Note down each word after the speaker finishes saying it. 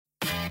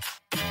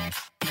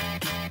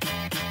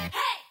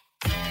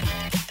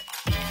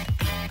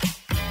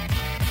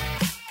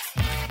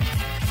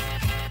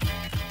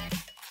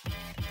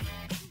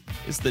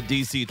It's the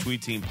DC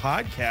Tweet Team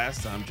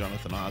podcast. I'm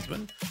Jonathan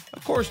Osman,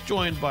 of course,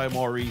 joined by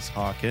Maurice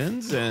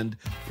Hawkins. And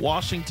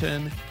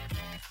Washington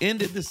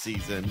ended the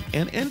season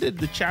and ended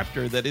the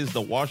chapter that is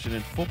the Washington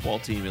football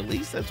team. At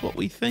least that's what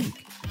we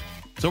think.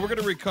 So we're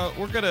gonna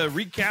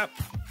recap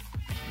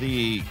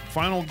the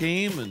final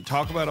game and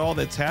talk about all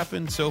that's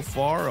happened so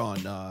far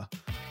on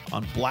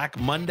Black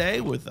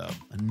Monday with a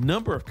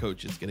number of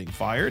coaches getting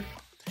fired,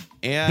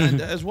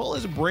 and as well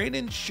as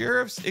Brandon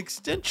Sheriff's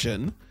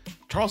extension.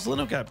 Charles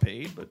Leno got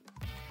paid, but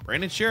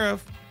Brandon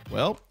Sheriff,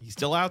 well, he's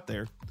still out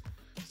there.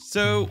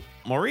 So,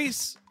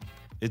 Maurice,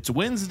 it's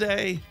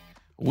Wednesday.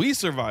 We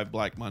survived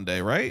Black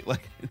Monday, right?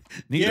 Like,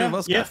 neither of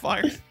us got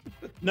fired.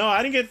 No,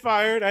 I didn't get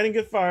fired.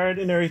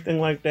 And everything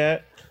like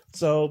that.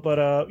 So,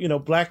 but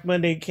Black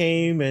Monday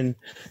came and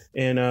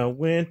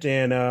went,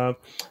 and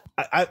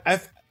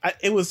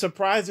it was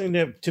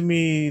surprising to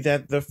me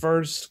that the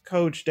first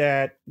coach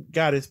that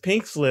got his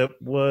pink slip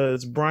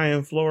was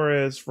Brian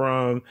Flores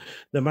from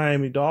the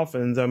Miami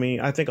Dolphins. I mean,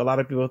 I think a lot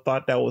of people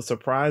thought that was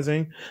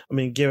surprising. I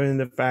mean, given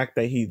the fact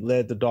that he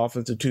led the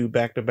Dolphins to 2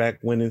 back-to-back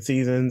winning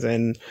seasons,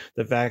 and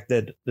the fact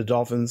that the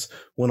Dolphins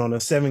went on a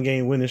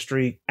 7-game winning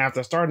streak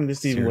after starting the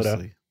season with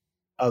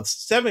a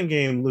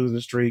 7-game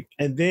losing streak,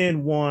 and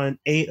then won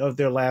 8 of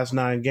their last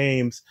 9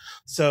 games.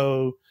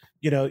 So,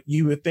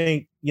 you would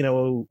think,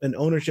 an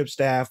ownership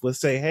staff would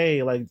say,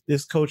 hey, like,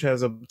 this coach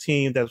has a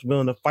team that's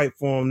willing to fight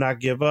for him, not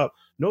give up.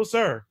 No,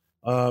 sir.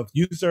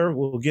 You, sir,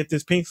 will get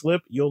this pink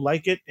slip. You'll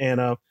like it, and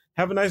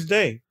have a nice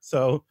day.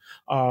 So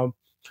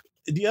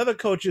the other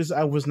coaches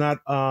I was not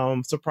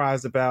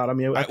surprised about. I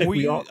mean, I think were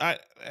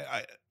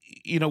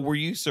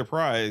you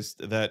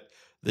surprised that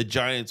the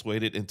Giants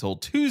waited until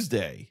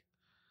Tuesday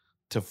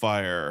to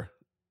fire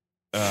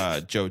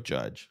Joe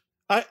Judge?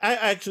 I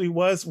actually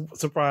was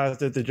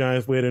surprised that the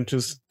Giants waited until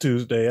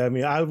Tuesday. I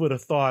mean, I would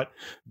have thought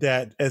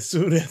that as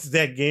soon as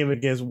that game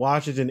against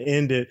Washington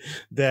ended,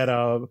 that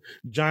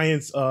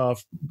Giants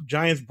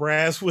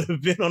brass would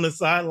have been on the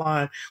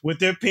sideline with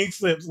their pink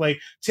slips, like,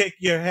 take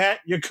your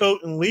hat, your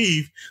coat, and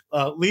leave.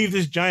 Leave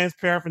this Giants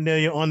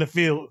paraphernalia on the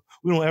field.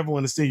 We don't ever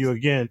want to see you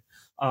again.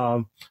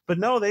 But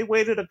no, they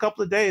waited a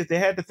couple of days. They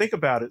had to think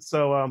about it.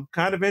 So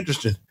kind of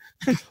interesting.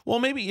 Well,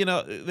 maybe,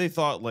 they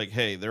thought, like,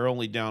 hey, they're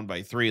only down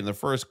by 3 in the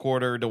first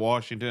quarter to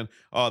Washington.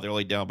 Oh, they're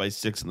only down by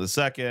 6 in the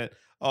second.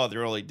 Oh,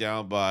 they're only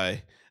down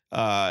by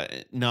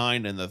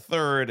 9 in the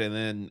third. And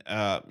then,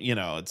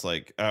 it's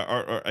like,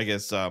 or I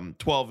guess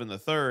 12 in the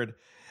third.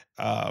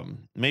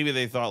 Maybe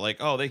they thought, like,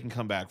 oh, they can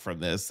come back from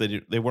this.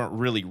 They weren't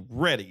really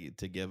ready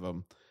to give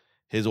him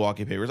his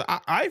walking papers.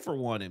 I, for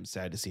one, am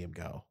sad to see him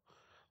go.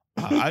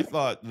 I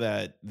thought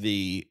that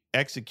the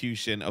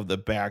execution of the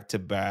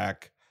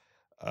back-to-back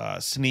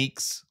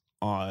sneaks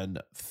on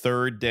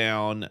third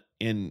down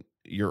in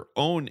your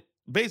own,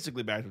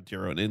 basically back to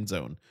your own end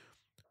zone,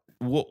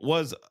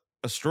 was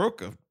a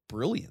stroke of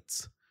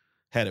brilliance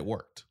had it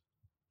worked.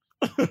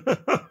 and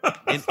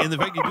the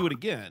fact you do it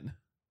again,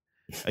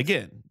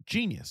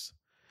 genius.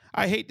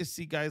 I hate to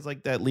see guys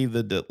like that leave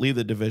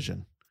the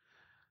division.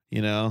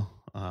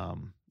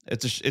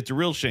 It's a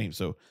real shame.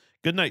 So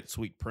good night,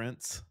 sweet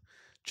prince,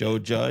 Joe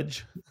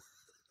Judge.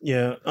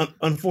 Yeah,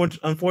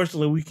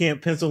 unfortunately, we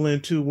can't pencil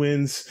in 2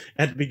 wins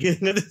at the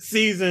beginning of the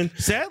season.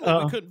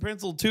 Sadly, we couldn't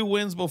pencil 2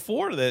 wins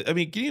before that. I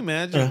mean, can you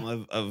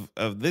imagine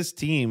of this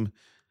team?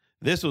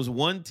 This was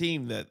one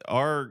team that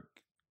our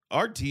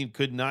team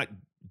could not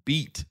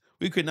beat.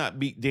 We could not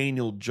beat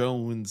Daniel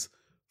Jones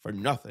for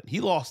nothing.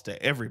 He lost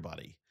to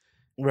everybody,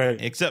 right?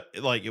 Except,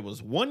 like, it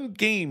was one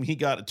game he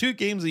got, 2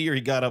 games a year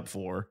he got up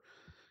for,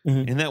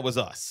 and that was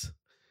us.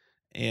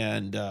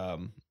 And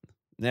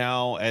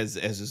now, as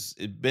has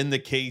been the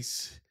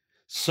case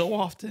so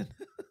often,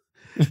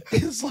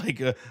 it's like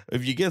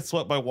if you get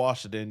swept by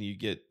Washington, you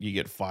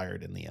get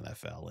fired in the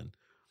NFL, and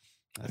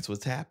that's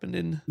what's happened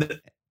in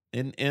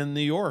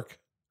New York.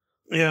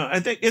 Yeah, I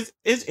think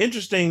it's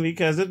interesting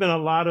because there's been a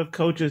lot of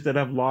coaches that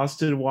have lost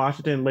to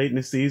Washington late in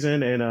the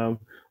season and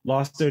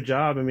lost their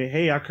job. I mean,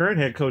 hey, our current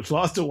head coach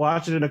lost to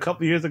Washington a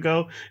couple of years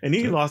ago, and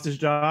he lost his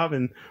job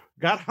and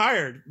got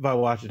hired by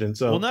Washington.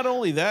 So, well, not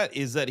only that,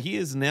 is that he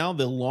is now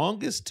the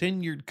longest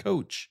tenured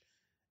coach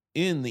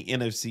in the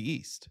NFC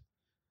East.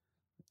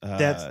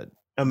 That's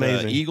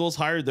amazing. The Eagles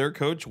hired their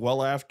coach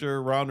well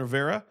after Ron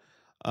Rivera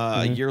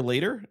a year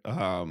later.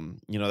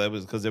 That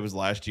was because it was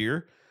last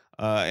year.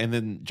 And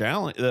then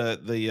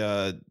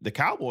the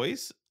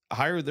Cowboys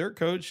hired their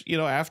coach,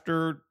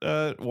 after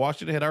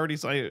Washington had already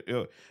signed.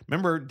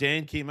 Remember,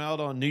 Dan came out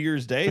on New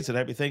Year's Day and said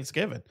Happy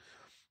Thanksgiving.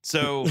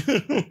 So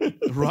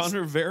Ron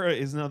Rivera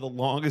is now the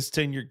longest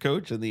tenured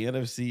coach in the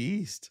NFC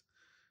East.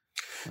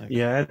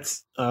 Yeah,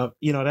 that's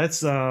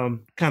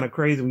kind of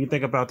crazy when you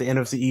think about the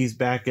NFC East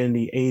back in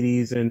the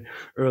 80s and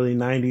early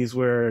 90s,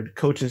 where the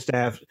coaching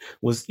staff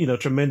was,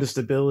 tremendous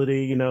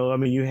stability. I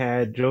mean, you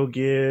had Joe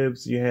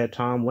Gibbs, you had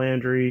Tom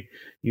Landry,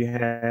 you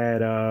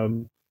had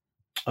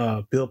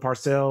Bill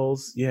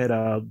Parcells, you had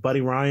Buddy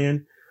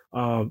Ryan.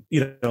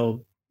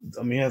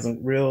 I mean, he has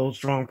some real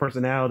strong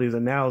personalities,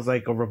 and now it's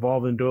like a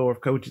revolving door of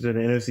coaches in the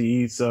NFC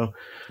East. So,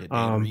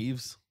 Dan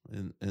Reeves.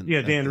 and Yeah,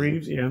 at Dan the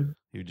Reeves. Yeah,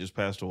 he just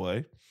passed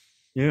away.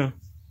 yeah.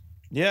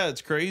 Yeah,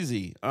 it's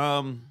crazy.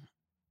 What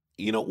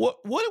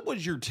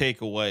was your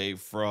takeaway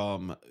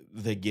from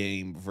the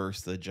game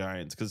versus the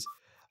Giants? Because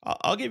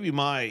I'll give you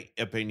my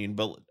opinion,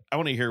 but I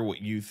want to hear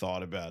what you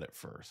thought about it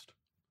first.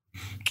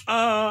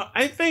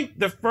 I think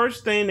the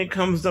first thing that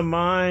comes to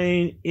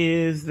mind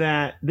is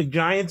that the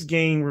Giants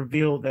game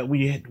revealed that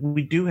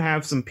we do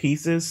have some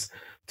pieces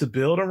to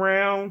build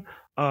around,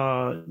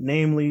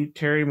 namely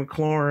Terry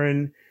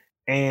McLaurin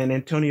and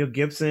Antonio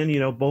Gibson. You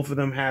know, both of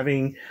them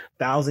having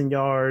 1,000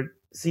 yard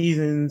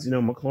seasons. You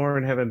know,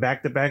 McLaurin having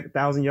back to back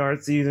 1,000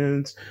 yard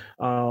seasons.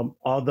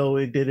 Although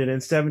it did it in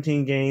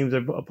 17 games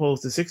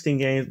opposed to 16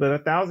 games, but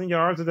 1,000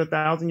 yards is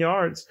 1,000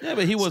 yards. Yeah,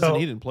 but he wasn't.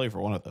 He So didn't play for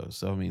one of those.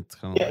 So I mean, it's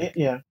kind of yeah, like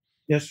yeah,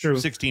 that's true.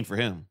 16 for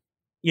him.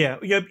 Yeah,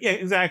 yeah, yeah,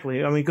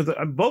 exactly. I mean, because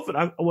both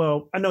of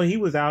well, I know he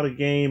was out a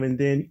game, and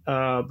then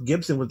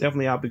Gibson was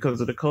definitely out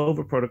because of the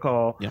COVID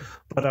protocol. Yeah.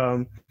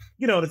 But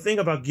you know, the thing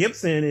about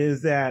Gibson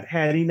is that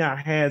had he not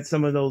had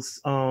some of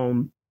those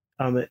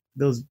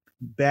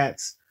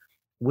bats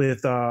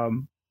with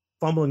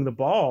fumbling the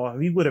ball,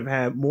 he would have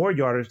had more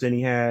yardage than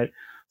he had.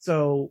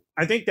 So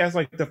I think that's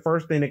like the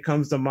first thing that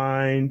comes to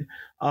mind.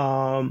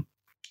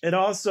 It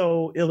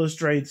also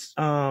illustrates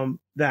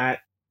that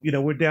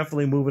we're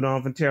definitely moving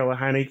on from Taylor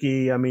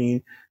Heineke. I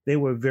mean, they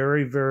were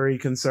very, very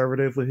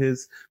conservative with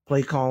his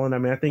play calling. I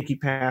mean, I think he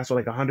passed for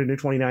like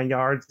 129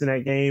 yards in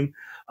that game.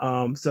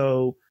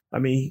 So, I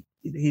mean,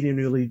 he didn't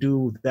really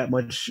do that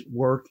much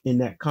work in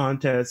that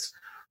contest.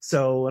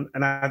 So,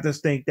 and I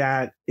just think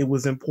that it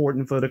was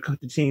important for the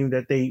team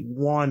that they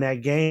won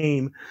that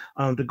game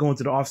to go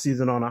into the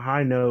offseason on a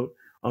high note.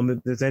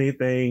 If there's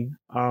anything,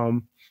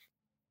 I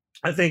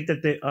think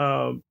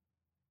that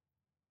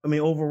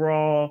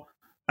overall,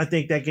 I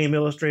think that game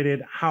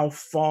illustrated how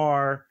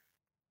far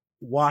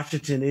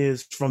Washington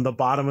is from the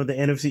bottom of the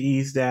NFC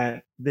East,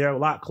 that they're a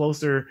lot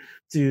closer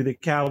to the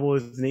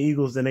Cowboys and the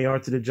Eagles than they are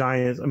to the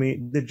Giants. I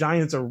mean, the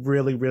Giants are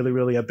really, really,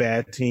 really a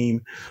bad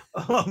team.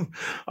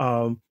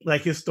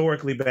 Like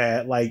historically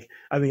bad. Like,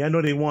 I mean, I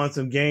know they won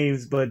some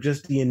games, but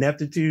just the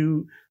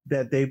ineptitude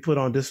that they put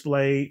on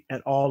display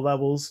at all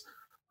levels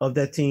of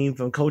that team,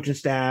 from coaching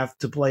staff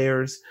to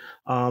players,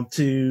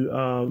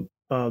 to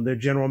their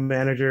general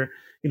manager,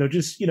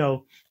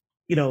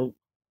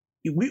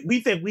 we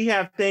think we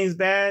have things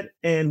bad,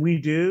 and we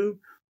do,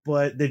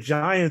 but the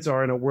Giants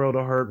are in a world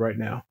of hurt right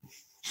now.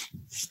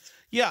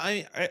 Yeah,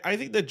 I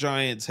think the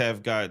Giants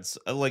have got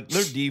like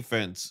their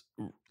defense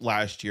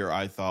last year.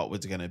 I thought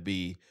was going to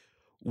be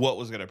what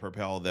was going to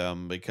propel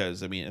them,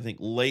 because I mean I think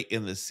late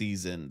in the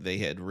season they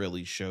had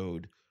really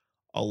showed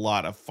a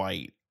lot of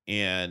fight,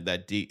 and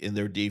that in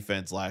their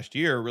defense last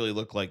year really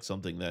looked like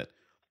something that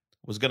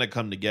was going to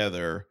come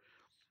together.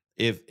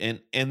 If and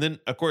then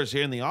of course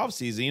here in the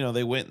offseason,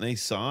 they went and they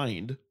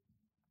signed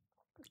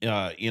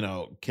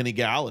Kenny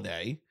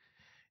Galladay,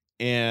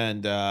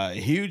 and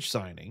huge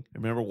signing.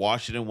 Remember,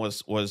 Washington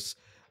was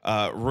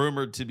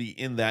rumored to be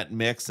in that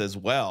mix as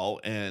well,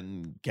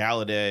 and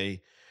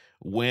Galladay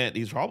went.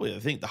 He's probably, I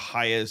think, the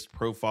highest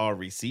profile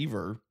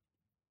receiver.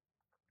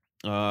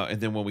 And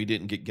then when we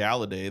didn't get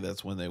Galladay,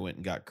 that's when they went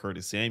and got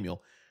Curtis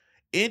Samuel.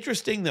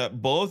 Interesting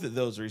that both of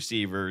those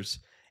receivers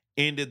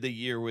ended the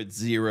year with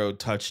 0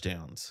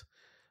 touchdowns.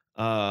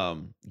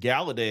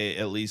 Galladay,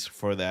 at least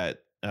for the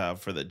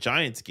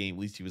Giants game,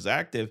 at least he was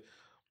active.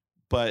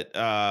 But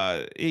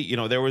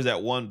there was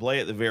that one play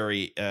at the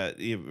very end.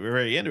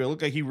 It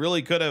looked like he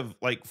really could have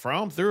like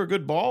Fromm threw a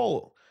good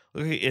ball.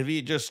 If he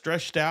had just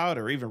stretched out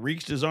or even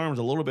reached his arms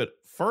a little bit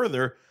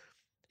further,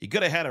 he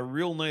could have had a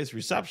real nice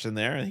reception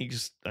there. And he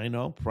just,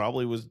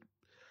 probably was.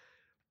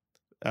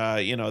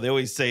 They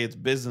always say it's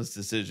business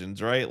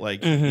decisions, right?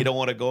 Like you don't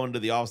want to go into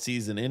the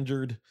offseason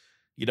injured.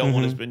 You don't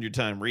want to spend your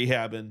time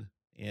rehabbing.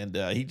 And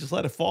he just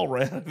let it fall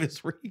right out of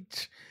his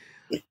reach.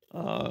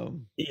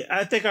 Yeah,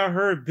 I think I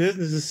heard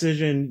business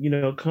decision,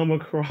 come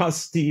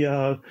across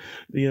the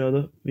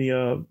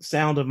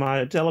sound of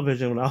my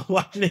television when I was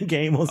watching the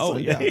game on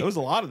Sunday. Yeah, there was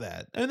a lot of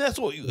that. And that's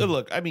what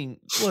look, I mean,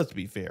 let's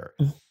be fair.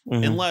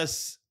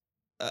 Unless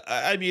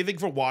I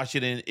think for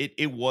Washington,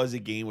 it was a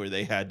game where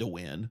they had to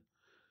win.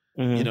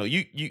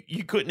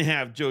 You couldn't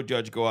have Joe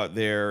Judge go out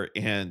there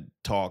and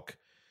talk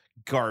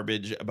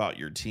garbage about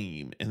your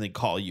team and then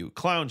call you a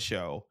clown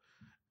show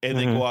and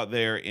then go out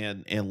there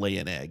and lay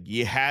an egg.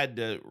 You had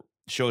to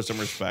show some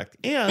respect.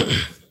 And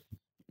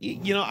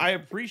I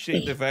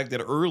appreciate the fact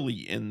that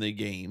early in the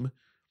game,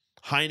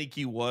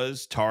 Heineke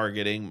was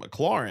targeting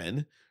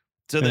McLaurin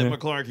so that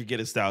McLaurin could get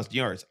his 1,000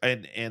 yards.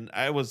 And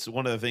I was,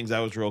 one of the things I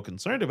was real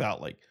concerned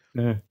about, like,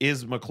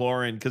 is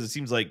McLaurin, because it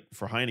seems like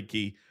for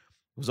Heineke, it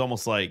was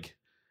almost like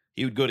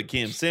he would go to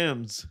Cam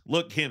Sims,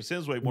 look Cam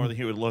Sims way more than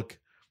he would look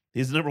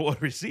his number one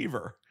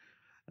receiver.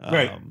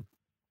 Right.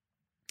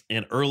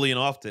 And early and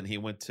often he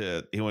went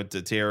to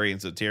Terry,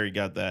 and so Terry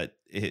got that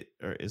his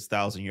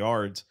 1,000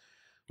 yards,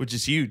 which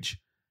is huge.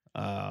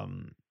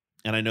 And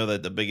I know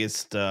that the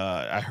biggest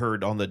I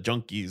heard on the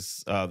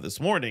Junkies this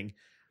morning,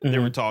 they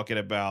were talking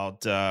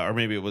about, or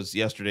maybe it was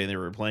yesterday, and they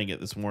were playing it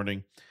this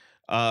morning.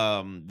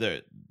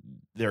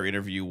 their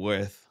interview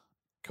with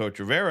Coach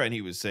Rivera, and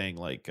he was saying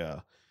like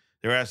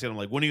they were asking him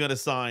like, when are you going to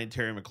sign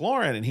Terry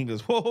McLaurin? And he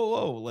goes, whoa, whoa,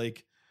 whoa,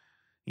 like,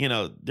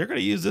 they're going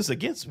to use this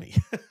against me.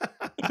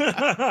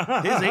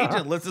 His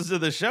agent listens to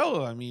the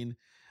show. I mean,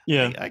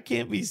 Yeah. I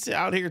can't be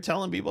out here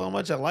telling people how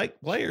much I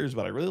like players,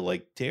 but I really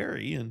like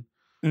Terry. And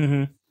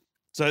Mm-hmm.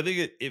 so I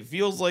think it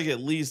feels like,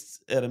 at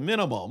least at a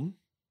minimum,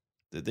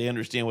 that they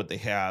understand what they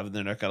have, and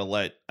they're not going to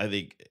let, I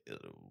think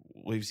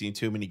we've seen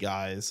too many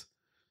guys,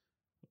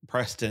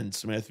 Preston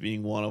Smith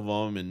being one of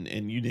them,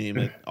 and you name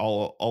it,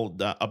 all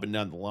up and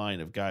down the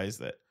line of guys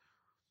that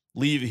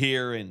leave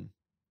here and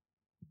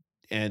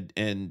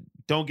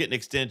don't get an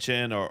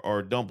extension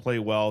or don't play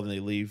well, and they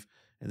leave,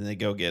 and then they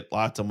go get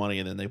lots of money,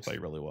 and then they play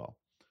really well.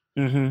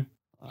 Mm-hmm.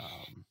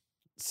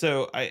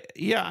 So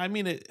I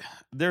mean,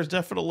 there's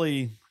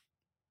definitely,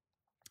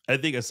 I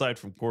think, aside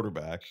from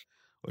quarterback,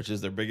 which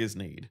is their biggest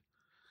need,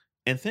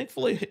 and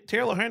thankfully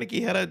Taylor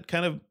Heineke had a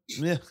kind of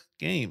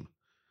game.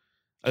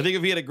 I think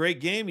if he had a great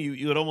game,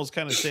 you would almost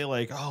kind of say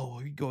like, oh,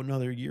 we go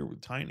another year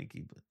with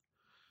Heineke. But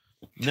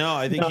no,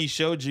 I think he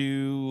showed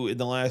you in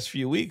the last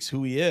few weeks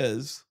who he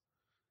is.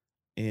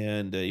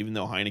 And even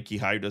though Heineke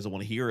Hyde doesn't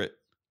want to hear it,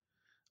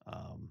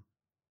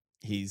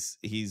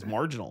 he's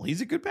marginal.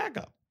 He's a good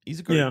backup. He's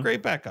a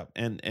great backup.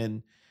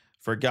 And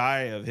for a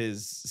guy of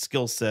his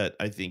skill set,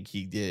 I think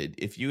he did.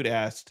 If you'd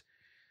asked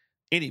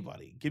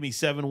anybody, give me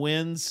 7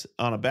 wins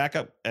on a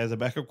backup as a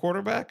backup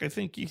quarterback, I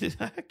think you could,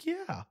 heck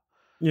yeah.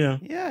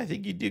 Yeah, I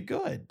think you do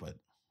good. But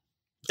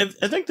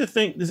I think the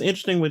thing that's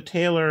interesting with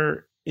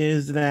Taylor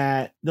is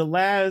that the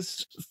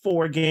last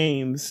 4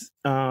 games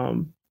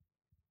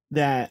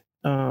that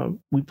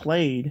we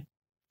played,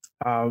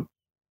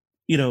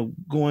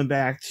 going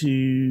back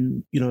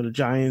to the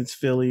Giants,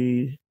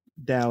 Philly,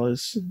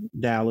 Dallas,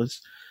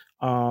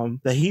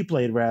 that he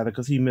played, rather,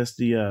 because he missed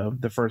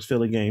the first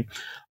Philly game.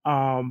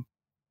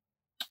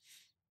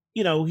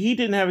 He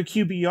didn't have a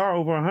QBR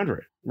over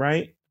 100,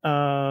 right?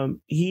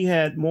 He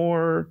had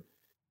more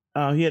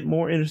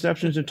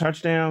interceptions and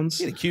touchdowns.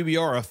 He had a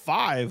QBR of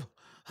 5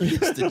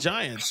 against the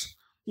Giants.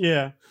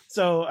 Yeah.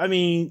 So I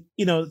mean,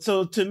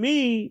 so to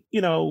me,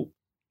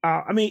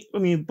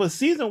 but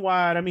season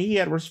wide, he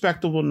had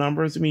respectable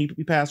numbers. He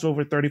passed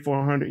over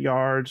 3,400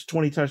 yards,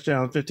 20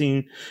 touchdowns,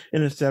 15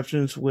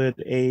 interceptions, with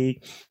a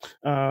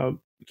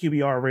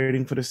QBR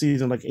rating for the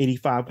season like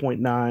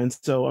 85.9.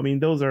 So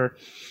those are,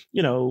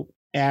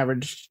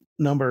 average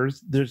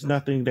numbers. There's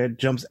nothing that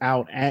jumps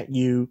out at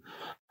you.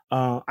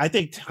 I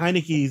think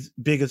Heineke's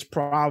biggest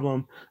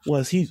problem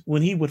was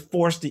when he would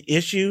force the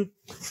issue,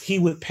 he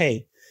would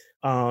pay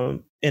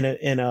in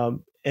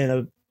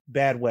a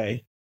bad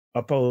way,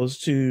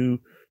 opposed to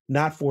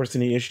not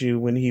forcing the issue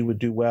when he would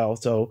do well.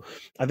 So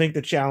I think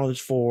the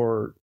challenge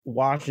for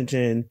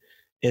Washington,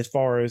 as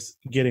far as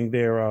getting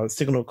their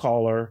signal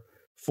caller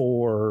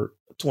for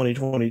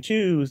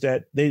 2022, is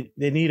that they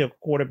need a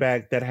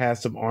quarterback that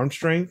has some arm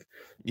strength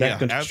that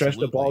can stretch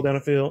the ball down the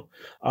field.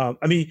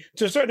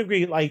 To a certain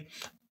degree, like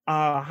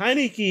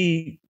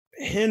Heineke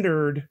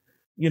hindered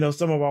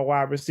some of our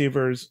wide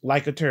receivers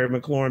like a Terry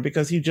McLaurin,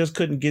 because he just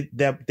couldn't get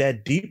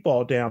that deep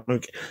ball down.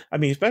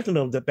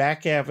 Especially the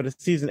back half of the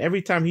season,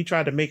 every time he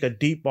tried to make a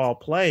deep ball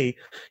play,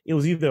 it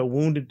was either a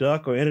wounded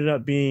duck or ended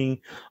up being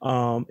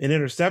an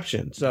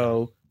interception.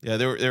 So yeah,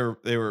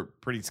 they were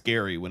pretty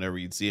scary whenever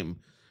you'd see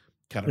him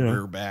kind of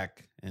rear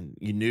back, and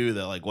you knew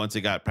that like once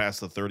it got past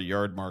the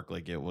 30-yard mark,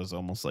 like it was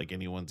almost like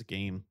anyone's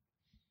game.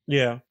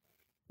 Yeah.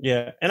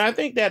 Yeah, and I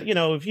think that,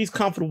 if he's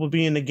comfortable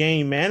being the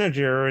game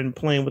manager and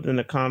playing within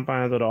the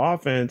confines of the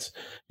offense,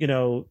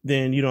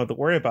 then you don't have to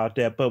worry about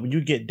that. But when you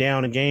get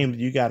down in games,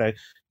 you got to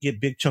get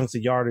big chunks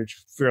of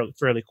yardage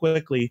fairly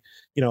quickly.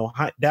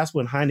 That's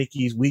when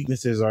Heineke's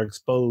weaknesses are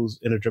exposed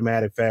in a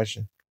dramatic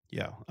fashion.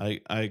 Yeah, I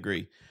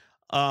agree.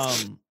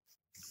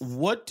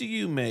 What do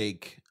you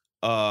make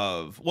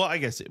of, well, I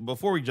guess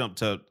before we jump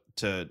to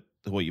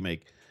what you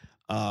make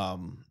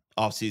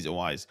off-season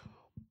wise,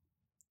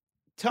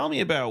 tell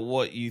me about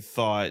what you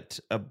thought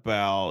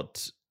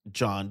about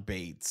John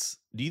Bates.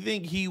 Do you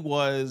think he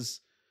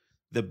was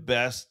the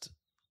best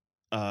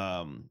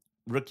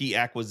rookie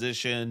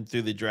acquisition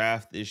through the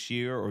draft this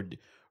year,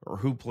 or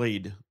who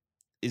played?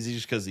 Is it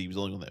just because he was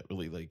the only one that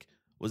really like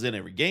was in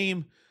every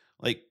game?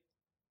 Like,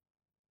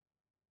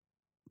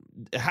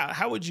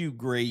 how would you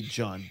grade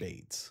John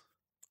Bates?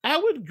 I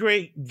would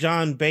grade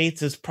John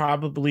Bates as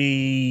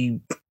probably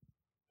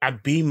a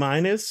B-.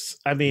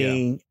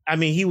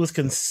 He was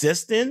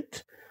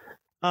consistent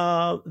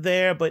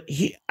there, but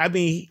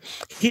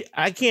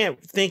I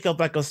can't think of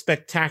like a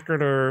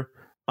spectacular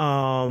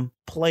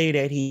play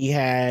that he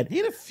had. He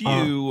had a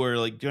few where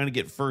like trying to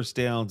get first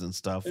downs and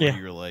stuff where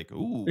you're like,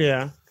 ooh.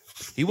 Yeah.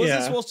 He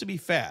wasn't supposed to be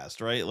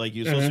fast, right? Like he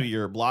was supposed to be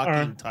your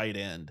blocking tight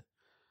end.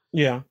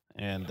 Yeah.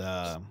 And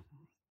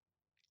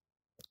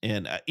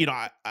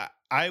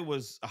I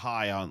was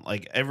high on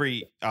like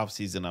every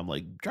offseason. I'm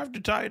like, draft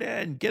a tight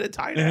end, get a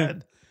tight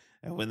end.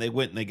 And when they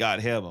went and they got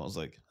him, I was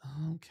like,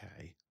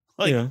 okay.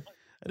 Like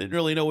I didn't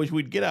really know what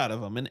we'd get out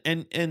of him.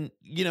 And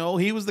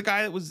he was the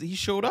guy he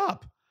showed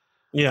up.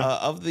 Yeah.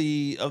 Of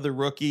the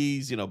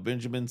rookies,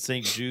 Benjamin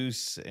St.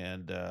 Juice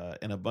and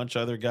a bunch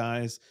of other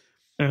guys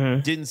Hmm.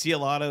 didn't see a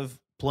lot of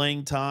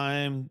playing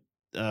time.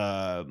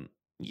 I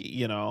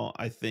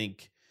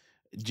think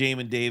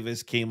Jamin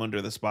Davis came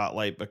under the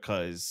spotlight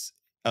because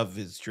of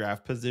his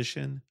draft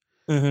position.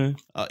 Hmm.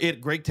 He had a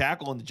great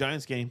tackle in the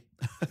Giants game.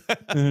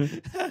 Hmm.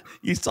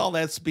 You saw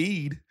that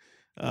speed.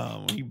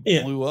 He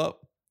Yeah. blew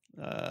up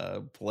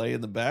play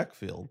in the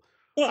backfield.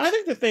 Well, I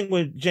think the thing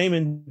with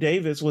Jamin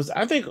Davis was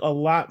I think a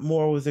lot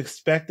more was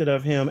expected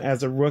of him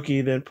as a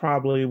rookie than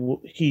probably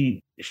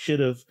he should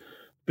have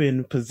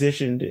been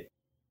positioned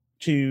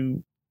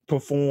to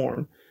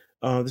perform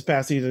this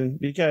past season,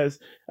 because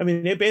I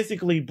mean they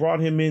basically brought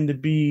him in to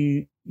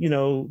be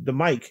the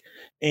Mike,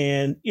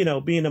 and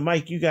being a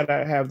Mike you got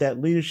to have that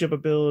leadership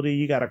ability,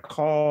 you got to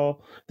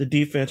call the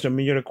defense. I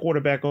mean you're the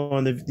quarterback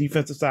on the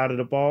defensive side of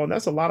the ball, and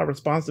that's a lot of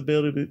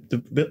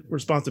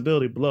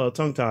responsibility. Blood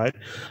tongue tied.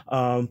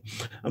 um,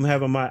 I'm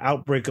having my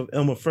outbreak of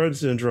Elmer Fudd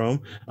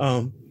syndrome.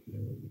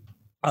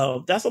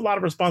 That's a lot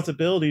of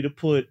responsibility to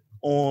put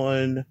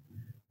on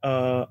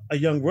a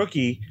young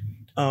rookie.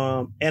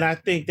 And I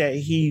think that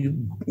he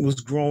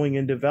was growing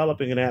and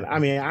developing in that. I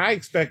mean, I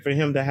expect for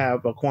him to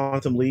have a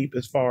quantum leap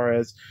as far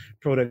as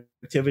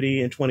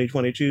productivity in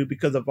 2022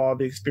 because of all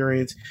the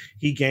experience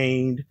he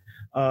gained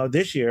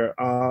this year.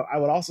 I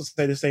would also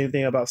say the same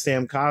thing about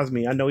Sam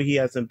Cosmi. I know he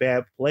had some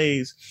bad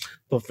plays,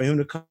 but for him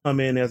to come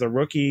in as a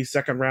rookie,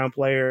 second round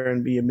player,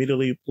 and be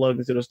immediately plugged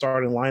into the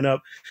starting lineup,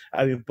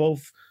 I mean,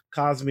 both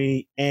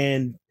Cosmi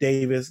and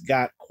Davis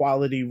got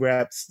quality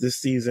reps this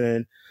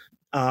season.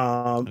 They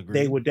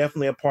Agreed. were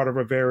definitely a part of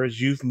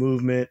Rivera's youth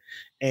movement,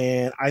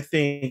 and I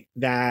think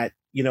that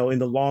in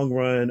the long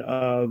run,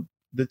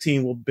 the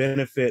team will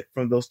benefit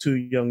from those two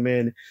young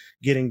men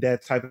getting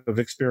that type of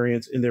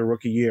experience in their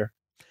rookie year.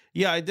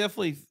 Yeah, I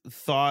definitely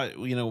thought,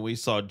 we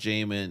saw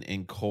Jamin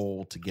and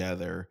Cole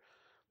together.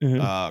 Hmm.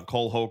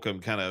 Cole Holcomb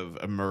kind of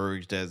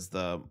emerged as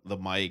the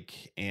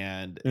Mike,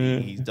 and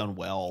he's Hmm. done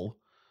well.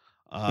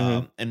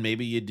 Hmm. And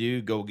maybe you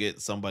do go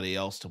get somebody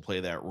else to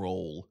play that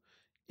role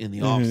in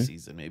the off Hmm.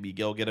 season. Maybe you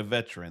go get a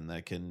veteran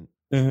that can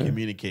Hmm.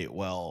 communicate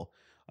well,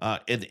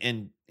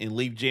 and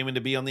leave Jamin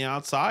to be on the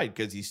outside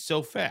because he's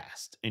so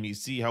fast, and you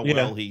see how Yeah.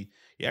 well he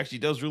actually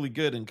does really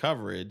good in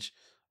coverage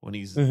when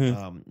he's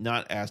Hmm.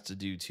 not asked to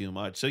do too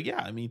much. So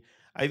yeah, I mean,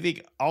 I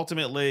think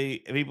ultimately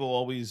people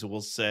always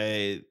will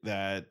say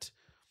that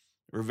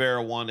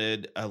Rivera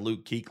wanted a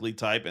Luke Kuechly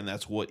type, and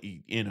that's what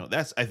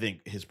that's I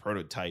think his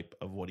prototype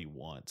of what he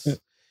wants.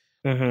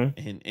 Hmm.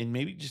 And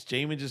maybe just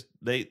Jamin just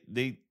they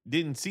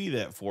didn't see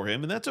that for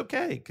him, and that's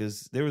okay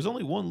because there was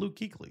only one Luke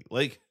Kuechly.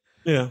 Like,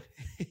 Yeah.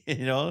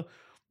 you know,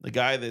 the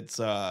guy that's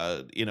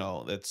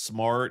that's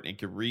smart and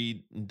can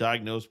read and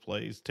diagnose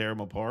plays, tear them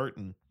apart,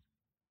 and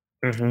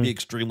be Hmm.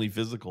 extremely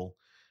physical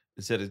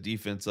to set his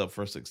defense up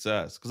for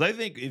success. Because I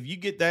think if you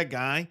get that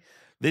guy,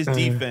 this Hmm.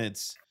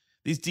 defense,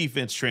 this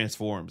defense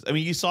transforms. I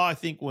mean, you saw, I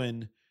think,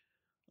 when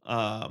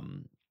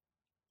um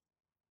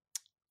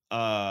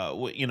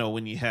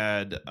when you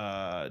had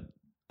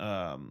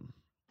um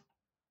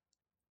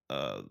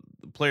the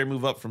player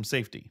move up from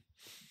safety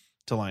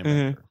to Hmm.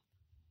 linebacker.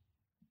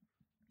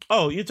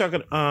 Oh, you're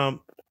talking. Oh,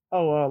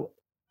 well,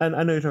 I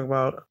know you're talking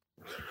about.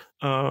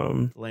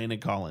 Landon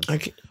Collins. I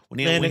can't,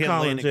 We Landon had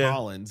Collins. Landon Yeah.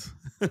 Collins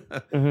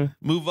Hmm.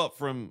 move up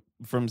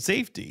from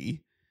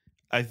safety,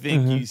 I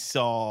think Hmm. you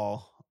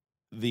saw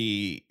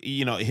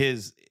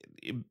his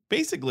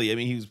basically. I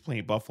mean, he was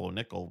playing Buffalo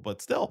nickel,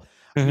 but still,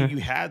 I mean, Hmm.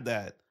 you had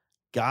that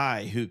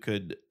guy who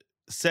could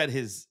set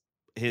his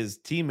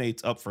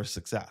teammates up for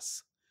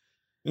success,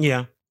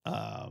 Yeah.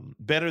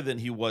 better than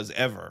he was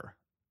ever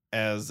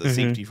as a Hmm.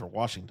 safety for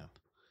Washington.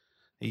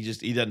 He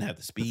doesn't have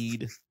the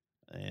speed,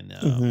 and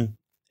Hmm.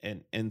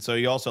 and so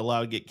you also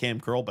allow to get Cam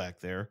Curl back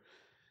there,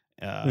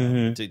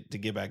 Hmm. to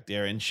get back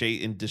there, and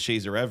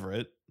DeShazer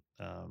Everett,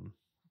 um,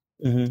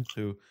 Hmm.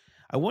 who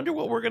I wonder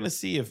what we're gonna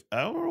see if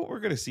I don't know what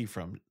we're gonna see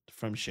from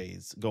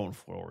Shays going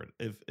forward.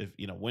 If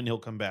when he'll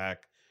come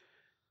back,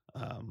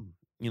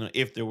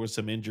 if there was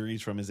some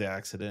injuries from his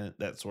accident,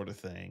 that sort of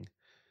thing.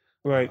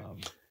 Right. Um,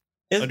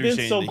 It's been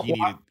Understanding so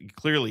that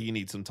quiet. he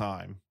needs some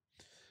time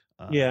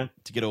Yeah.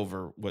 to get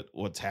over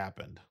what's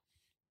happened.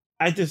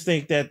 I just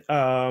think that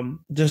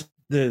just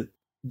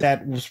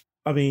that was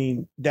I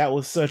mean that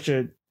was such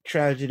a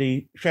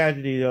tragedy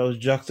that was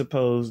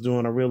juxtaposed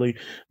during a really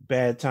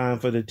bad time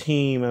for the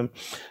team. And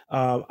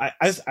I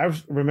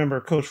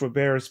remember Coach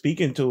Rivera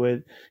speaking to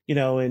it,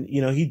 and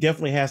he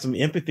definitely had some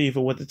empathy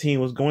for what the team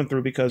was going through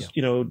Yeah, because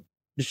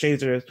the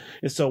Shazer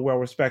is so well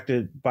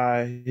respected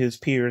by his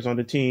peers on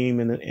the team,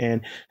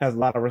 and has a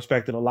lot of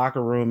respect in the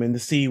locker room. And to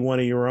see one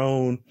of your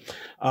own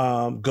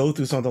go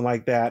through something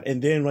like that,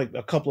 and then like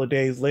a couple of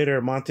days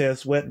later, Montez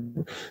Sweat's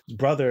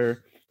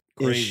brother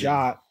is crazy.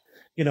 shot.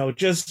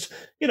 Just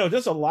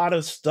a lot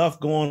of stuff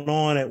going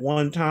on at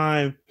one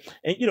time,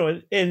 and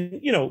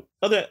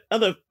other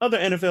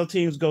NFL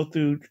teams go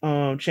through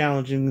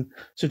challenging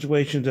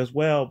situations as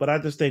well. But I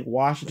just think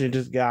Washington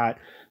just got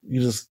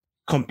you just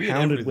We had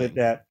compounded with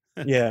everything.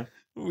 that. Yeah.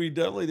 We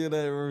definitely did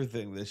have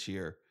everything this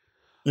year.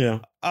 Yeah.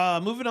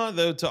 Moving on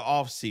though to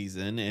off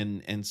season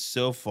and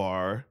so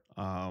far,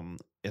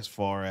 as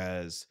far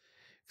as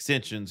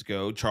extensions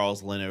go,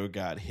 Charles Leno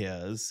got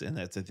his, and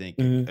that's I think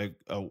Hmm.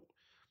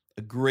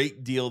 a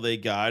great deal they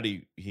got.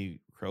 He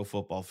Pro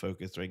Football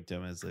Focus ranked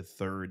him as the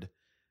third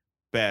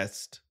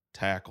best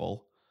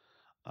tackle.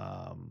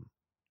 Um,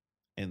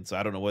 and so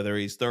I don't know whether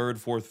he's third,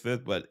 fourth,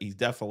 fifth, but he's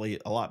definitely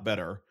a lot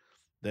better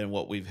than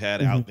what we've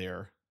had Hmm. out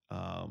there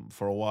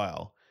for a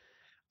while.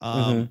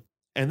 Hmm.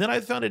 And then I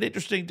found it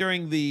interesting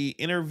during the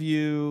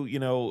interview,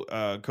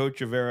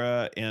 Coach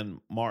Rivera and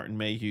Martin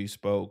Mayhew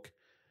spoke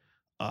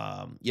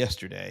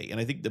yesterday, and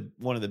I think the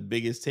one of the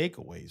biggest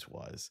takeaways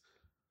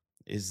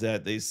is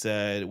that they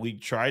said we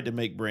tried to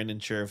make Brandon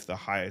Sheriff the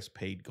highest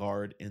paid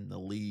guard in the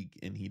league,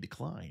 and he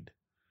declined.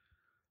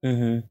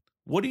 Hmm.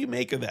 What do you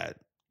make of that?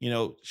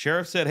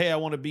 Sheriff said, "Hey, I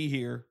want to be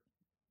here,"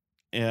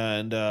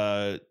 and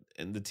the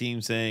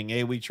team saying,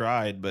 "Hey, we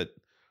tried, but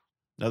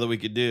nothing we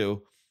could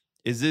do."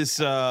 Is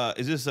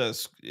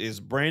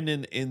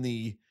Brandon in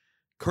the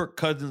Kirk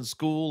Cousins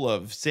school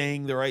of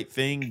saying the right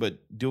thing but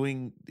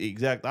doing the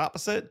exact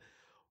opposite,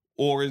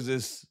 or is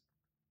this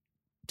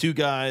two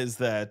guys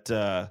that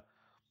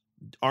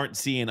aren't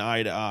seeing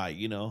eye to eye?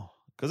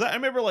 Because I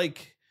remember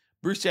like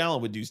Bruce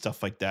Allen would do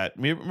stuff like that.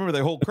 Remember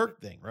the whole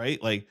Kirk thing,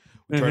 right? Like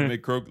we tried to Hmm.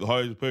 make Kirk the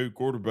highest paid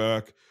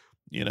quarterback,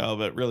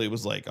 but really it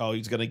was like, oh,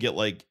 he's gonna get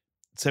like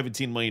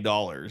 $17 million,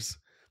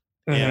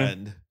 Hmm.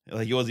 and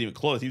like he wasn't even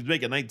close. He was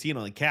making 19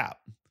 on the cap.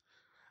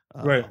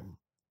 Right. Um,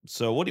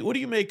 so what do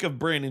you make of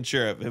Brandon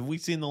Sheriff? Have we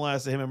seen the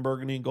last of him in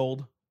Burgundy and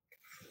Gold?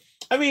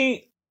 I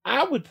mean,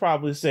 I would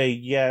probably say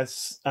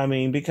yes. I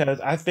mean, because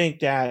I think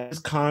that his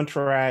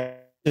contract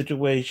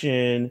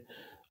situation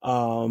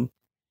um,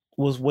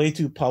 was way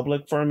too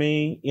public for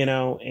me,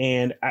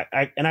 and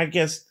I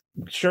guess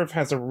Scherf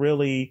has a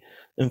really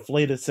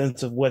inflated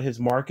sense of what his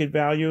market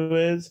value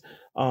is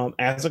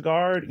as a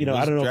guard. He I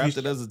was don't know if he's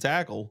drafted as a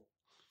tackle.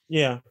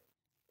 yeah.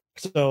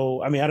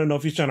 So I mean, I don't know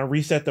if he's trying to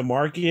reset the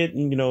market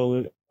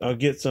and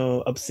get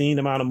some obscene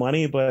amount of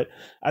money, but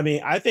I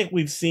mean, I think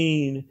we've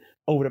seen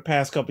over the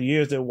past couple of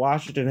years that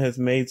Washington has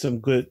made some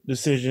good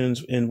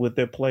decisions in with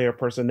their player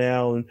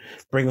personnel and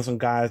bringing some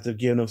guys to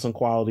give them some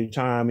quality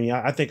time. I mean,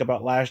 I think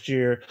about last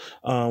year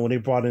when they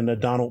brought in a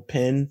Donald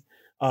Penn.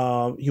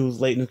 He was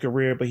late in his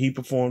career, but he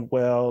performed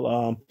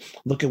well.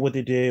 Look at what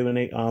they did when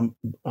they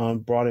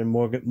brought in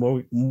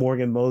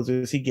Morgan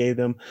Moses. He gave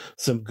them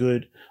some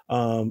good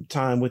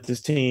time with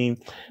this team.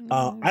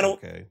 Mm, I he's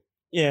don't. okay.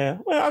 Yeah.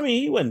 Well, I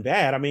mean, he wasn't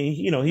bad. I mean,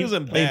 He he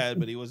wasn't played. bad,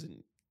 but he wasn't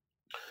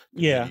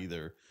good Yeah.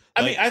 either.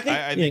 I mean, Like I think.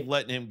 I Yeah. think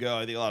letting him go,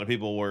 I think a lot of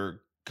people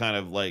were kind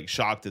of like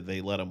shocked that they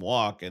let him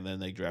walk, and then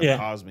they draft Yeah.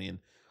 Cosme, and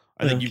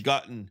I think Yeah. you've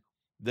gotten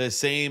the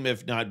same,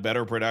 if not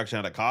better, production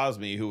out of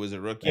Cosme, who was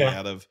a rookie, Yeah.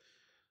 out of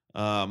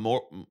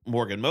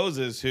Morgan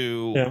Moses,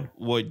 who Yeah.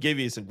 would give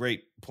you some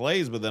great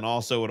plays, but then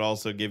also would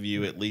also give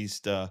you at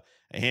least a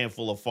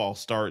handful of false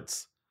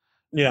starts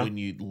Yeah. when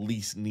you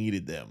least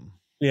needed them.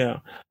 Yeah.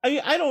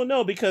 I don't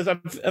know because I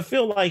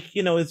feel like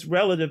it's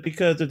relative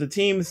because if the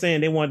team is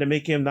saying they wanted to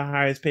make him the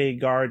highest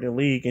paid guard in the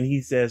league and he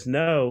says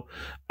no,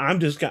 I'm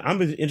just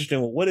interested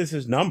in what is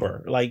his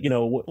number like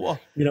Well,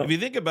 you if know. you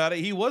think about it,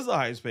 he was the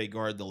highest paid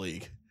guard in the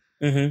league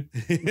Hmm.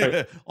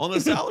 Right. on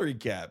the salary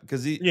cap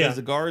because Yeah.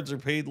 the guards are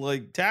paid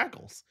like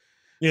tackles.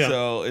 Yeah.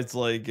 So it's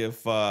like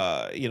if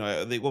what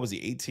was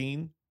he,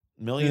 18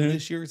 million Hmm.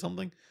 this year or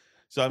something?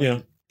 So I Yeah.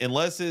 mean,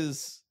 unless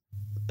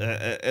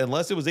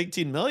it was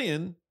 18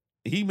 million,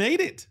 he made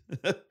it.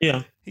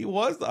 Yeah. He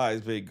was the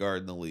highest paid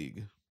guard in the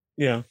league.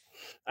 Yeah.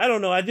 I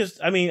don't know. I just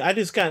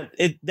kind of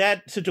it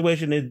that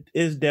situation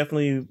is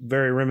definitely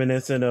very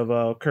reminiscent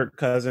of Kirk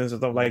Cousins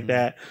and stuff like Hmm.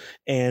 that.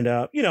 And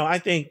I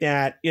think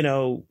that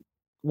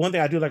one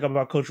thing I do like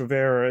about Coach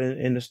Rivera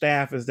and the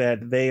staff is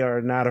that they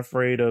are not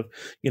afraid of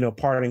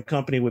parting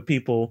company with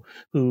people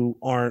who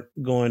aren't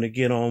going to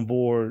get on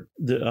board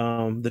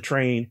the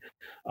train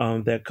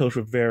that Coach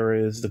Rivera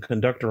is the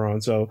conductor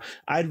on. So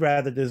I'd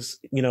rather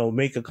just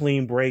make a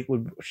clean break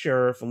with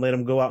Sheriff and let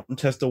him go out and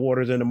test the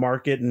waters in the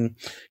market, and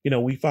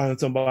we find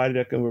somebody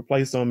that can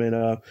replace him,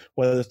 and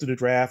whether it's through the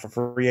draft or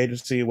free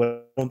agency.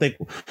 I don't think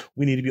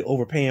we need to be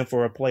overpaying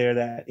for a player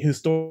that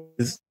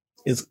historically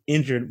is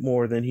injured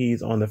more than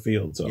he's on the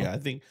field. So Yeah, I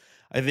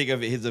think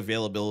of his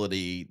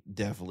availability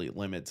definitely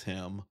limits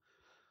him.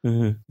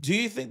 mhm. Do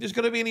you think there's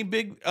going to be any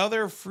big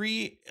other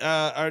free,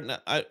 I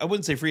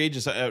wouldn't say free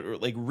agents,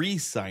 like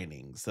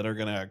re-signings that are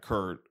going to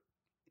occur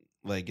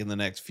like in the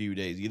next few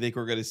days? Do you think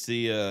we're going to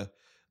see a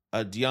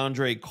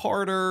DeAndre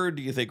Carter?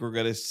 Do you think we're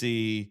going to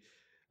see,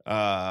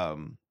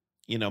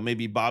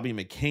 maybe Bobby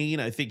McCain?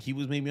 I think he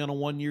was maybe on a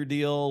 1 year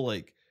deal.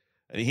 Like,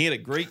 I mean, he had a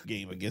great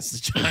game against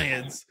the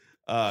Giants.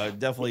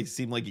 Definitely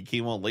seemed like he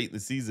came on late in the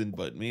season,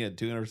 but man,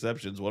 2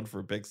 interceptions, one for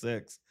a pick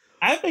six.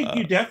 Uh,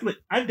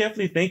 I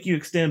definitely think you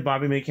extend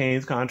Bobby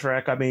McCain's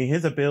contract. I mean,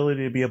 his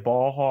ability to be a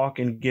ball hawk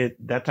and get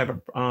that type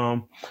of,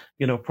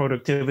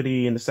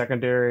 productivity in the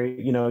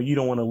secondary, you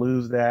don't want to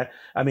lose that.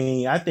 I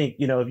mean, I think,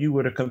 if you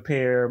were to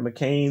compare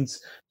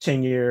McCain's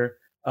tenure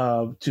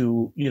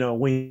to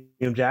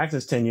William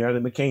Jackson's tenure.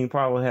 That McCain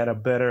probably had a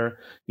better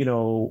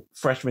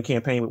freshman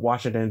campaign with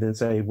Washington than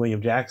say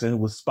William Jackson, who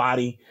was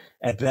spotty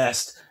at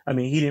best. I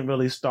mean, he didn't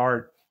really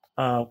start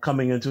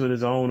coming into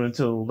his own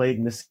until late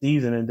in the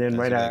season, and then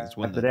right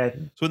after that,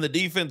 so when the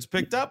defense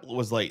picked up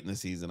was late in the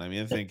season. I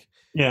mean, I think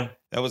that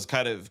was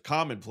kind of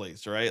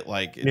commonplace, right?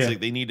 Like it's like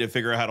they need to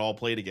figure out how to all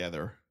play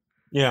together.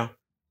 Yeah.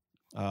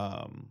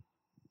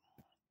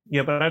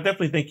 Yeah, but I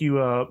definitely think you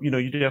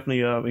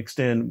definitely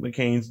extend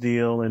McCain's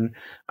deal, and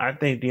I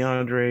think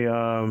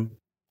DeAndre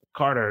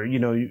Carter,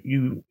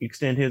 you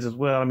extend his as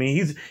well. I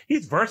mean,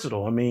 he's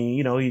versatile. I mean,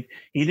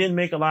 he didn't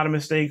make a lot of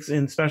mistakes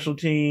in special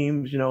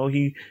teams.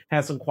 He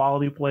has some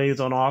quality plays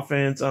on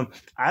offense.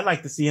 I'd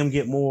like to see him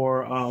get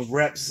more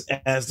reps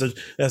as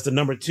the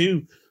number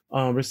 2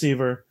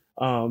 receiver.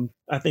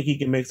 I think he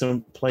can make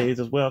some plays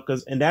as well,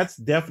 and that's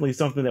definitely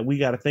something that we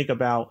got to think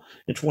about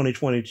in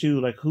 2022.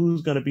 Like,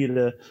 who's going to be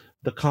the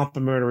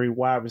complementary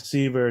wide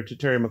receiver to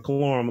Terry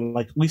McLaurin?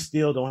 Like, we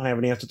still don't have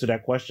an answer to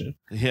that question.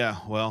 Yeah,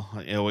 well,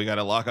 we got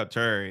to lock up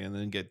Terry and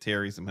then get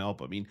Terry some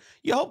help. I mean,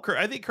 you hope.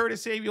 I think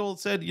Curtis Samuel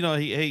said,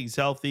 he's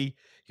healthy,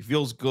 he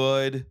feels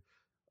good.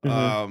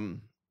 Mm-hmm.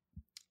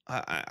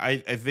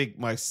 I think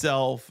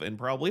myself and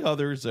probably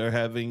others are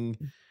having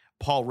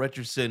Paul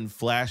Richardson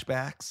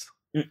flashbacks.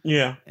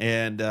 Yeah,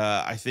 and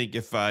I think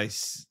if I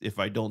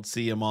don't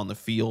see him on the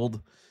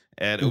field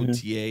at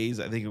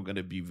OTAs, I think I'm going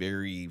to be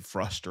very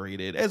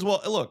frustrated as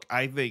well. Look,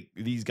 I think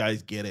these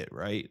guys get it,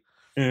 right?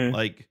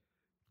 Like,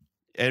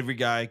 every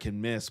guy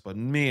can miss, but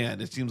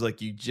man, it seems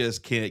like you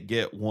just can't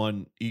get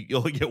one. You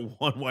only get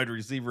one wide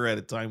receiver at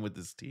a time with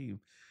this team,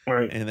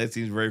 right? And that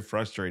seems very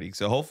frustrating.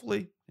 So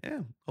hopefully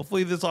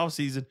this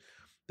offseason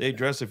they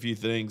address a few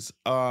things.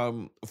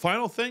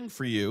 Final thing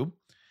for you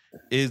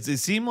is it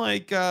seemed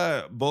like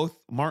both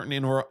Martin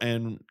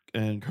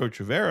and Coach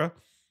Rivera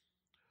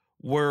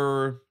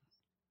were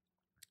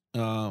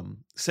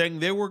saying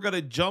they were going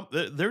to jump.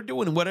 They're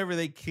doing whatever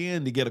they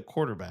can to get a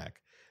quarterback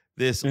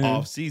this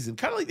off season,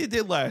 kind of like they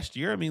did last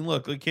year. I mean,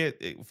 look, we can't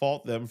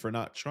fault them for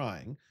not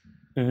trying.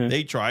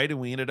 They tried, and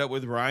we ended up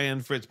with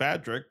Ryan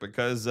Fitzpatrick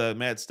because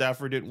Matt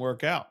Stafford didn't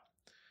work out.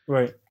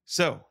 Right.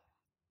 So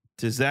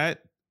if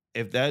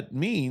that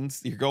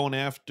means you're going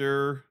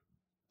after,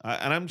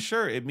 and I'm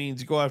sure it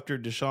means you go after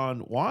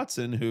Deshaun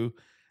Watson, who,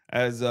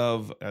 as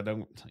of,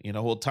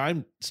 we'll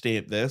time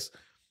stamp this,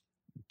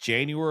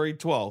 January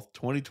 12th,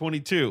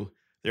 2022,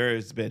 there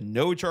has been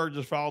no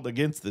charges filed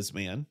against this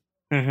man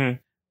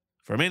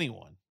from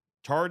anyone.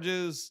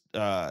 Charges,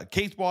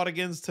 case brought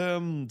against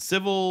him,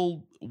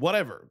 civil,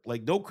 whatever.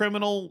 Like, no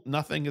criminal,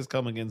 nothing has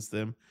come against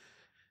them.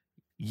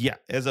 Yeah,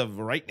 as of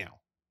right now.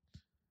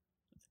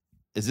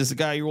 Is this a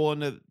guy you're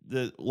willing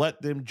to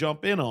let them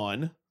jump in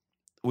on?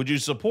 Would you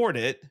support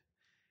it?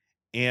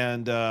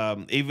 And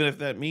even if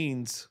that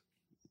means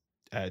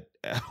at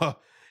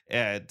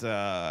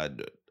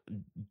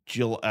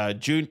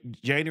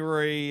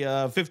January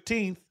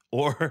 15th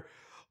or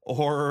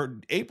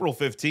April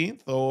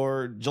 15th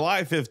or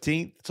July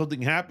 15th,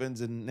 something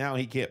happens and now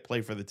he can't play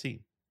for the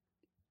team.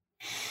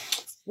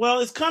 Well,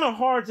 it's kind of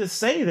hard to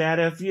say that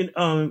if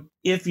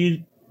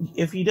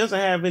he doesn't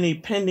have any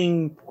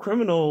pending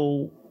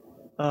criminal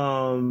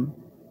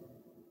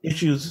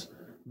issues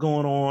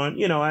going on.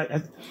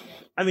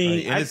 I mean,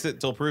 innocent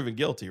until proven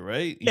guilty,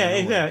 right?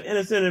 Exactly.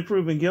 Innocent and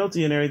proven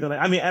guilty and everything.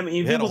 I mean,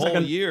 you had a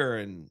whole year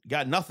and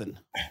got nothing.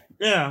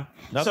 Yeah,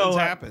 nothing's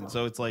happened.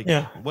 So it's like,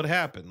 what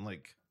happened?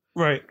 Like,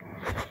 right?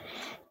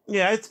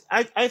 Yeah,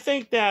 I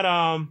think that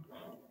I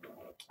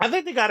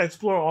think they got to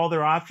explore all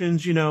their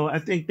options. I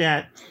think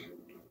that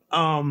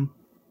I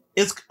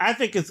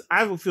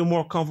would feel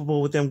more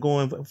comfortable with them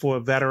going for a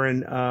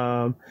veteran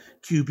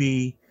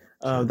QB.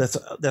 That's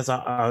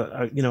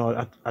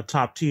a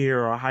top tier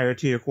or a higher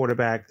tier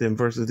quarterback than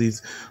versus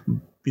these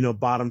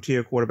bottom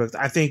tier quarterbacks.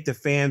 I think the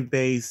fan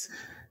base,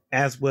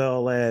 as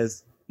well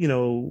as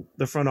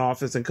the front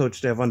office and coach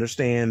staff,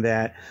 understand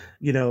that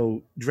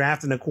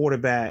drafting a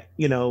quarterback,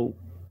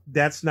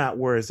 that's not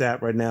where it's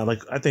at right now.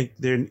 Like, I think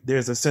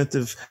there's a sense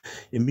of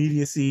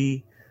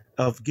immediacy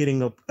of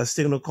getting a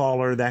signal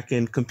caller that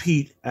can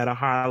compete at a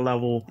high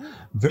level.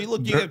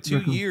 Look, you have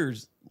 2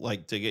 years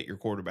to get your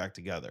quarterback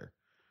together,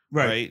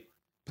 right?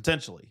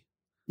 Potentially.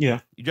 Yeah.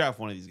 You draft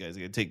one of these guys.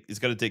 It's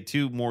going to take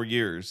 2 more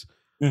years.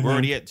 We're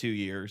already at 2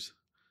 years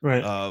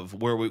of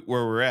where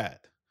we're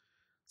at.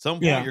 Some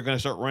point you're going to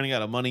start running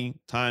out of money,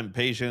 time,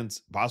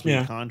 patience, possibly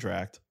a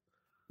contract.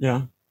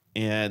 Yeah.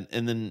 And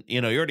then,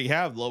 you already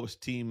have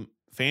lowest team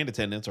fan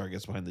attendance, or I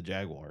guess behind the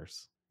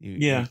Jaguars.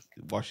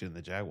 Washington,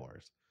 the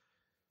Jaguars.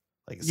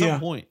 Like, at some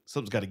point,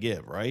 something's got to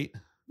give, right?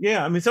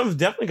 Yeah, I mean, something's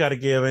definitely got to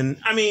give. And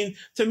I mean,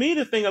 to me,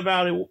 the thing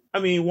about it, I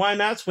mean, why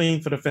not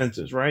swing for the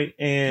fences, right?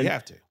 And you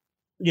have to.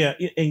 Yeah,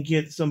 and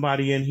get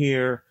somebody in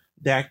here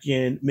that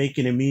can make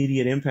an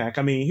immediate impact.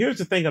 I mean, here's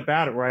the thing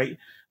about it, right?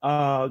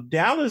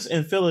 Dallas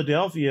and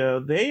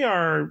Philadelphia, they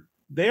are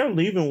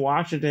leaving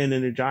Washington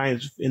and the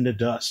Giants in the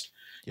dust,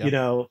 And you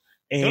don't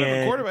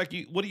have a quarterback.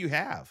 What do you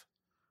have?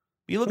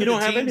 You look at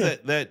the teams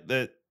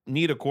that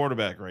need a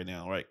quarterback right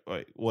now, right?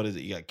 Right. What is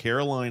it? You got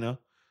Carolina.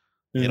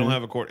 They don't Mhm.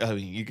 have a quarter. I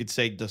mean, you could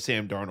say the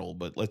Sam Darnold,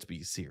 but let's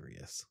be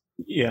serious.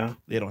 Yeah.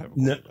 They don't have a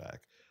No.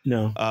 quarterback.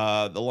 No.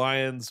 The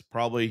Lions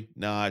probably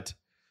not.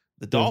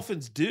 The No.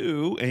 Dolphins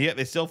do, and yet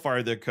they still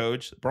fired their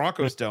coach. The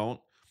Broncos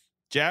don't.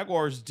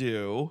 Jaguars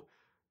do.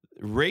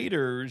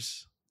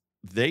 Raiders,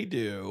 they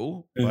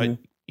do, but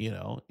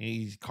Mhm.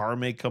 his car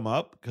may come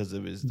up because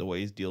of the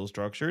way his deal is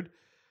structured.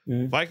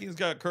 Mhm. Vikings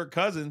got Kirk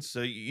Cousins,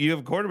 so you have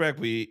a quarterback,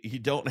 but you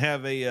don't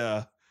have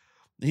a.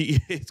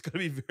 It's going to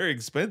be very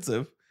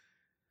expensive.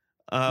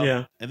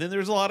 Yeah. And then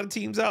there's a lot of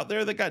teams out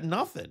there that got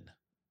nothing.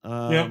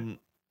 Yeah. Um,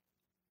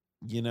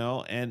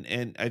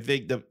 and I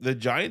think the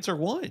Giants are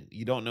one.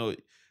 You don't know,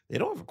 they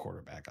don't have a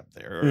quarterback up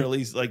there, or Mm. at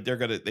least like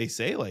they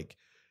say like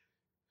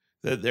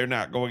that they're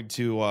not going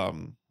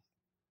to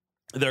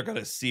they're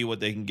gonna see what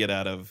they can get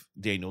out of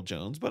Daniel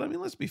Jones. But I mean,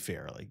 let's be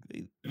fair, like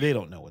they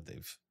don't know what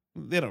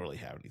they don't really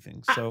have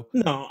anything. So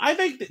No, I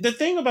think the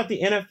thing about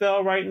the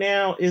NFL right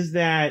now is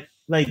that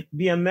like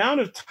the amount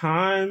of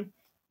time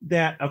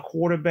that a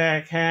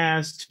quarterback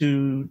has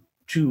to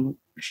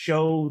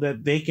show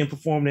that they can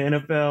perform in the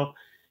NFL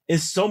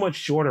is so much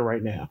shorter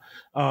right now.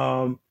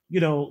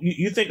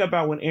 You think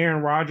about when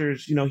Aaron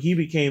Rodgers, he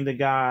became the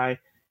guy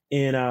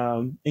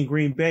in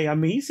Green Bay. I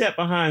mean, he sat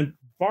behind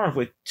Favre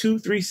with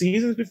 2-3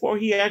 seasons before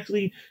he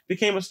actually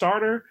became a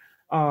starter.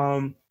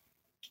 And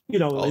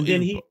then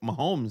even he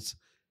Mahomes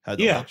had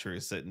the yeah. luxury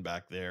of sitting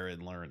back there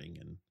and learning.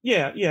 And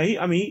Yeah, yeah.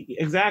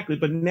 Exactly.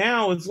 But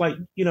now it's like,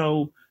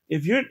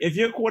 if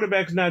your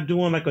quarterback's not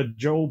doing like a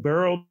Joe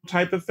Burrow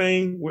type of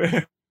thing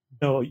where,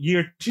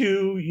 year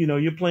two,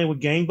 you're playing with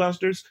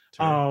gangbusters,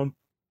 sure.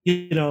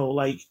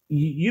 like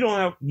you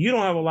don't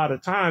have a lot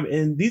of time,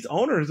 and these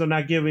owners are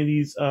not giving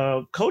these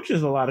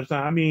coaches a lot of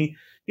time. I mean,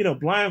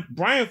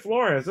 Brian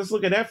Flores, let's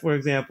look at that for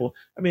example.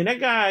 I mean, that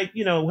guy,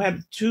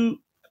 had two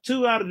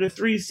out of the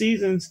 3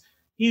 seasons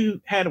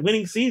he had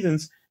winning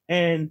seasons,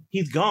 and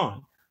he's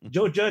gone.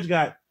 Joe Judge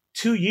got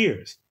 2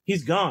 years.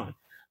 He's gone.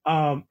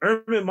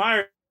 Urban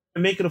Meyer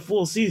making a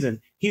full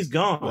season. He's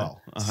gone.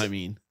 Well, I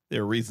mean,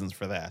 there are reasons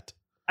for that.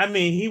 I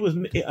mean, he was.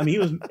 I mean, he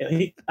was.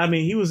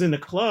 He was in the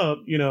club,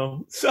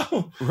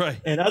 So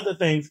Right. and other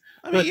things.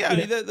 I mean, But yeah, I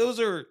mean,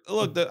 those are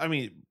look. I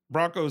mean,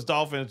 Broncos,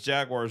 Dolphins,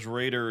 Jaguars,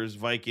 Raiders,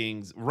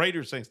 Vikings.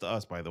 Raiders, thanks to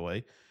us, by the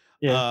way.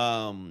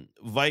 yeah,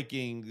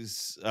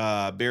 Vikings,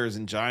 Bears,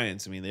 and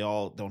Giants. I mean, they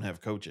all don't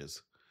have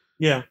coaches.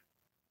 yeah,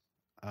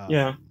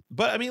 yeah.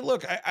 But I mean,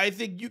 look, I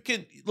think you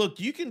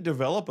can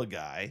develop a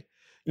guy.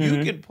 You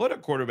Mm-hmm. can put a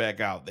quarterback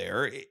out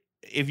there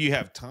if you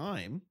have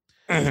time.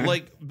 Mm-hmm.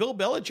 Like Bill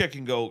Belichick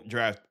can go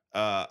draft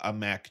a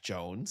Mac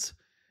Jones.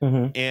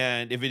 Mm-hmm.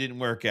 And if it didn't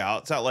work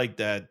out, it's not like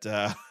that.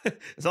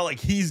 It's not like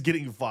he's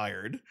getting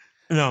fired,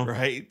 No.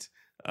 right?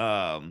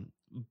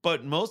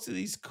 But most of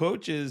these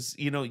coaches,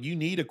 you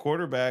need a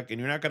quarterback, and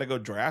you're not going to go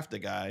draft a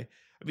guy.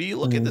 I mean, you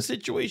look at the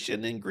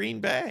situation in Green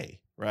Bay,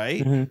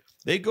 right? Mm-hmm.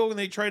 They go and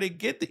they try to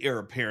get the heir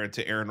apparent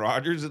to Aaron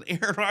Rodgers, and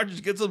Aaron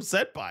Rodgers gets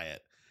upset by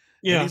it.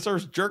 And Yeah. he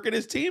starts jerking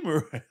his team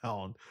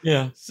around.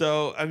 Yeah.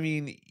 So, I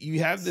mean, you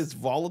have this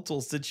volatile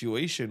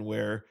situation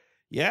where,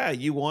 yeah,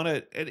 you want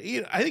to.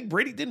 And I think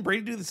Brady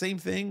do the same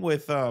thing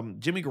with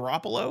Jimmy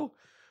Garoppolo?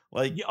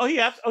 Like,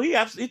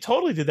 He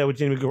totally did that with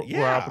Jimmy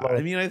yeah, Garoppolo.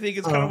 I mean, I think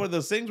it's kind of one of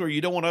those things where you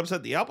don't want to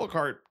upset the apple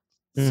cart.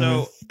 Mhm.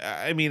 So,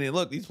 I mean, and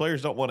look, these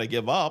players don't want to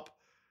give up.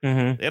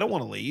 Mm-hmm. They don't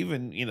want to leave.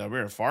 And,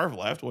 Aaron Favre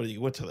left. What, he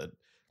went to the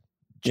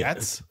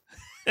Jets?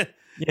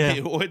 Yeah.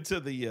 He went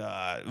to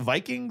the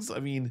Vikings? I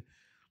mean,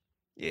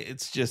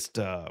 it's just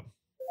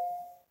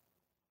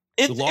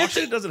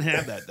Washington doesn't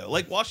have that though.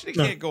 Like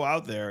Washington can't go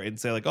out there and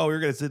say like, "Oh, we're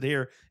going to sit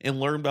here and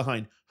learn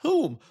behind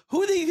whom?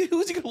 Who's he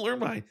going to learn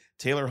behind?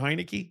 Taylor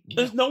Heineke?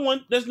 There's no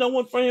one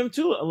for him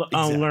to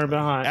learn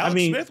behind.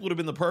 Alex Smith would have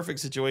been the perfect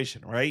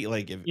situation, right?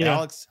 Like if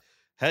Alex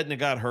hadn't have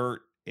got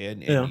hurt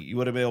and you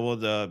would have been able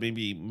to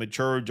maybe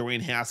mature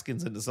Dwayne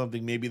Haskins into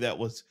something. Maybe that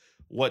was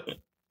what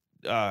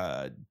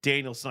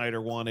Daniel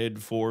Snyder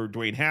wanted for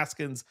Dwayne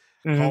Haskins,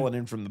 calling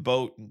in from the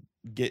boat and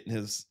getting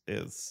his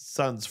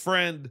son's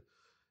friend.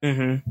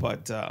 Mm-hmm.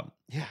 But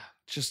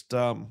just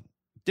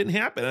didn't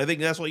happen. I think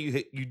that's why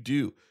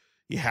you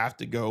have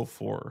to go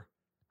for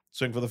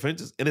swing for the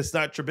fences, and it's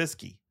not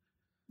Trubisky.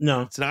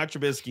 No, it's not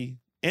Trubisky,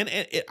 and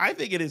I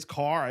think it is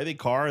Carr. I think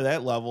Carr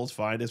that level is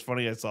fine. It's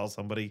funny. I saw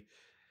somebody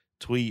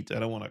tweet. I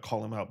don't want to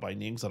call him out by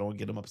name, so I don't want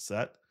to get him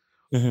upset.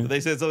 Mm-hmm. But they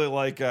said something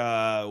like,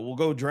 "We'll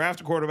go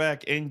draft a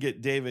quarterback and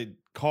get David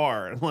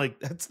Carr." And I'm like,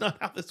 that's not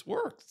how this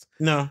works.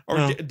 No,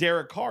 or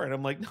Derek Carr, and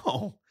I'm like,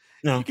 no.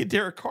 No, you get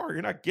Derek Carr,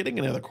 you're not getting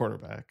another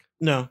quarterback.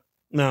 No.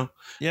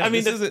 Yeah, I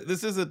mean,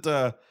 this isn't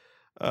a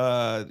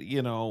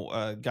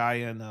guy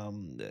in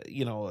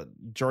a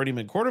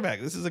journeyman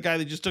quarterback. This is a guy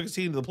that just took his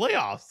team to the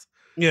playoffs.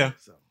 Yeah.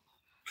 So.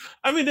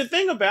 I mean, the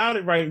thing about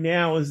it right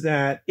now is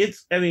that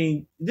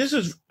we're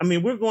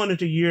going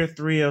into year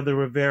 3 of the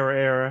Rivera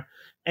era,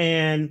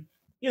 and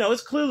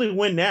it's clearly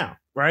win now,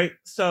 right?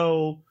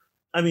 So,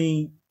 I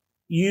mean,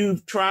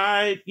 you've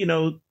tried,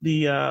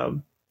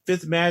 the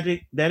Fitz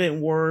magic that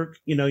didn't work.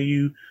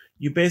 You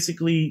You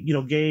basically,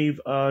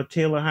 gave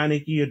Taylor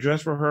Heineke a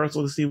dress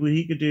rehearsal to see what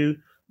he could do.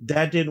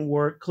 That didn't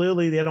work.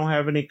 Clearly, they don't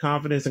have any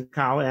confidence in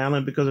Kyle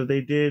Allen, because if they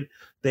did,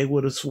 they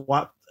would have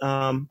swapped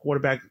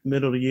quarterback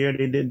middle of the year.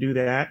 They didn't do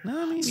that. No,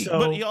 I mean,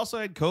 but he also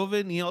had COVID,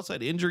 and he also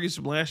had injuries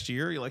from last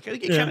year. You're like, I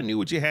think you kind of knew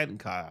what you had in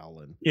Kyle.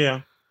 And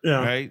yeah,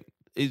 right.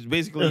 It's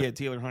basically he had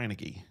Taylor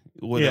Heineke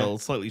with a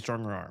slightly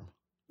stronger arm.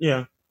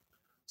 Yeah.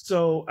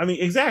 So, I mean,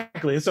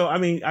 exactly. So, I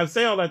mean, I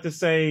say all that to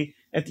say,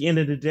 at the end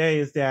of the day,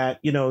 is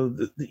that,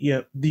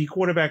 the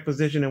quarterback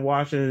position in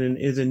Washington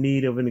is in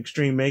need of an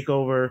extreme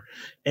makeover.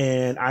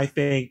 And I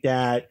think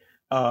that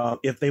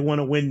if they want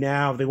to win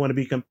now, if they want to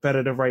be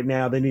competitive right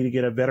now, they need to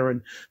get a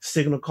veteran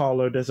signal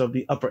caller that's of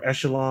the upper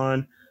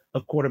echelon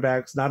of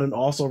quarterbacks, not an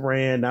also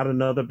ran, not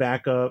another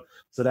backup.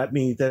 So that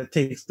means that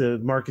takes the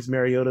Marcus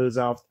Mariota's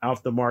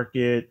off the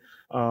market,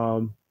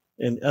 and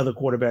other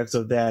quarterbacks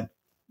of that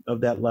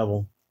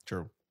level.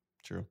 True.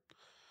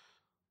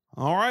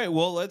 All right.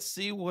 Well, let's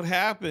see what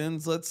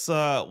happens.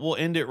 We'll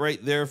end it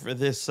right there for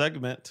this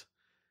segment.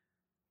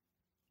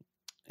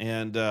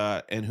 And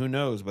who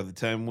knows, by the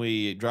time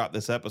we drop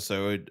this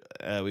episode,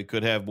 we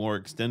could have more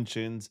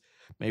extensions.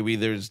 Maybe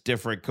there's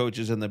different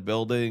coaches in the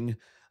building.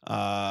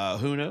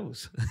 Who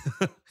knows?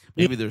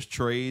 Maybe there's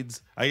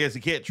trades. I guess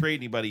you can't trade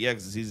anybody yet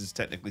because the season's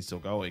technically still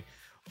going.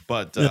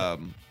 But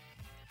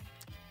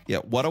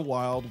what a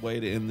wild way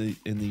to end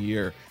the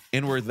year.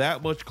 And we're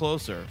that much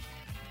closer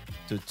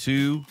to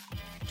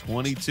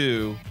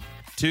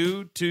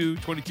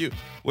 2-22,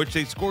 which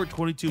they scored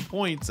 22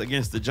 points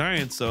against the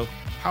Giants. So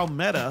how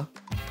meta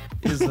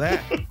is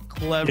that?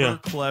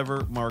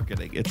 Clever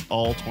marketing. It's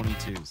all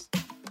 22s.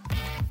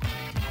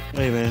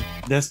 Hey, man,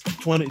 that's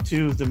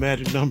 22 is the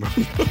magic number.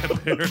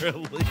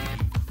 Apparently.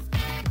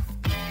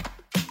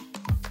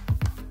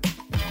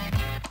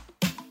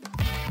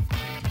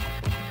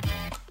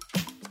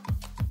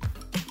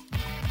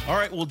 All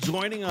right, well,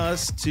 joining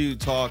us to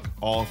talk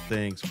all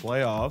things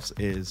playoffs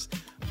is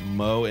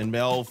Mo and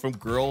Mel from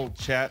Girl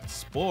Chat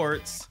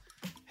Sports.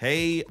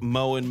 Hey,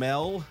 Mo and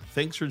Mel,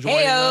 thanks for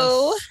joining us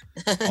all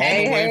the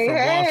way from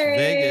Las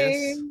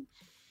Vegas.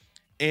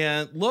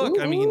 And look,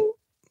 I mean,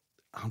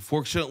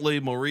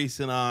 unfortunately, Maurice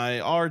and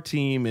our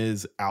team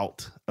is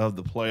out of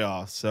the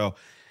playoffs. So,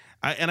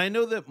 I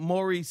know that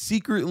Maurice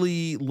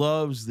secretly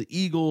loves the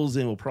Eagles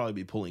and will probably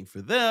be pulling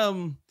for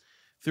them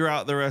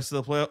throughout the rest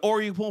of the playoffs.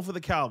 Or you pull for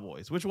the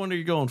Cowboys. Which one are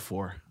you going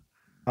for?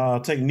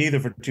 I'll take neither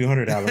for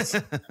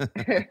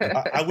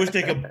 $200. I wish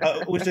they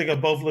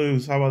could both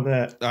lose. How about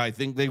that? I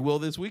think they will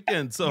this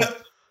weekend. So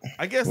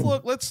I guess,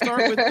 look, let's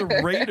start with the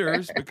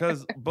Raiders,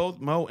 because both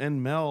Mo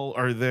and Mel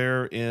are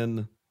there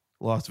in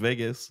Las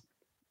Vegas,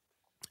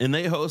 and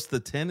they host the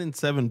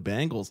 10-7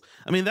 Bengals.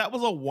 I mean, that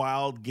was a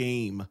wild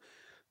game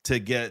to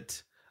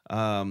get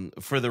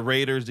for the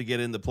Raiders to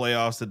get in the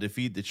playoffs, to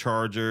defeat the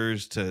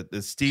Chargers. To the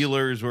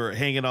Steelers were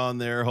hanging on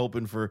there,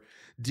 hoping for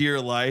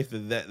dear life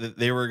that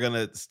they were going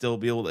to still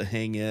be able to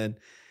hang in.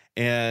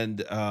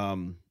 And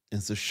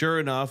so sure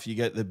enough, you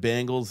get the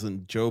Bengals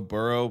and Joe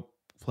Burrow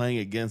playing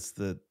against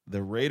the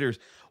Raiders.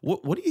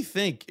 What do you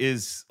think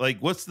is, like,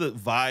 what's the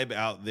vibe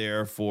out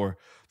there for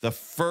the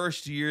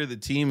first year the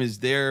team is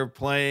there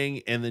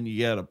playing, and then you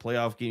get a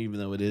playoff game, even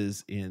though it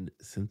is in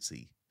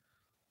Cincy?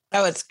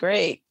 Oh, it's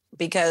great,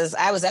 because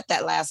I was at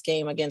that last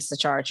game against the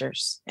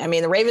Chargers. I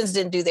mean, the Ravens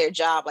didn't do their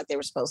job like they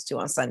were supposed to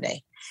on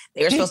Sunday.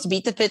 They were supposed to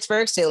beat the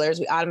Pittsburgh Steelers.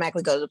 We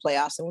automatically go to the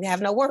playoffs and we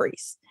have no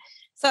worries.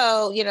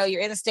 So,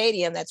 you're in a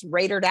stadium that's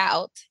Raidered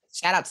out.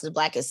 Shout out to the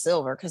Black is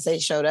Silver, because they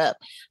showed up.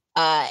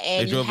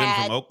 And they drove in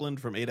from Oakland,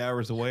 from 8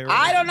 hours away.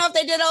 I don't know if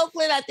they did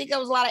Oakland. I think it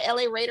was a lot of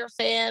LA Raider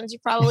fans. You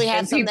probably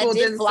had some that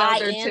did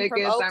fly in tickets,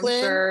 from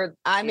Oakland.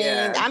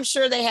 I'm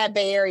sure they had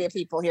Bay Area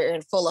people here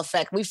in full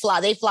effect. They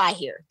fly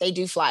here. They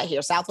do fly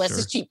here. Southwest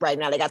is cheap right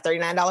now. They got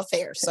 $39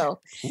 fares. So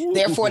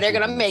therefore they're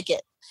going to make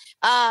it.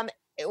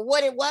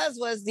 What it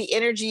was the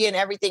energy and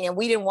everything. And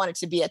we didn't want it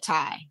to be a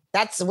tie.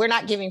 We're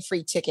not giving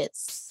free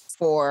tickets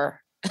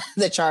for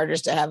the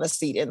Chargers to have a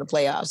seat in the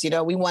playoffs.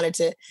 We wanted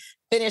to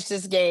finish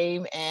this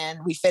game,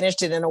 and we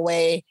finished it in a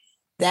way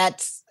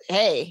that's,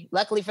 hey,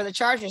 luckily for the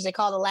Chargers, they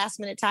called a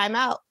last minute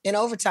timeout in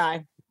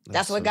overtime.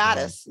 That's what got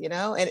us,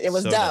 and it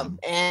was dumb.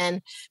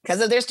 And because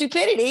of their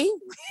stupidity,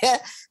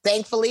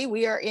 thankfully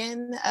we are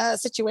in a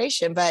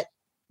situation. But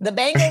the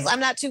Bengals, I'm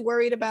not too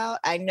worried about.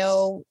 I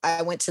know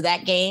I went to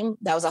that game.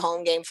 That was a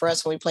home game for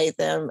us when we played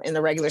them in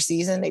the regular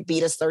season. They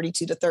beat us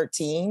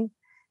 32-13.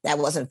 That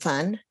wasn't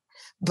fun.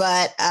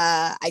 But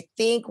I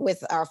think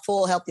with our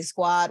full healthy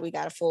squad, we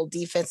got a full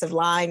defensive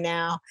line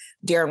now.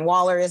 Darren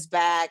Waller is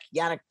back.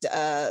 Yannick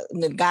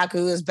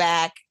Ngakoue is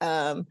back.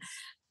 I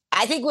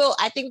think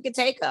we can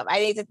take them. I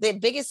think that the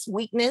biggest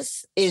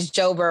weakness is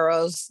Joe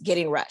Burrow's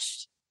getting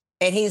rushed.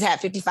 And he's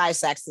had 55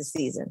 sacks this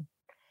season.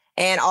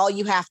 And all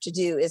you have to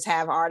do is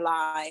have our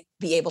line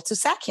be able to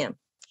sack him.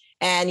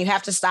 And you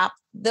have to stop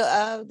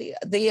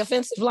the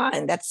offensive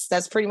line.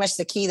 That's pretty much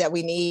the key that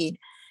we need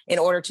in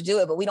order to do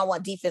it. But we don't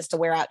want defense to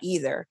wear out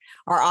either.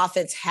 Our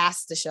offense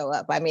has to show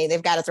up. I mean,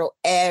 they've got to throw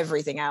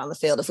everything out on the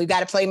field. If we've got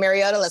to play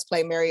Mariota, let's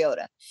play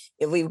Mariota.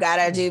 If we've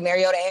got to do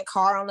Mariota and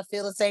Carr on the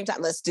field at the same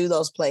time, let's do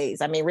those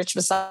plays. I mean, Rich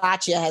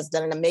Bisaccia has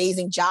done an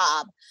amazing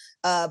job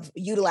of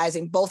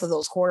utilizing both of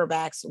those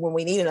quarterbacks when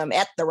we needed them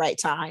at the right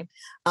time,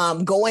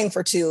 going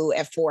for 2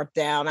 at 4th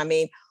down. I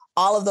mean,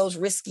 all of those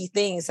risky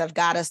things have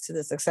got us to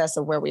the success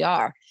of where we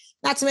are.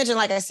 Not to mention,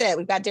 like I said,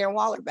 we've got Darren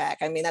Waller back.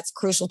 I mean, that's a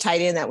crucial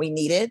tight end that we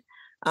needed.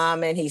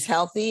 And he's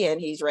healthy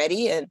and he's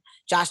ready. And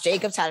Josh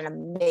Jacobs had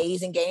an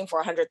amazing game for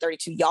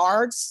 132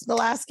 yards the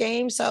last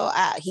game. So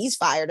he's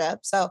fired up.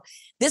 So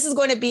this is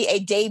going to be a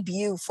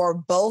debut for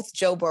both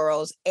Joe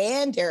Burrows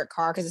and Derek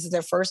Carr, because this is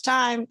their first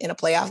time in a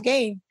playoff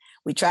game.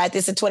 We tried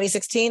this in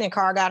 2016 and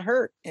Carr got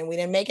hurt and we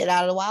didn't make it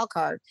out of the wild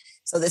card.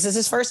 So this is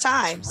his first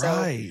time.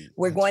 So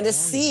we're going to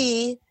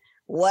see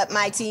what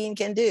my team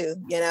can do,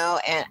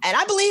 and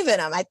I believe in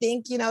them. I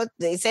think,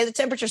 they say the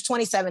temperature is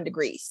 27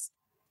 degrees.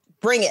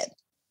 Bring it.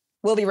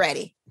 We'll be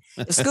ready.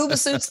 If scuba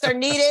suits are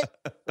needed,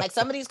 like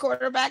some of these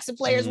quarterbacks and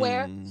players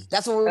wear,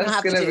 that's what we're going to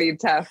have to do. It's going to be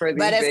tough for these.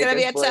 But it's going to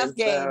be a tough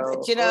game.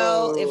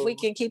 But, if we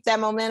can keep that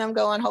momentum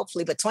going,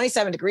 hopefully. But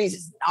 27 degrees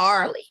is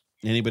gnarly.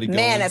 Anybody going?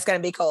 Man, that's going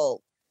to be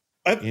cold.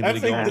 Anybody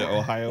going to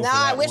Ohio? No,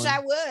 I wish I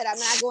would. I'm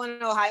not going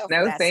to Ohio.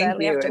 No,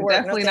 thank you.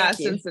 Definitely not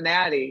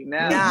Cincinnati.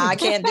 No, I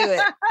can't do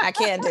it. I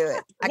can't do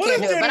it. But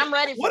I'm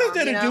ready for it.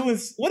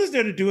 What is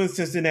there to do in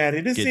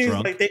Cincinnati? This seems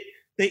like they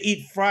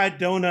eat fried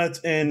donuts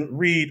and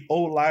read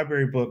old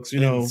library books.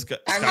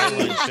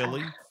 Skyline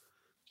chili.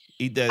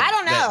 Eat that. I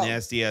don't know. That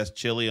nasty ass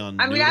chili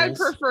on. I mean, I would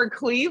prefer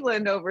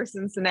Cleveland over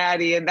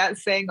Cincinnati, and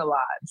that's saying a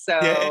lot. So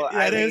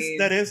that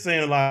is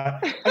saying a lot.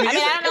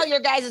 I don't know your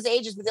guys'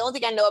 ages, but the only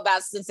thing I know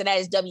about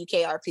Cincinnati is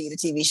WKRP, the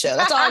TV show.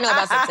 That's all I know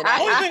about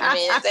Cincinnati.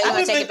 If they want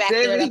to take it back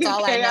there, that's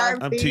all I know.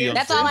 I'm too young.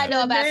 That's all I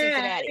know about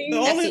Cincinnati.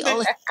 That's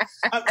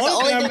the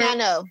only thing I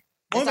know.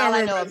 That's all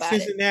I know about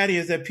Cincinnati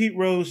is that Pete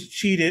Rose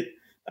cheated.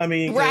 I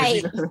mean,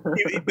 right.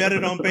 He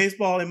betted on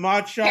baseball, and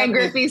Mark Schott. And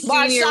Griffey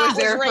Sr. was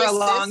there for a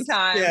long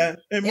time. Yeah,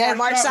 and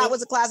Mark Schott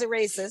was a closet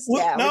racist. She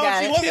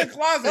wasn't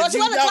closeted. No, she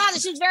wasn't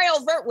closeted. She was very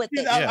overt with it.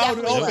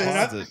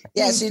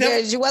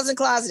 She wasn't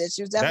closeted.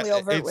 She was definitely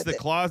overt with it. It's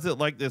the closet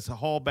like this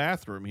hall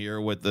bathroom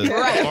here with the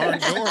barn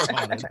door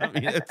on it. I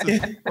mean, it's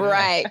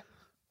right.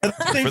 I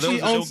think for those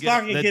she owns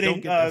stock and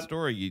don't get the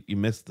story, you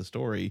missed the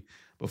story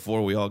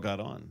before we all got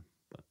on.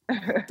 Too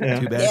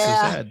bad, so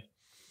sad.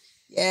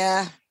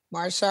 Yeah.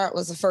 Marshart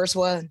was the first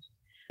one.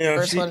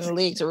 First one in the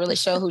league to really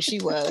show who she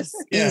was.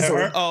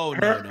 Easily.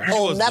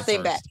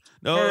 Nothing bad.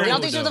 No, you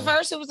don't think she was the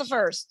first? Who was the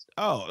first?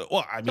 Oh,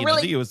 well, I mean,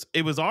 I think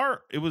it was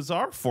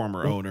our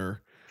former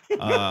owner,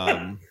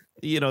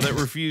 that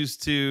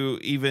refused to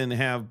even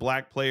have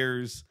black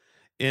players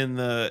in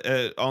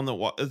the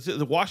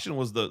Washington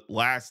was the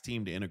last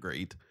team to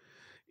integrate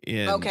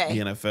in the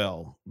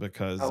NFL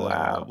because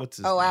what's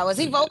his name? Was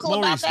he vocal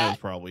about that? Knows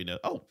probably know.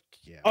 Oh.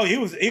 Yeah. Oh, he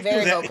was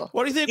very vocal.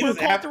 What do you think we're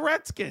called the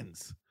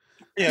Redskins?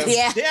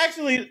 Yeah. They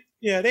actually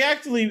they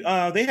had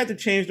to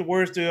change the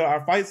words to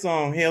our fight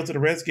song "Hail to the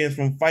Redskins"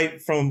 from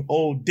 "Fight from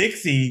Old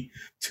Dixie"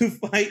 to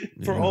 "Fight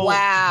for Old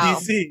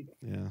DC."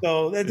 Yeah.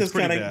 So that just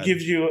kind of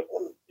gives you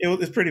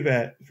it's pretty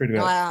bad. It's pretty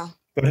bad. Wow.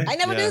 But I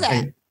never knew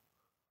that. An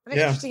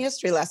interesting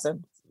history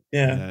lesson.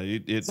 Yeah.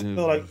 It's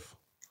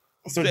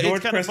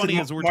George kind of funny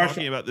as we're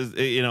talking about this,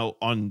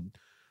 on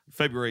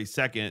February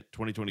 2nd,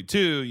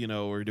 2022,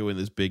 we're doing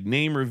this big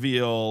name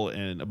reveal,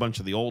 and a bunch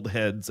of the old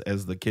heads,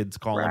 as the kids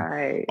call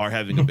them, are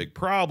having a big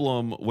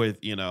problem with,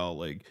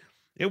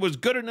 it was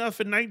good enough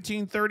in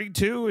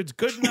 1932. It's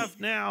good enough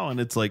now.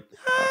 And it's like,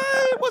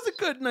 it wasn't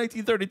good in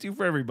 1932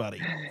 for everybody.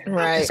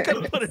 Right. I'm just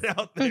going to put it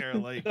out there.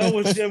 That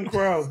was Jim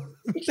Crow.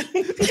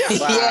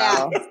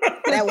 Yeah,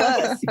 that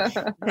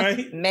was.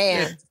 Right?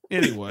 Man.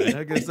 Anyway,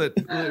 I guess that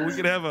we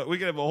could have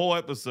a whole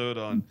episode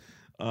on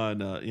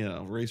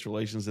race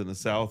relations in the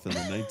South in the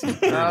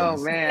 1930s. Oh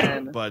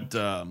man! But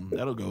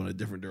that'll go in a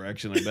different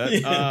direction, I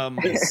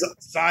bet.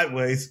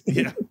 Sideways.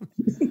 Yeah.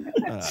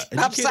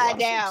 Upside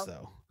down.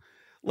 So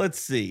let's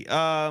see.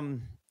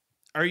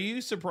 Are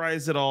you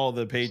surprised at all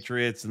the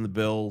Patriots and the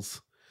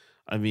Bills?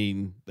 I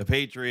mean, the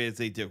Patriots,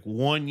 they took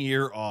 1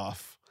 year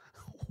off.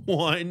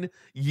 1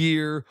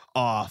 year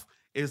off.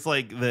 It's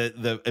like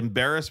the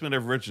embarrassment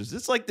of riches.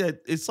 It's like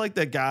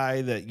that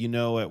guy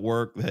that at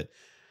work that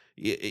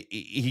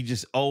he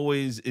just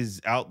always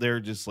is out there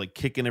just like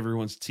kicking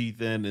everyone's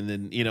teeth in, and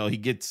then he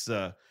gets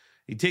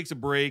he takes a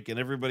break and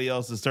everybody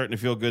else is starting to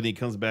feel good and he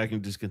comes back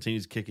and just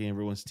continues kicking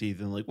everyone's teeth,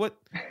 and like what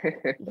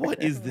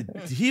is the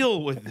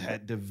deal with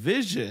that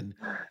division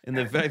and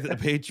the fact that the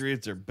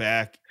Patriots are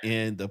back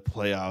in the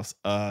playoffs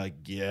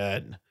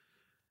again?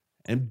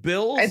 And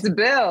Bills, it's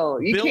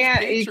Bill. You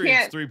can't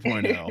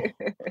 3.0.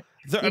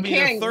 I mean,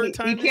 the third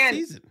time this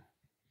season.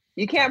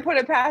 You can't put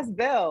it past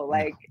Bill.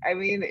 I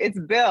mean, it's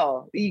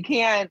Bill. You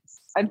can't.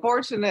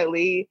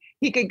 Unfortunately,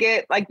 he could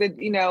get like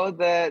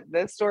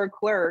the store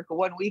clerk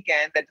one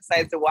weekend that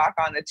decides to walk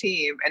on the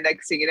team, and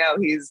next thing you know,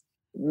 he's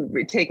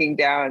taking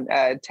down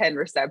 10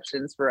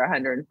 receptions for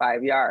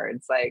 105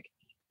 yards. Like,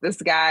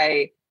 this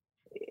guy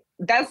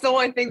that's the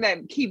only thing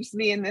that keeps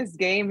me in this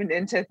game and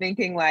into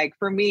thinking, like,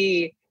 for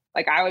me,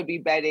 like, I would be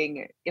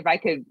betting if I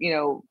could,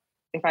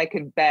 if I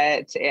could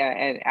bet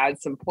and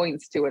add some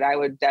points to it, I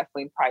would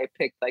definitely probably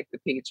pick like the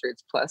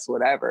Patriots plus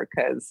whatever,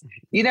 because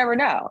you never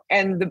know.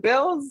 And the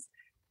Bills,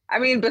 I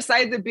mean,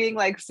 besides it being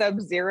like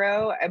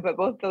sub-zero, but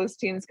both those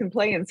teams can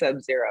play in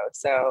sub-zero.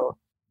 So,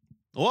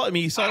 well, I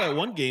mean, you saw that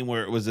one game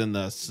where it was in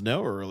the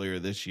snow earlier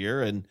this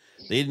year, and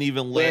they didn't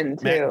even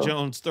let Mac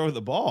Jones throw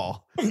the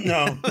ball.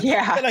 No,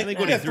 yeah, I think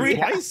he threw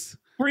twice.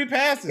 3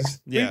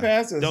 passes. Yeah. 3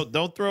 passes.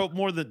 Don't throw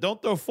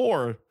don't throw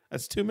 4.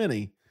 That's too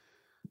many.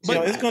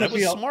 But it's going to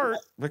be smart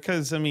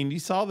because, I mean, you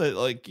saw that,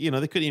 like, they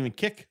couldn't even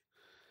kick.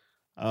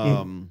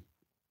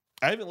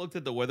 I haven't looked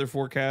at the weather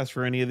forecast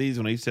for any of these.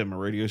 When I used to have my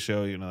radio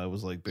show, that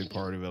was like a big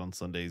part of it on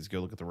Sundays. Go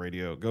look at the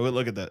radio. Go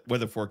look at the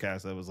weather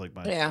forecast. That was like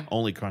my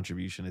only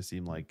contribution, it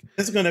seemed like.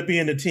 It's going to be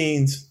in the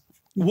teens.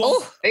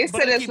 Well, they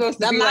said it's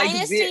supposed to be like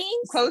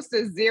close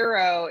to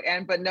 0,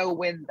 but no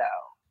wind though.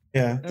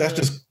 Yeah, that's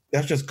just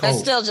cold. That's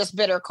still just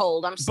bitter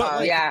cold. I'm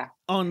sorry. Yeah.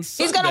 On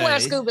Sunday, he's gonna wear a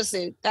scuba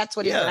suit. That's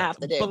what he's gonna have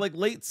to do. But like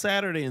late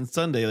Saturday and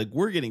Sunday, like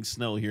we're getting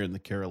snow here in the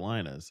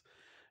Carolinas,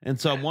 and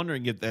so I'm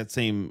wondering if that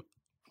same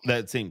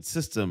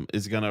system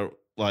is gonna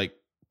like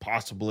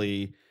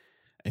possibly,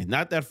 and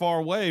not that far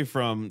away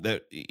from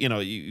that.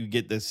 You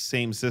get this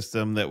same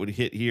system that would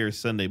hit here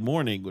Sunday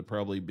morning would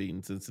probably be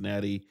in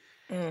Cincinnati,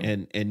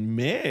 and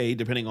May,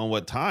 depending on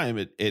what time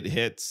it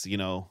hits.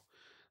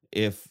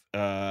 If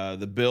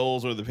the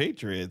Bills or the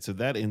Patriots, if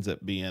that ends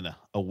up being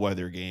a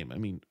weather game, I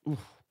mean,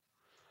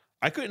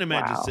 I couldn't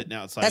imagine sitting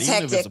outside. That's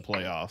even hectic. if it's the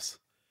playoffs.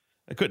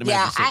 I couldn't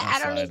imagine sitting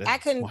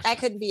outside. I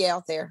couldn't be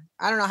out there.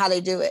 I don't know how they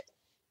do it.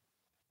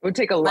 It would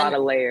take a lot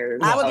of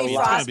layers. I would be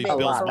frostbite for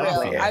real.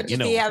 Mafia, I'd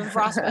just be having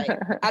frostbite.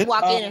 I'd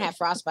walk in and have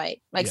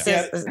frostbite. Like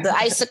the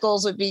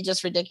icicles would be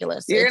just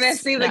ridiculous. You're gonna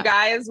see the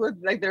guys with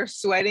like they're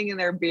sweating in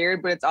their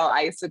beard, but it's all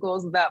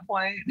icicles at that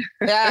point.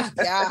 Yeah.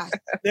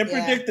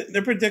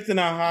 They're predicting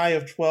a high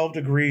of 12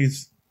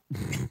 degrees.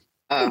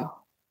 Oh.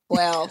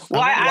 Well,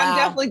 I'm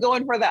definitely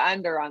going for the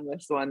under on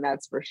this one.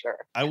 That's for sure.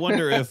 I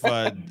wonder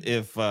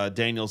if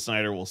Daniel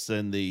Snyder will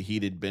send the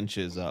heated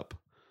benches up.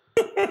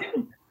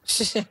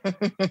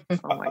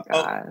 Oh my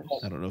god!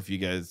 I don't know if you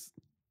guys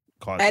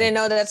caught. I didn't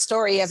know that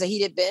story. He has a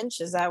heated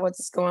bench. Is that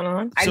what's going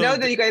on? I know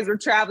that you guys were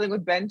traveling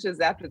with benches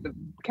after the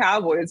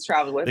Cowboys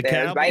traveled with the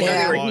theirs. Cowboys. I know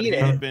they were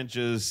heated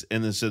benches,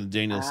 and then so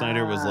Daniel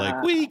Snyder was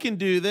like, "We can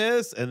do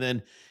this," and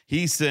then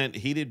he sent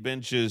heated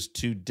benches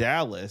to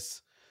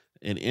Dallas,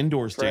 an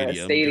indoor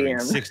stadium. During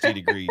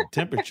 60-degree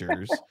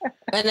temperatures,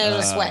 and they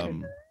were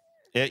sweating.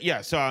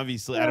 Yeah, so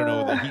obviously I don't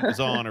know whether the heat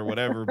was on or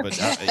whatever, but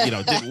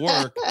it didn't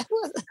work.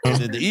 And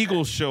then the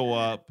Eagles show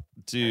up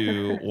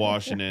to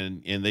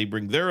Washington and they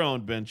bring their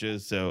own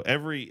benches. So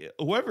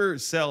whoever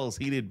sells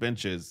heated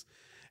benches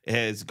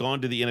has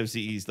gone to the NFC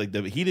East. Like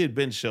the heated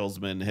bench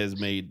salesman has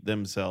made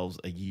themselves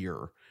a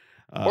year.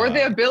 Or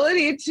the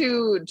ability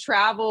to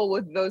travel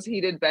with those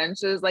heated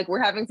benches. Like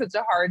we're having such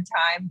a hard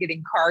time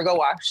getting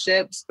cargo off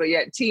ships, but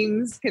yet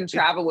teams can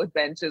travel with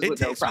benches with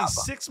no problem.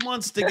 It takes me 6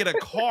 months to get a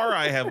car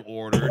I have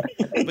ordered,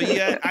 but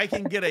yet I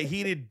can get a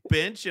heated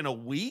bench in a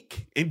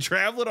week and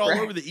travel it all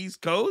over the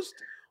East Coast?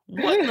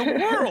 What in the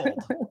world?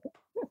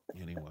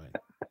 Anyway,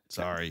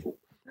 sorry.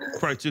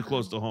 Probably too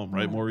close to home,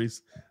 right,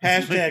 Maurice?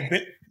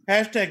 Hashtag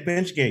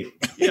Benchgate.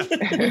 Yeah.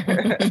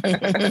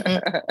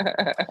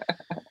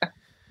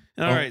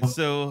 All right,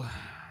 so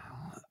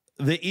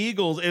the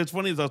Eagles, it's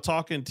funny, as I was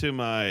talking to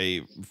my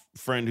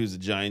friend who's a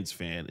Giants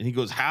fan, and he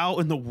goes, how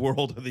in the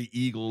world are the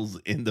Eagles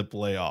in the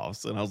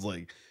playoffs? And I was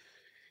like,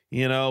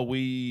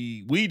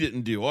 we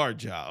didn't do our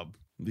job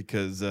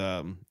because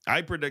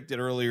I predicted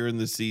earlier in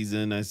the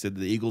season, I said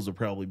the Eagles would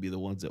probably be the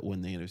ones that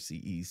win the NFC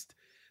East.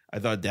 I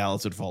thought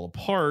Dallas would fall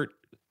apart.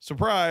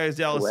 Surprise,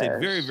 Dallas stayed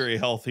very, very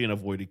healthy and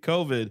avoided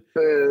COVID.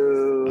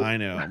 Boo. I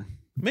know.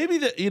 Maybe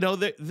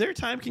their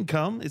time can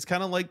come. It's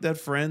kind of like that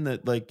friend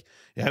that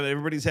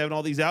everybody's having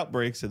all these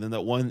outbreaks, and then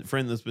that one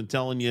friend that's been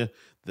telling you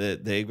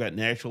that they've got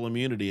natural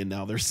immunity and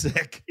now they're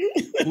sick.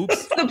 Oops.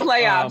 It's the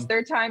playoffs.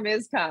 Their time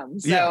is come.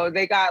 So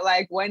they got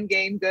like one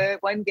game good,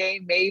 one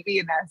game maybe,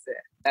 and that's it.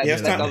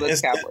 It's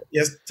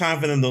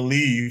time for them to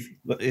leave.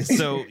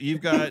 So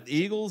you've got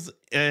Eagles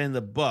and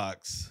the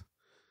Bucks.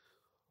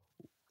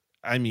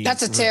 I mean,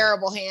 that's a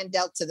terrible hand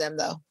dealt to them,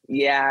 though.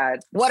 Yeah.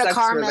 What a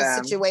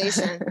karma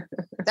situation.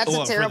 That's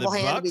a terrible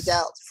hand to be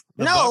dealt.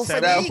 No,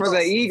 for the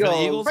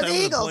Eagles. For the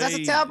Eagles, that's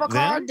a terrible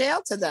card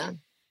dealt to them.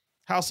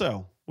 How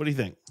so? What do you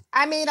think?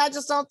 I mean, I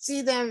just don't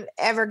see them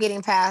ever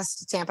getting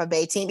past the Tampa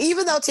Bay team.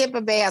 Even though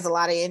Tampa Bay has a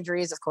lot of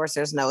injuries, of course,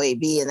 there's no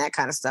AB and that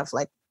kind of stuff.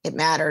 Like, it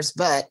matters.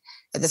 But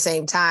at the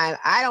same time,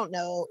 I don't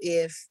know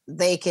if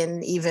they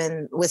can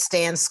even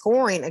withstand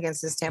scoring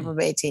against this Tampa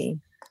Bay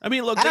team. I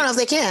mean, look, I don't know if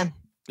they can.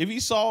 If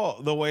you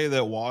saw the way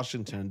that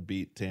Washington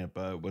beat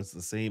Tampa, it was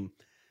the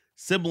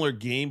similar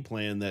game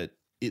plan that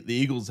the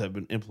Eagles have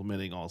been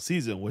implementing all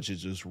season, which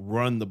is just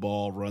run the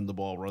ball,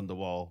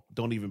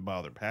 don't even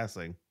bother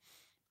passing,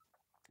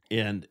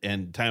 and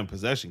time of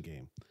possession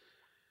game.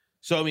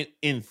 So, I mean,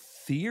 in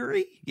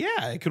theory,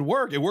 yeah, it could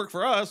work. It worked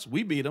for us.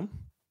 We beat them.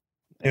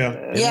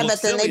 Yeah,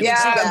 but then they beat you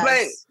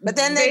guys. But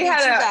then they beat you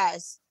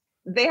guys.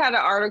 They had an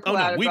article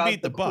out we about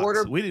beat the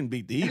Bucks. We didn't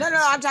beat the Eagles. No,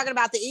 I'm talking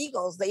about the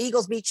Eagles. The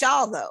Eagles beat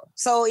y'all though.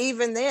 So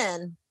even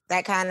then,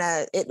 that kind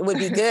of it would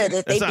be good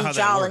if they beat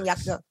y'all and y'all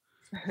could go.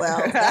 Well,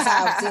 that's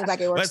how it seems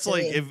like it works. That's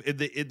like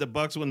if the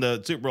Bucks win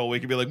the Super Bowl, we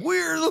could be like,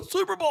 we're the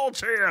Super Bowl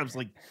champs.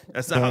 Like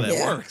that's not how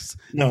that works.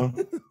 No.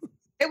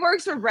 It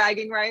works for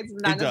bragging rights,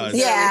 not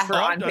necessarily for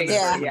on paper.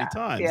 Many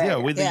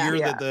times. With the year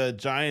that the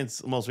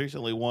Giants most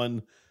recently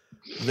won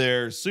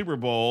their Super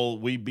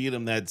Bowl, we beat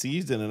them that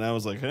season, and I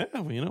was like, hey,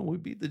 we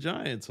beat the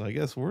Giants, so I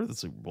guess we're the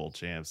Super Bowl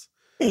champs.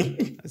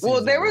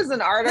 Well, there was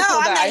an article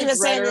that I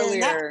read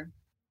earlier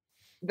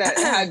that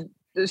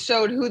had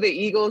showed who the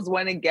Eagles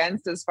went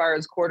against as far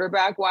as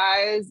quarterback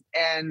wise,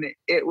 and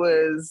it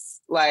was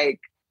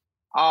like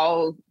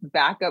all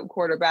backup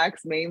quarterbacks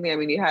mainly. I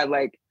mean, you had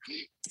like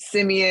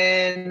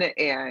Simeon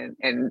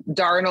and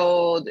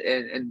Darnold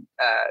and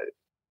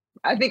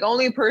I think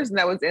only person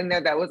that was in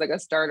there that was like a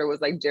starter was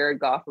like Jared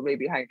Goff or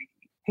maybe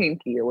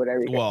Heineke or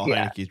whatever. Well,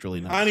 Heineke's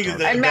really not.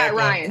 And Matt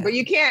Ryan, but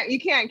you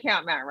can't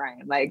count Matt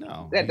Ryan. Like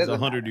he's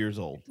 100 years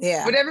old.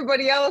 Yeah, but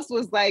everybody else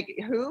was like,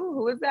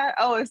 who is that?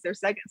 Oh, it's their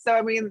second. So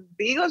I mean,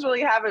 the Eagles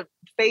really haven't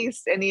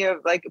faced any of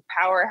like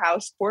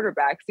powerhouse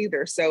quarterbacks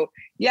either. So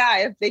yeah,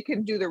 if they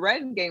can do the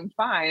run game,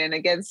 fine. And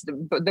against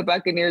the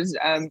Buccaneers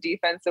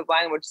defensive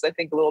line, which is I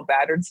think a little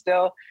battered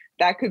still,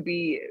 that could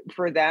be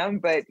for them.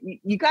 But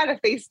you got to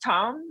face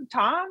Tom.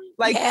 Tom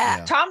was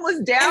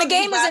down. And the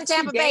game was in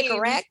Tampa Bay,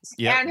 correct?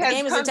 Yeah, and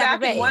has come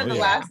back and won the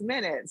last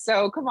minute.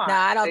 So come on. No,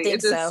 I don't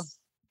think so.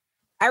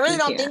 I really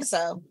don't think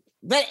so.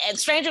 But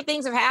stranger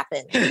things have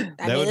happened.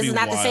 I mean, this is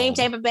not the same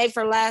Tampa Bay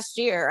for last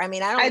year. I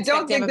mean, I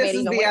don't think this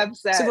is the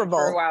upset Super Bowl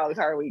for a wild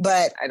card weekend.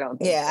 But I don't.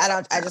 Think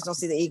I just don't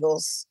see the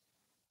Eagles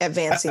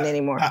advancing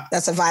anymore.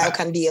 That's a Vio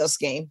Candios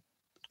game.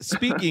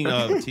 Speaking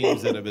of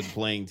teams that have been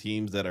playing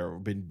teams that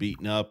have been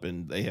beaten up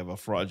and they have a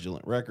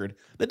fraudulent record,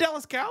 the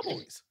Dallas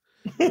Cowboys.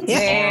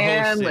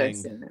 Yeah, the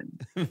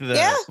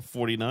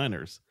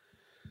 49ers.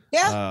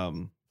 Yeah.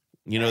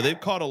 They've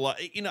caught a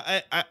lot.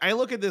 I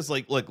look at this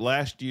like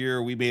last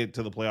year we made it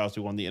to the playoffs.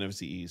 We won the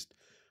NFC East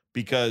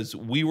because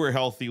we were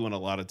healthy when a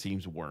lot of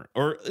teams weren't,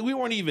 or we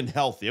weren't even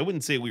healthy. I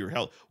wouldn't say we were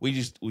healthy.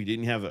 We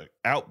didn't have an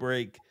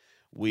outbreak.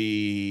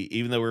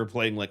 Even though we were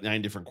playing like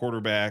 9 different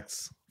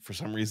quarterbacks, for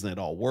some reason it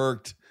all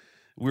worked.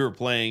 We were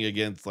playing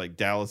against like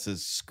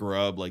Dallas's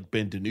scrub, like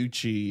Ben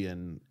DiNucci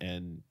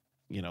and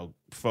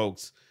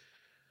folks.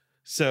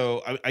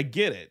 So I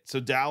get it. So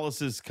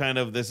Dallas is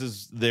this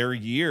is their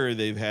year.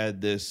 They've had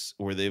this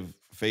where they've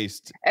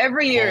faced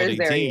every year is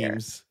their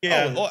teams.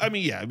 Year. Yeah. I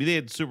mean, they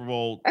had Super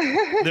Bowl.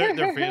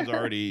 Their fans are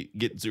already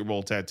getting Super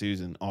Bowl tattoos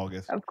in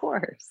August. Of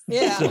course.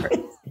 Yeah.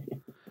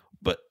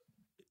 But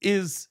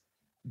is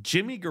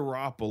Jimmy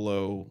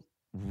Garoppolo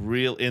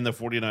real in the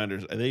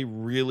 49ers? Are they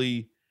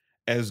really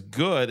as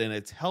good and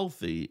as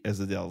healthy as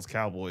the Dallas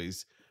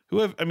Cowboys,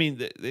 who have,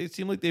 they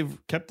seem like they've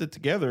kept it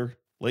together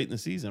late in the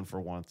season for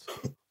once?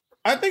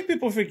 I think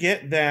people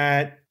forget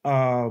that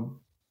the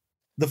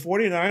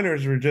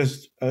 49ers were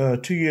just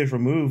 2 years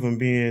removed from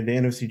being the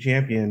NFC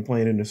champion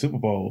playing in the Super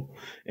Bowl.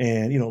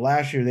 And,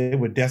 last year they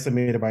were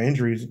decimated by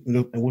injuries,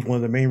 and was one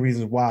of the main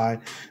reasons why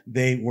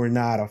they were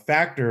not a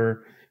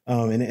factor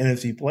in the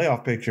NFC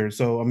playoff picture.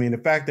 So, the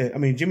fact that,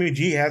 Jimmy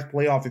G has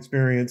playoff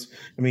experience.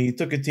 He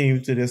took a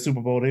team to the Super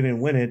Bowl. They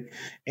didn't win it.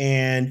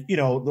 And,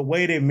 the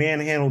way they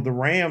manhandled the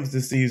Rams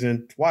this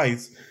season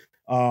twice,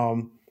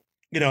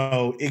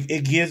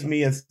 it gives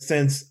me a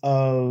sense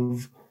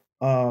of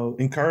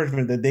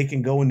encouragement that they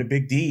can go into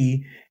Big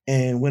D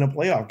and win a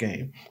playoff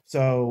game.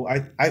 So I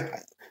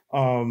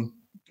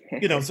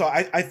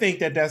think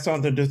that that's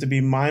something just to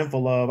be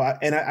mindful of.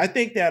 I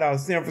think that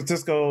San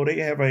Francisco, they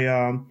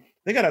have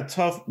they got a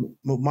tough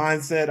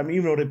mindset.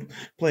 even though they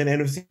play in the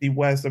NFC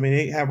West,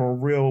 they have a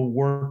real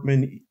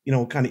workman,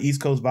 kind of East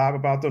Coast vibe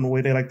about them, the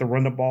way they like to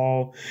run the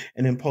ball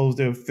and impose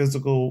their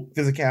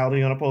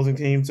physicality on opposing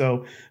teams.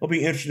 So it'll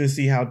be interesting to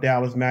see how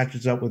Dallas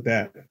matches up with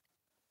that.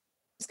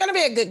 It's going to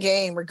be a good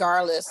game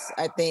regardless,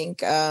 I think.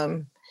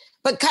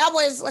 But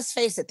Cowboys, let's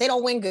face it, they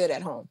don't win good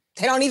at home.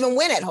 They don't even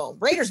win at home.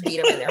 Raiders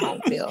beat them in their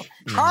home field.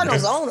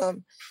 Cardinals own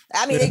them.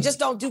 They just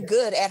don't do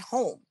good at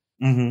home.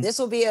 Mm-hmm. This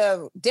will be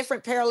a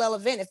different parallel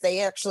event if they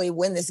actually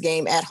win this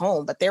game at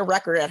home, but their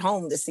record at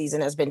home this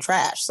season has been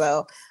trash.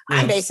 So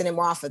I'm basing them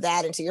off of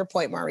that. And to your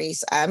point,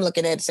 Maurice, I'm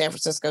looking at San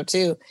Francisco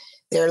too.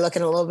 They're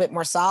looking a little bit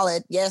more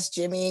solid. Yes,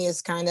 Jimmy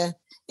is kind of,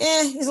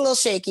 he's a little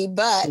shaky,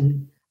 but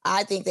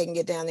I think they can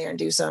get down there and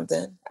do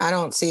something. I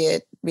don't see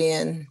it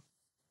being,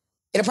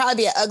 it'll probably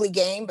be an ugly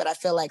game, but I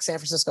feel like San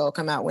Francisco will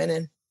come out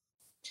winning.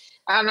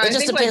 I don't know. It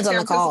just depends on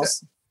the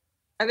calls.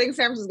 I think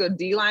San Francisco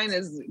D-line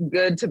is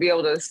good to be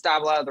able to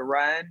stop a lot of the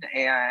run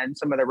and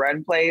some of the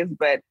run plays,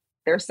 but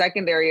their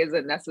secondary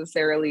isn't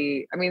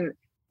necessarily,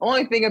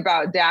 only thing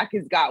about Dak,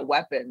 he's got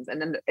weapons,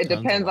 and then it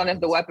depends on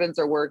if the weapons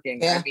are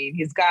working. Yeah.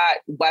 He's got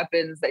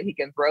weapons that he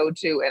can throw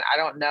to, and I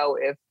don't know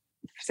if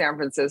San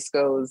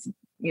Francisco's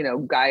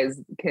guys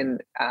can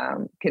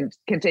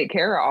take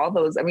care of all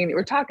those. I mean,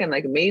 we're talking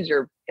like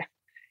major.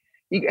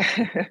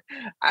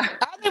 Are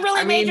they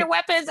really major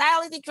weapons? I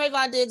only think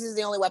Trayvon Diggs is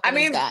the only weapon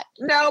he's got.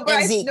 No, but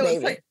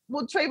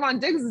Trayvon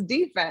Diggs is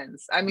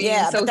defense. I mean,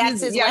 so that's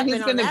his weapon.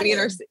 He's going to be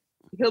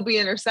he'll be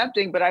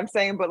intercepting. But I'm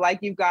saying, like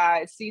you've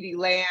got CeeDee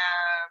Lamb,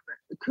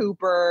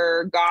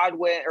 Cooper,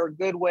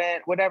 Goodwin,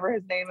 whatever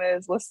his name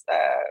is. What's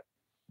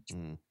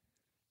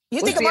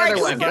You think Amari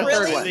Cooper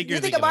really? You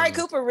think Amari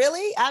Cooper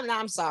really?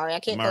 I'm sorry. I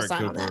can't go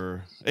sign on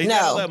that. He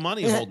got all that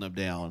money holding him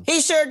down. He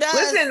sure does.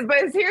 Listen, but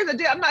here's the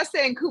deal. I'm not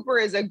saying Cooper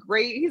is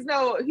he's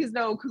no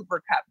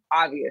Cooper Kupp,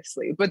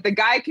 obviously, but the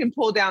guy can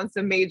pull down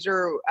some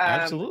major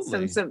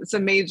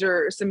some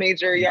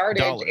major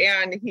yardage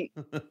and he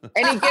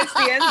gets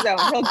the end zone.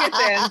 He'll get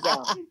the end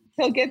zone.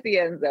 He'll get the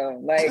end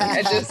zone. Like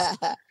I just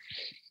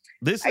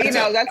that's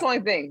the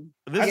only thing.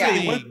 This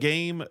is a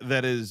game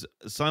that is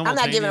simultaneously. I'm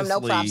not giving him no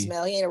props,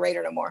 Mel. He ain't a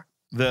Raider no more.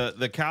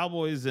 The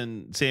Cowboys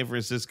in San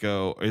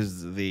Francisco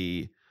is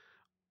the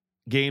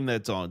game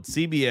that's on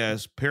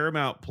CBS,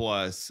 Paramount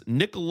Plus,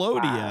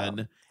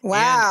 Nickelodeon, and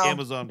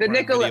Amazon Prime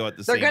Video at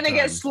the same time. They're going to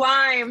get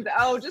slimed.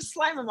 Oh, just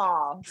slime them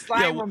all.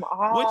 Slime them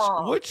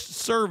all. Which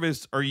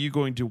service are you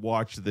going to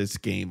watch this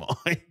game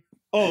on?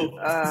 If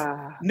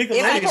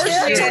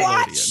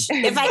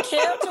I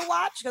care to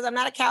watch, because I'm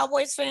not a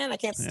Cowboys fan, I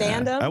can't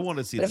stand them. I want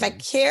to see. But if I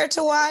care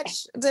to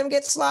watch them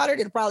get slaughtered,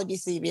 it'll probably be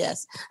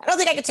CBS. I don't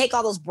think I could take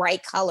all those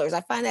bright colors.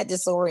 I find that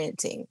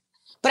disorienting.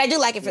 But I do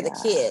like it for the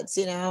kids,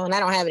 and I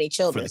don't have any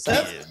children.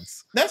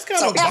 That's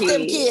kind of F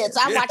them kids.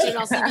 I'm watching it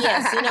on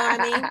CBS. You know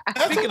what I mean?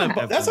 Speaking of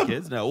F them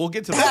kids, no, we'll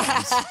get to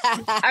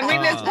that. I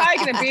mean, it's probably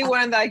going to be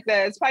one of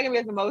it's probably going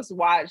to be the most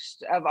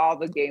watched of all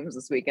the games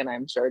this weekend,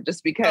 I'm sure,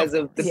 just because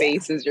of the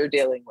bases you're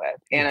dealing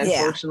with. And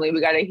unfortunately, we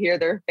got to hear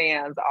their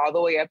fans all the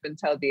way up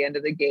until the end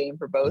of the game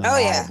for both.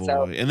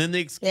 And then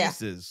the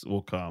excuses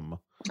will come.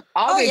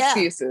 All the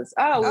excuses.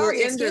 We were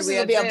injured. We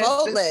had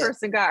this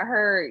person got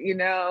hurt. It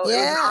was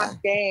an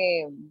off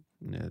game.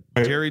 Yeah.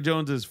 Jerry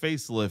Jones's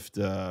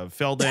facelift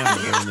fell down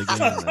during the game.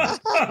 The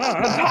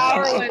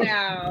power went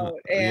out,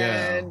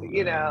 and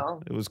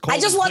it was cold.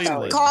 I just want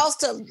the calls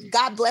to,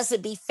 God bless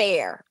it, be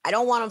fair. I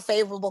don't want them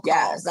favorable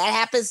calls. That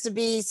happens to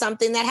be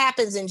something that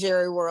happens in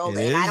Jerry World,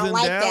 and I don't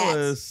like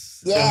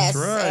Dallas. that. Yes,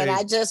 right. And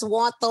I just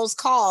want those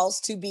calls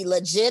to be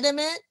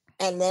legitimate.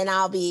 And then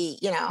I'll be,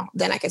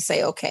 then I can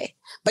say, okay.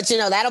 But,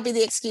 that'll be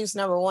the excuse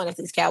number one if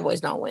these Cowboys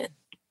don't win.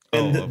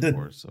 Of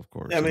course.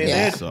 I mean,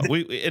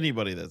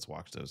 anybody that's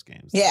watched those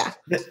games. Yeah.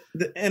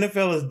 The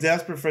NFL is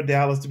desperate for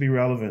Dallas to be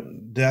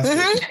relevant. Desperate.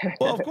 Mm-hmm.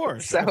 Well, of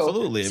course.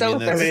 Absolutely.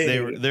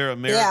 They're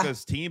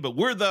America's team, but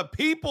we're the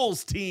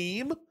people's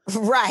team.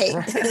 Right.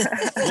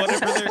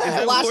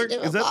 Whatever.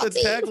 Is that the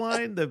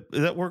tagline?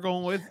 Is that we're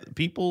going with?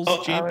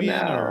 People's champion?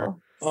 Or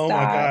oh,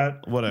 my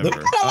God. Whatever. I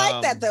don't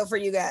like that, though, for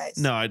you guys.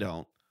 No, I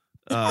don't.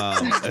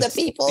 The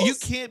people's. You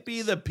can't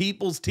be the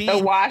people's team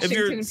if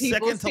you're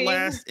second to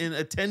last in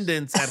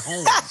attendance at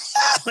home.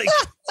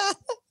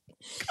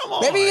 Come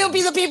on. Maybe you'll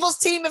be the people's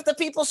team if the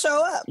people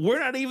show up. We're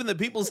not even the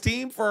people's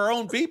team for our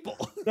own people.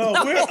 No,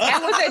 and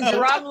with a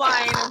drum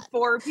line of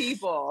 4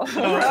 people.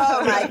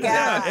 Oh my God.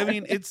 Yeah, I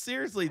mean, it's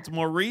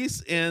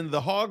Maurice and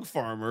the hog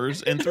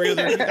farmers and 3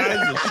 other guys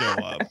that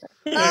show up.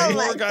 There's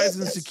 4 guys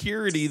in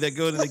security that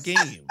go to the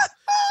game.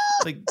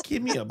 Like,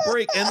 give me a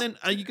break. And then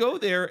you go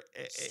there,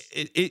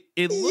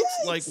 it looks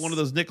like one of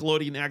those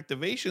Nickelodeon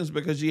activations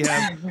because you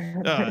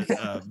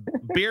have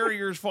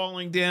barriers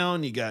falling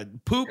down. You got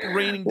poop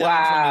raining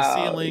down from the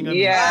ceiling. Oh,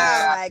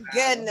 my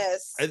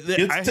goodness. I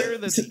hear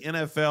that the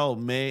NFL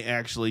may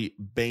actually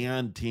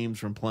ban teams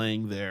from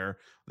playing there.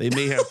 They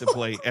may have to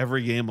play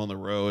every game on the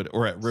road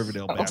or at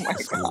Riverdale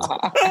Baptist School.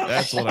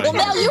 That's what I hear.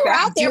 Well, you were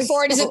out there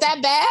for it. Is it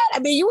that bad? I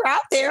mean, you were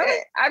out there.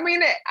 I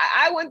mean,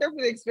 I went there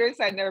for the experience.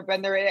 I'd never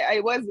been there.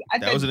 That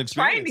was an experience.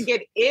 Trying to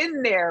get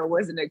in there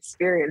was an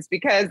experience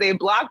because they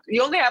blocked.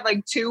 You only have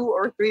like 2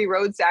 or 3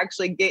 roads to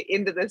actually get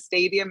into the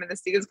stadium, and the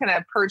stadium's kind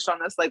of perched on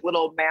this like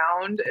little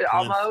mound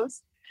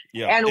almost.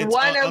 Yeah, and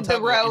one of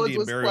the roads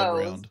was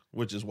closed,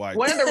 which is why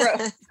one of the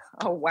roads.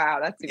 Oh wow,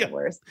 that's even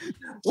worse.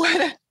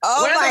 One of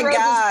the roads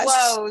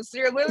was closed. So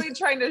you're literally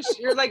trying to.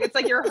 It's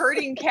like you're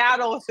herding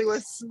cattle through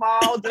a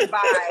small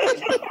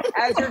divide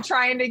as you're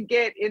trying to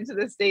get into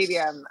the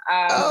stadium.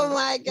 Oh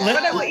my God!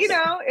 But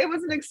it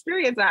was an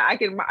experience. I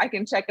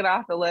can check it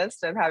off the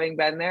list of having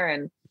been there,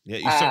 and you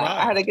survived.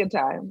 I had a good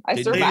time.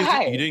 I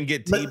survived. You didn't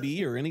get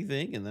TB or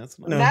anything, and that's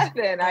nothing.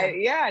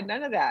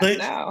 None of that.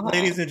 No,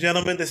 ladies and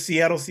gentlemen, the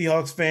Seattle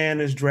Seahawks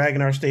fan is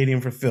dragging our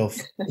stadium for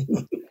filth.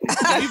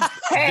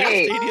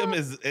 Hey, their stadium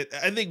is.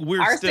 I think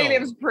our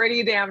stadium's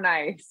pretty damn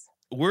nice.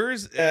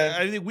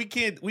 I think we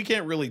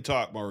can't really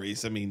talk,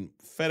 Maurice. I mean,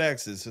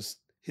 FedEx is just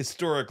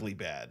historically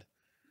bad.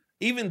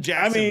 Even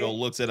Jacksonville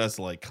looks at us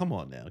like, "Come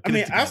on now."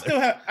 I still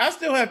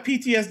have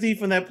PTSD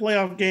from that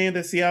playoff game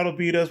that Seattle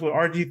beat us with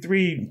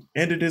RG3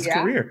 ended his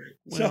career.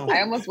 So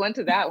I almost went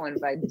to that one,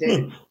 but I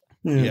didn't.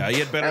 Yeah, you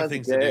had better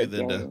things to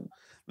do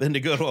than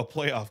to go to a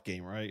playoff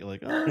game, right? You're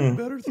like,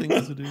 better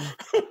things to do.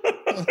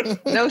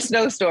 No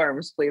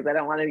snowstorms, please. I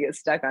don't want to get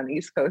stuck on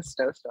East Coast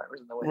snowstorms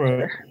in the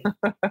winter.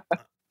 Right.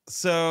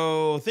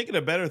 So thinking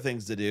of better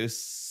things to do,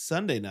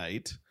 Sunday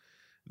night,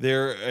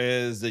 there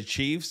is the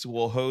Chiefs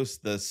will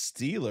host the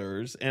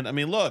Steelers. And I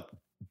mean, look,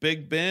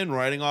 Big Ben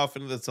riding off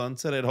into the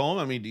sunset at home.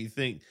 I mean, do you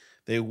think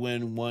they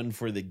win one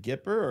for the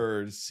Gipper,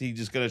 or is he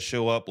just going to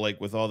show up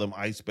like with all them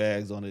ice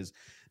bags on his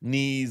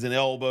knees and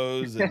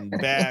elbows and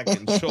back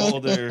and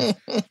shoulder?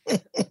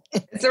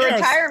 It's a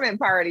retirement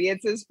party.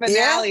 It's his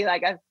finale. Yeah.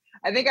 Like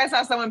I think I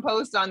saw someone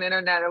post on the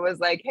internet. It was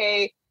like,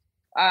 hey,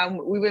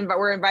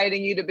 we're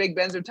inviting you to Big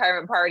Ben's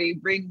retirement party.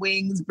 Bring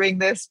wings, bring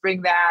this,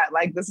 bring that.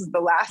 Like, this is the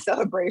last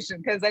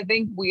celebration. Because I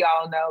think we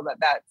all know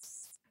that's,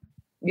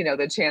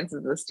 the chances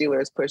of the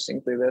Steelers pushing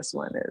through this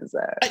one is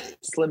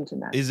slim to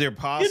none. Is there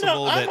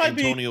possible that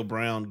Antonio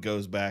Brown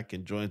goes back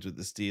and joins with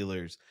the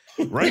Steelers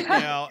right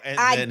now? And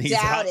then he's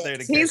out there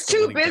to He's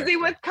too busy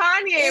with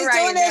Kanye he's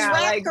right now. He's doing his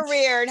rap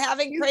career and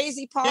having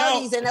crazy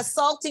parties and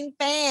assaulting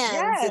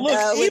fans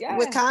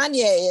with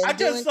Kanye and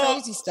doing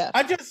crazy stuff.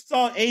 I just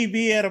saw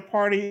AB at a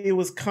party. It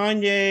was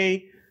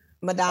Kanye,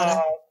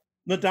 Madonna,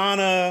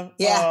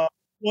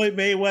 Floyd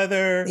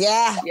Mayweather.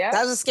 Yeah,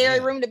 that was a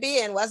scary room to be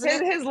in, wasn't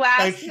it? His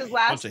last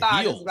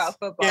thought is about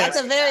football. That's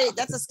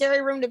a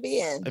scary room to be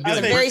in. That's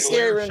a very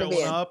scary room to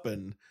be in. Up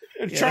and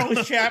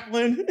Charles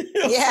Chaplin.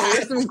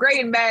 There's some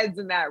great meds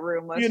in that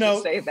room. Let's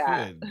just say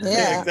that.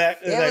 Yeah,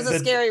 exactly. It was a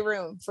scary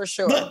room for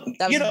sure.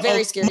 That was a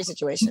very scary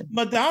situation.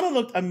 Madonna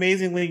looked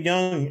amazingly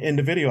young in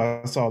the video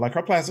I saw. Like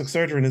her plastic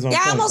surgery is on.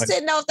 Yeah, I almost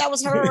didn't know if that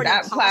was her or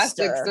that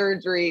plastic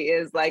surgery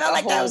is like a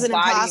whole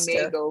body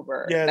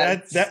makeover.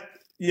 Yeah,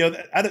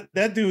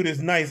 that dude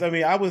is nice. I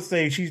mean, I would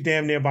say she's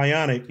damn near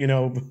bionic.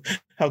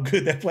 How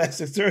good that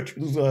plastic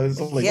surgery was.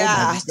 Like,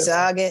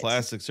 dug it.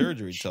 Plastic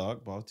surgery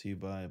talk brought to you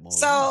by Maurice.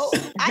 So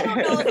I don't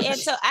know.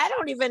 I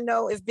don't even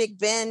know if Big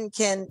Ben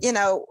can.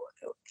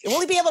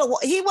 Will he be able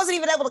to? He wasn't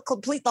even able to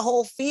complete the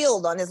whole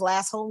field on his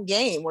last home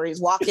game, where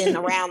he's walking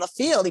around the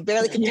field. He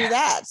barely could do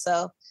that.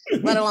 So,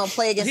 let alone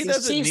play against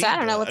the Chiefs. I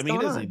don't know what's going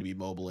on. He doesn't need to be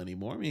mobile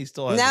anymore. I mean, he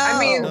still has. No, I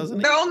mean,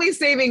 the only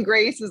saving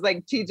grace is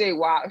like TJ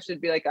Watt should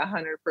be like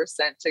 100%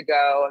 to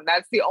go, and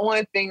that's the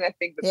only thing I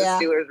think that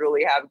the Steelers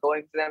really have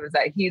going for them is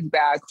that he's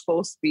back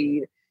full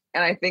speed.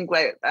 And I think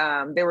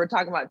they were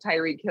talking about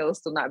Tyreek Hill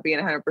still not being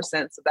 100%,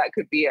 so that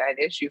could be an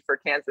issue for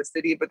Kansas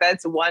City. But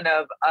that's one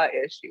of a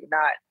issue,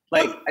 not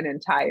like an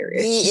entire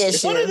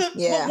issue. One of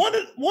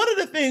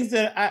the things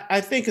that I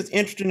think is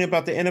interesting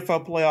about the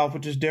NFL playoff,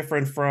 which is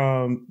different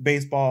from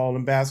baseball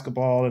and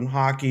basketball and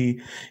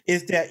hockey,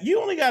 is that you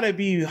only got to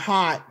be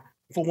hot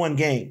for one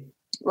game.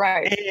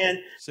 Right. And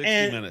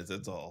 60 minutes,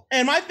 that's all.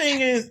 And my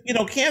thing is,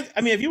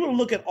 if you were to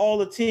look at all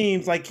the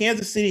teams, like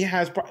Kansas City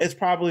is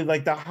probably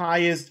like the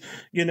highest,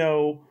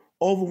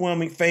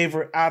 overwhelming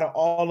favorite out of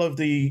all of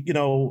the,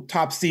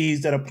 top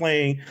seeds that are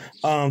playing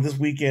this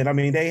weekend. I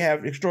mean, they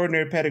have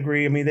extraordinary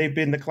pedigree. I mean, they've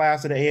been the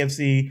class of the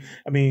AFC,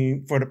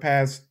 for the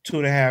past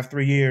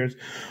 2.5-3 years.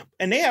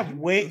 And they have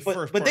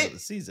first part of the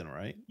season,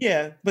 right?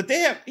 Yeah, but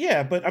they have,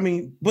 but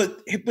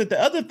the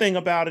other thing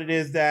about it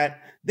is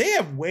that they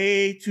have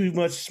way too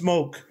much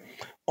smoke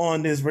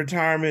on this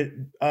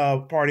retirement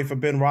party for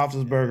Ben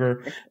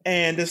Roethlisberger.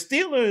 And the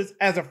Steelers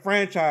as a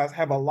franchise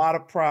have a lot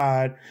of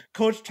pride.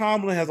 Coach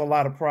Tomlin has a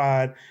lot of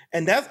pride.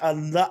 And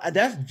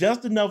that's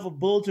just enough of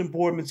bulletin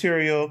board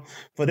material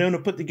for them to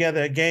put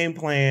together a game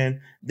plan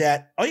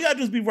that all you got to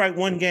do is be right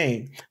one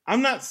game.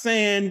 I'm not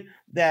saying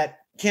that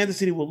Kansas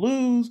City will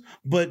lose,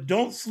 but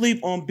don't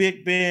sleep on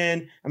Big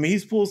Ben. I mean,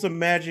 he's pulled some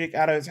magic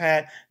out of his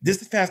hat.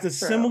 This has the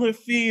similar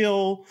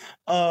feel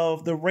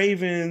of the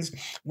Ravens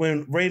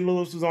when Ray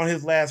Lewis was on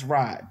his last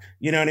ride.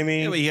 You know what I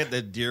mean? Yeah, but he had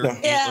the deer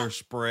antler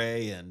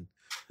spray and.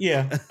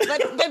 Yeah. But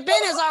Ben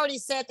has already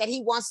said that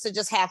he wants to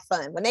just have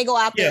fun. When they go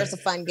out there, it's a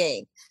fun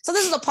game. So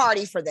this is a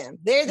party for them.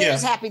 They're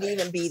just happy to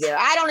even be there.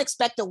 I don't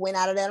expect a win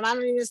out of them. I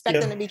don't even expect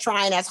them to be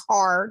trying as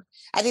hard.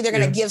 I think they're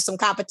going to give some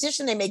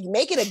competition. They may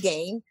make it a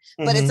game,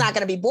 but it's not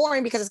going to be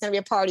boring because it's going to be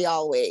a party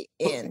all the way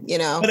in,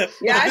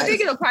 I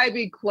think it'll probably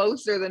be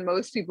closer than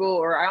most people,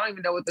 or I don't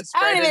even know what the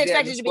spread is. I don't even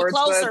expect it to be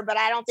closer, but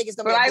I don't think it's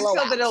going to be a blowout. But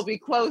I feel that it'll be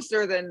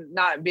closer than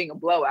not being a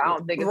blowout. I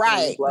don't think it's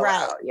going to be a blowout.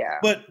 Right. Yeah.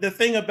 But the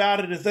thing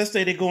about it is, let's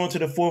say they go into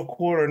the fourth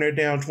quarter and they're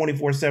down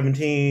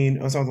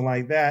 24-17 or something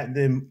like that.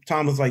 Then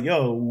Tom was like,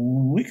 yo,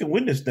 we can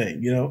win this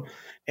thing,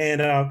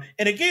 And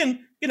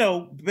again,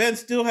 Ben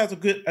still has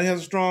a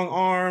strong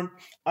arm.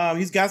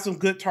 He's got some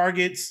good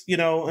targets, in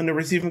the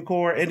receiving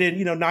core. And then,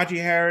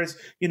 Najee Harris,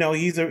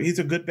 he's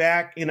a good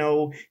back.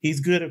 He's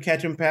good at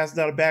catching passes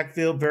out of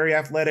backfield, very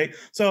athletic.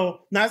 So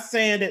not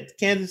saying that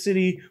Kansas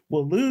City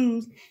will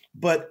lose,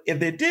 but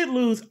if they did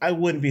lose, I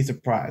wouldn't be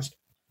surprised.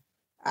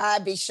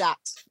 I'd be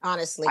shocked,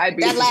 honestly. I'd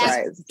be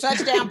surprised. Last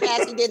touchdown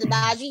pass he did to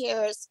Najee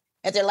Harris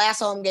at their last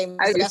home game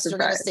was the best you're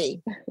going to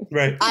see.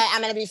 Right.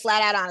 I'm going to be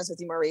flat out honest with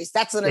you, Maurice.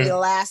 That's going to be the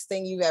last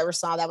thing you ever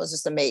saw. That was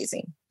just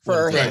amazing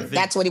for him.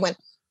 That's what he went.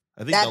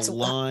 I think the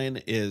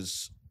line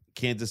is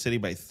Kansas City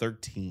by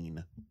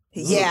 13.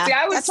 Yeah,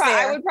 see,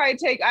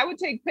 I would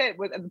take Pitt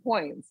with the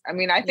points. I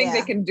mean, I think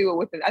they can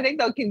do it I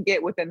think they can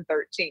get within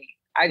 13.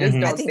 I just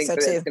don't think so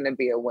that it's going to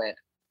be a win.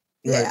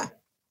 Yeah.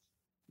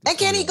 And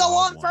can he go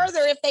on further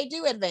if they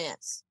do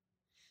advance?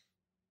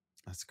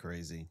 That's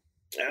crazy.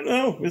 I don't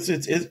know.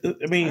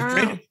 I mean,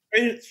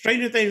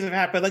 stranger things have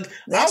happened. Like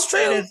that's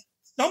true.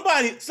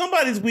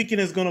 Somebody's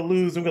weekend is going to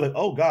lose and be like,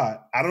 oh God,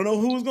 I don't know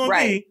who it's going to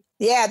be.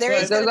 Yeah,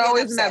 there's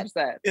always an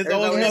upset. There's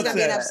always going to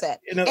be an upset.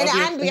 And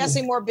I'm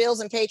guessing more Bills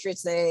and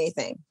Patriots than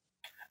anything.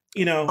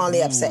 On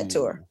the upset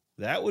tour.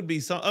 That would be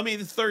some. I mean,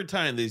 the third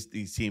time these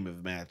teams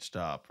have matched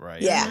up,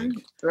 right? Yeah, like,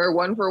 they're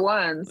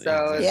 1-for-1.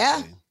 So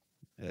exactly.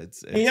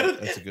 It's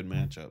a good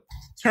matchup.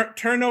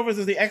 Turnovers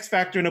is the X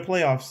factor in the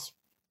playoffs.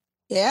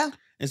 Yeah.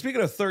 And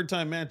speaking of third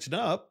time matching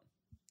up,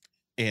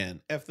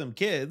 and F them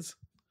kids,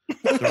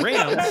 the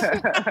Rams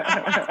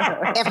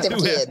F them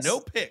kids. Have no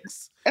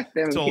picks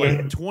until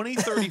like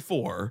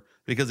 2034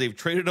 because they've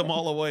traded them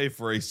all away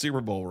for a Super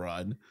Bowl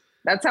run.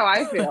 That's how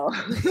I feel.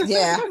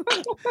 Yeah.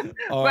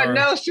 But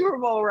no Super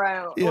Bowl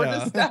round. Yeah. We're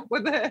just stuck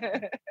with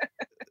it.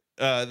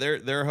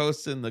 They're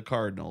hosting the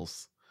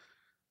Cardinals.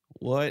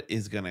 What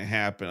is going to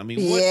happen? I mean,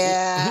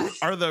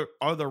 are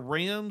the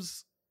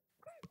Rams?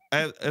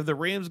 Have the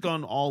Rams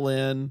gone all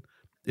in?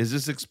 Is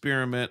this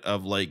experiment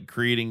of like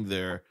creating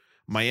their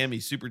Miami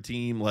super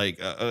team, like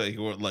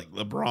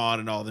LeBron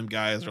and all them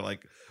guys are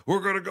like, we're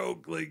gonna go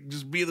like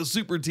just be the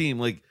super team?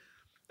 Like,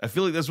 I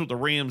feel like that's what the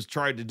Rams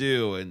tried to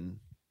do, and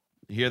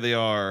here they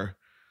are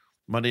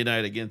Monday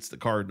night against the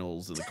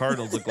Cardinals, and the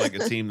Cardinals look like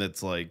a team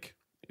that's like,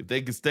 if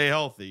they can stay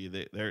healthy,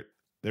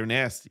 they're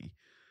nasty.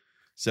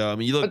 So I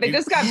mean, you look, but they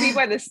just got beat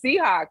by the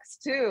Seahawks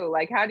too.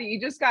 Like, how do you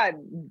just got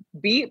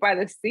beat by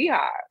the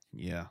Seahawks?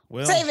 Yeah,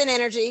 well, saving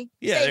energy.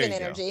 Yeah, saving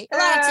energy. A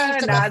lot of teams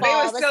took a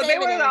fall. They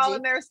were all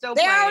in there still.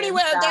 They already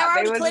clinched. They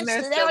already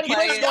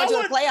clinched going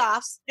to the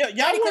playoffs.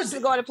 Yeah, clinched to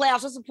go to the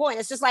playoffs. What's the point?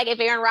 It's just like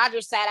if Aaron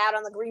Rodgers sat out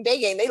on the Green Bay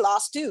game, they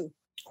lost too.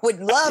 Would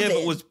love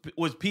it. But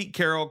was Pete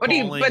Carroll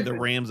calling the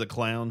Rams a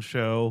clown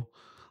show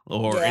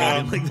or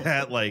anything like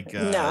that? Like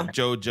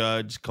Joe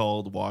Judge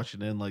called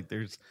Washington. Like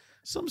there's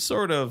some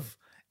sort of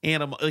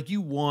animal. Like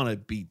you want to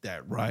beat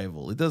that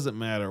rival. It doesn't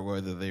matter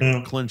whether they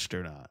were clinched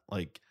or not.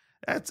 Like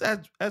that's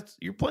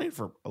you're playing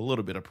for a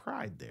little bit of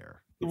pride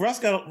there. Russ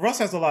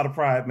has a lot of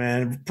pride,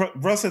 man.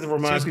 Russ has to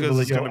remind people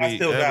that I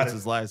still got it.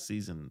 His last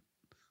season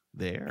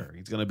there.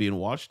 He's going to be in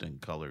Washington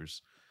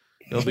colors.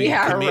 He'll be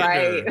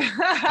Commander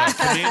Russ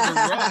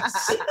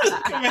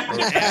or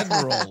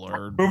Admiral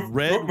or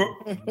Red.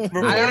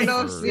 I don't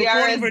know if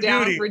Ciara is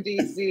down for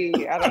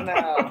DC. I don't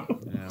know.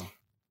 Yeah,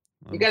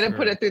 you got to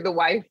put it through the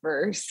wife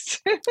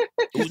first. Do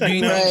you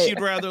think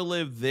she'd rather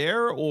live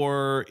there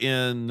or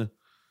in,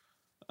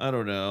 I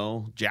don't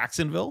know,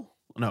 Jacksonville?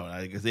 No,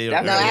 I guess they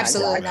don't. No,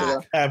 absolutely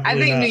not. I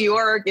think New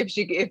York. If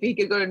he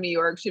could go to New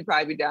York, she'd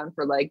probably be down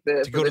for like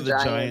the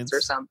Giants or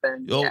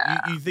something. Oh, yeah.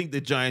 You think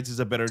the Giants is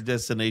a better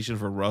destination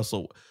for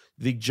Russell?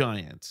 The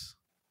Giants.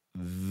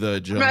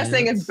 I'm not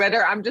saying it's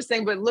better. I'm just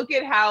saying, but look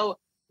who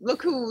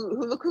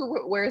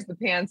wears the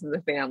pants in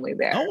the family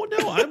there. Oh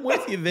no, I'm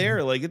with you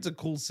there. Like it's a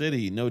cool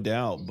city, no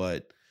doubt,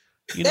 but.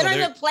 They don't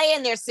even play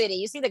in their city.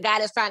 You see the guy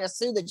that's trying to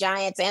sue the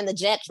Giants and the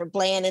Jets for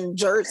playing in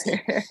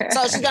Jersey.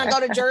 So she's gonna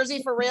go to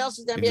Jersey for real.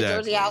 She's gonna be a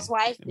Jersey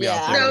housewife.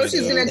 Yeah. No,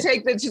 she's gonna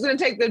take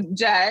the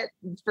jet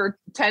for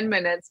 10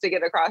 minutes to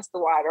get across the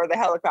water, or the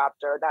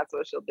helicopter. That's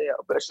what she'll do.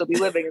 But she'll be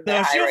living in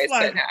the high-rise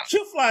penthouse.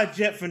 She'll fly a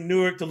jet from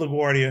Newark to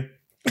LaGuardia.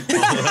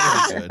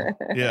 Yeah.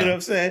 You know what I'm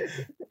saying?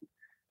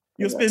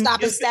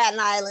 Stop in Staten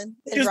Island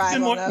and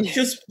drive on up.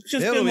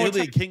 He'll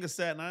be king of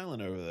Staten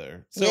Island over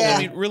there. So I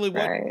mean, really,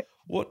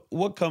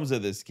 what comes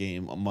of this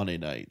game on Monday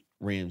night?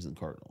 Rams and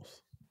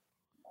Cardinals.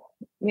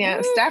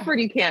 Yeah, Stafford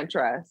you can't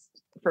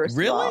trust. First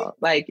of all,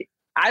 like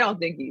I don't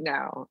think you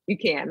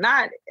can.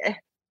 Not.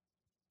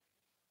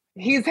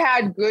 He's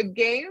had good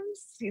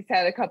games. He's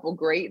had a couple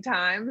great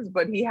times,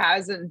 but he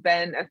hasn't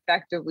been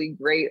effectively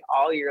great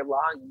all year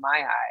long in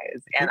my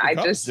eyes. And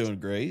Cooper Kupp's doing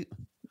great.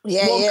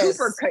 Yeah,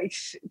 Cooper,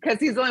 because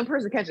he's the only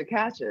person catching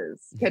passes.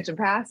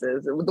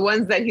 The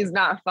ones that he's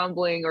not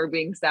fumbling or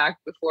being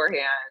sacked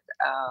beforehand.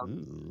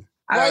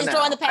 He's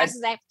throwing the passes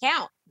that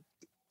count.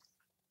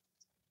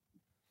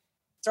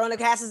 Throwing the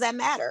passes that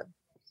matter.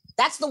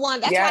 That's the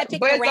one. That's why I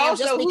picked the Rams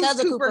just because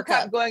of Cooper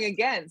Kupp going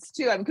against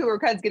too. I mean, Cooper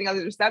Kupp's getting all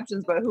these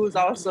receptions, but who's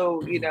also,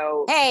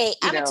 Hey,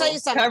 I'm gonna tell you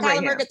something.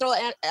 Kyler Murray could throw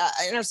an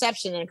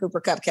interception and Cooper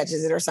Kupp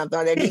catches it or something,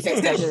 or their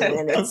defense catches it,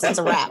 and it's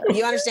a wrap.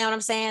 You understand what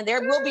I'm saying?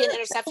 There will be an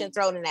interception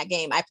thrown in that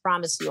game. I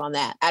promise you on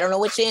that. I don't know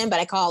which end, but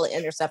I call it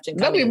interception.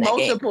 There'll be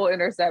multiple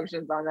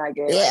interceptions on that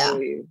game.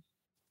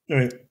 Yeah.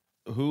 Right.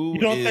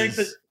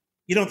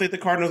 You don't think the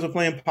Cardinals are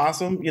playing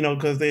possum,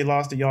 because they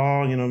lost to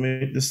y'all,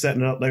 maybe just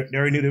setting up. Like they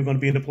already knew they were going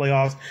to be in the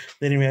playoffs.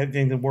 They didn't have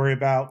anything to worry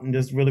about and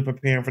just really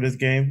preparing for this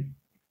game.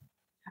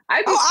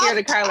 I'd be scared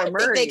of Kyler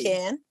Murray. I think they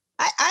can.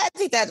 I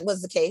think that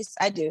was the case.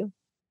 I do.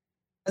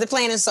 They're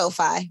playing in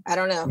SoFi. I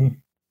don't know.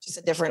 Just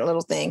a different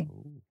little thing.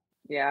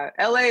 Yeah.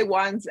 LA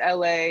wants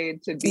LA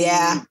to be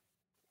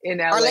in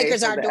LA. Our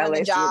Lakers aren't doing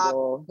the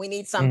job. We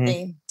need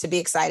something to be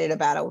excited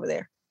about over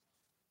there.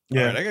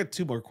 Yeah. All right, I got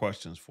two more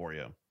questions for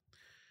you.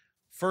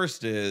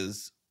 First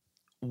is,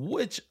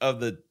 which of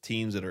the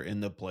teams that are in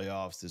the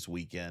playoffs this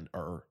weekend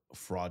are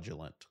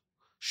fraudulent?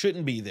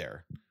 Shouldn't be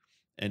there.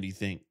 And you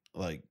think,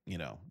 like,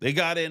 they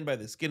got in by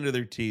the skin of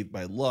their teeth,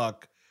 by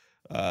luck,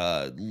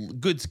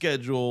 good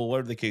schedule,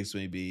 whatever the case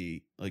may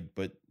be. Like,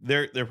 but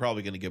they're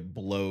probably going to get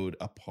blowed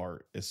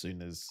apart as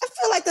soon as. I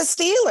feel like the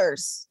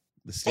Steelers.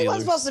 They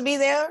weren't supposed to be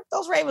there.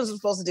 Those Ravens were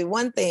supposed to do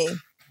one thing.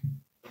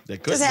 They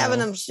could just having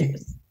them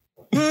shoes.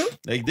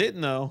 They didn't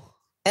know.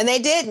 And they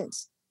didn't.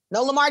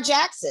 No Lamar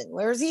Jackson.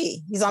 Where is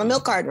he? He's on a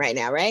milk carton right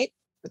now, right?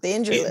 With the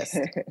injury list.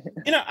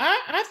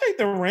 I think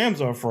the Rams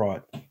are a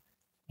fraud.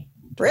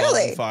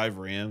 Really? 5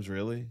 Rams,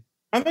 really?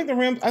 I think the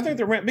Rams,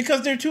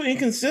 because they're too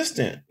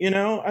inconsistent. With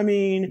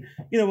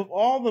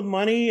all the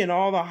money and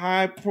all the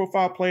high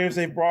profile players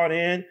they brought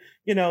in,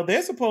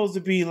 they're supposed to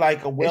be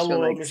like a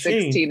well-oiled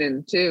machine.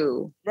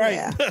 16-2.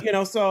 Right.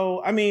 Yeah.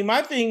 So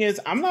my thing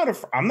is I'm not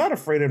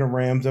afraid of the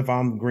Rams if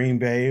I'm Green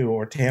Bay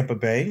or Tampa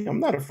Bay. I'm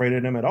not afraid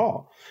of them at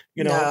all.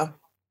 No.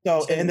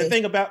 So the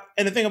thing about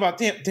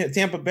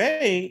Tampa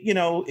Bay,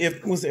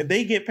 if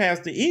they get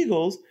past the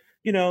Eagles,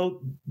 they're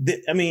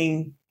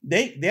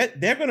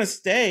going to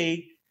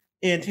stay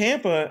in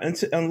Tampa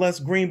unless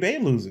Green Bay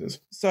loses.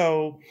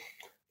 So,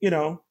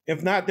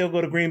 if not, they'll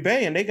go to Green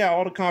Bay, and they got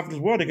all the confidence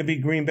in the world. They can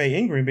beat Green Bay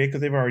in Green Bay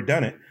because they've already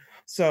done it.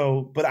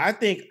 So, but I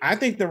think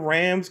the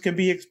Rams can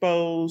be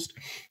exposed.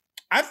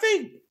 I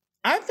think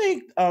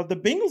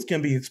the Bengals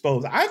can be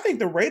exposed. I think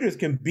the Raiders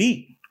can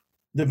beat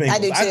the Bengals. I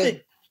do too.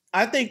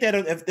 I think that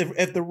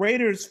if the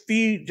Raiders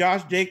feed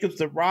Josh Jacobs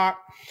the rock,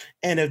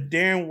 and if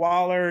Darren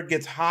Waller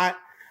gets hot,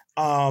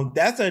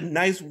 that's a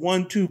nice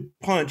 1-2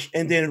 punch.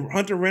 And then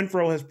Hunter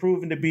Renfrow has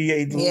proven to be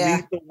a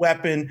lethal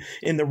weapon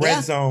in the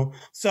red zone.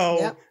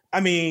 So,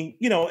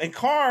 and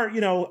Carr,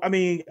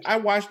 I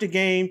watched the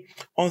game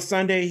on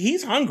Sunday.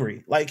 He's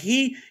hungry. Like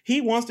he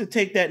wants to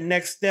take that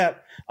next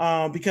step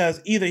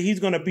because either he's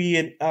going to be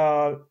in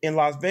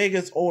Las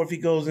Vegas, or if he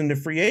goes in the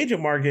free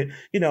agent market,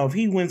 if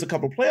he wins a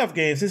couple of playoff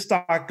games, his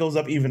stock goes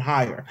up even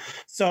higher.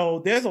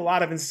 So there's a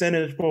lot of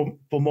incentives for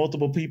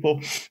multiple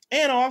people.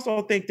 And I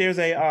also think there's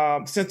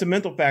a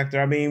sentimental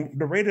factor.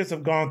 The Raiders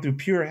have gone through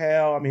pure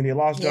hell. They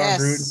lost John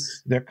Gruden,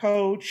 their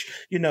coach.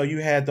 You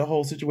had the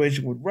whole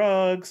situation with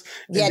Ruggs.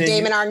 Yeah,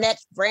 Damon Arnett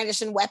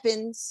brandishing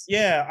weapons.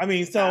 Yeah,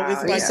 so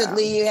it's like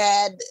recently you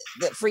had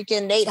the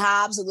freaking Nate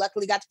Hobbs, who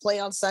luckily got to play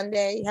on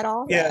Sunday. You had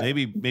all that.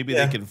 Maybe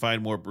they can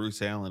find more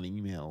Bruce Allen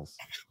emails.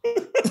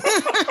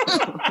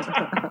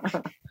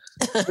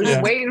 We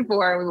were waiting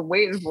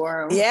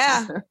for him.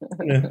 Yeah.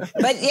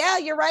 But yeah,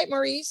 you're right,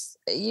 Maurice.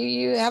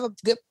 You have a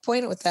good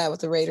point with that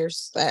with the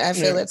Raiders. I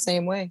feel that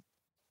same way.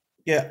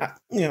 Yeah,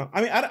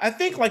 I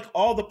think like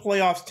all the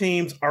playoffs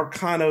teams are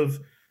kind of,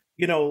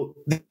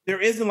 there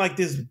isn't like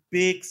this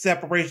big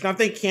separation. I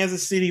think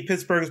Kansas City,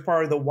 Pittsburgh is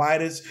probably the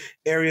widest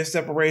area of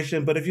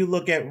separation. But if you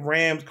look at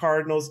Rams,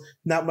 Cardinals,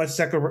 not much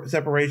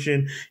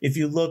separation. If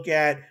you look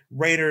at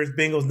Raiders,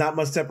 Bengals, not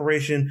much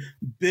separation.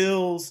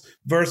 Bills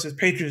versus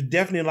Patriots,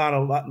 definitely a lot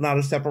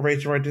of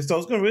separation right there. So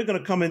it's really going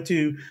to come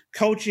into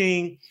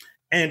coaching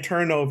and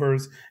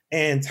turnovers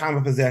and time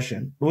of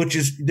possession, which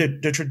is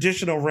the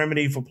traditional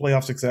remedy for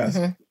playoff success.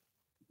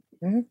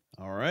 Mm-hmm. Mm-hmm.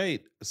 All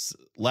right.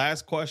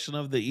 Last question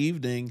of the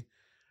evening.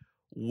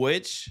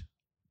 Which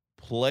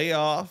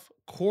playoff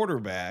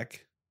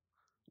quarterback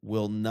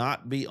will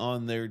not be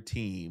on their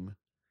team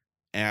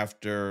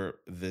after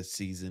the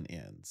season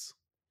ends?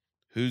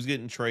 Who's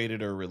getting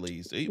traded or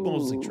released?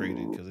 Mostly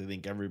traded, because I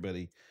think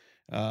everybody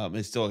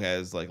it still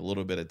has like a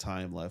little bit of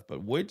time left.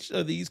 But which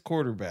of these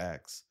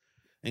quarterbacks,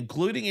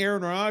 including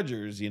Aaron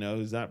Rodgers,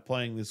 who's not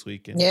playing this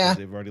weekend because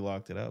they've already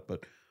locked it up,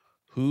 but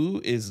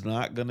who is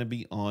not going to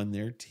be on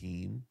their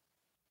team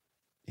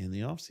in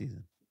the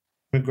offseason?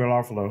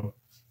 Garofalo.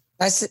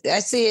 I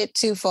see it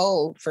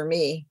twofold for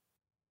me.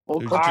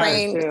 We're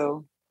praying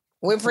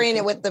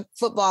it with the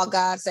football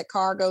gods that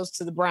Carr goes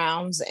to the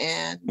Browns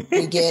and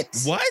we get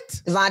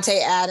what?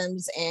 Devontae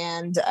Adams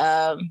and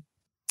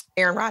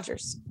Aaron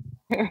Rodgers.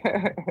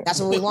 That's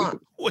what we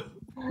want.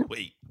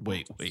 Wait.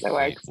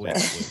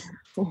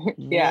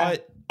 Yeah.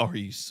 What are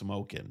you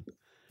smoking?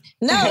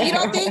 No, you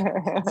don't think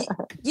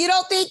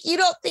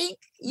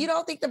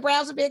the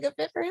Browns would be a good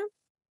fit for him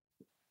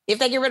if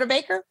they get rid of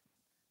Baker?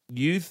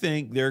 You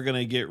think they're going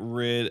to get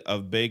rid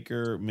of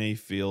Baker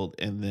Mayfield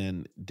and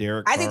then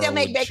Derek Carr? I think they'll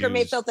make Baker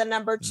Mayfield the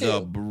number 2.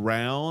 The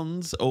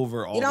Browns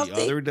over all the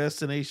other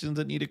destinations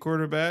that need a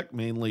quarterback,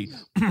 mainly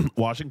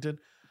Washington?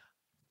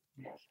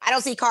 I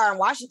don't see Carr in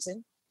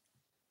Washington.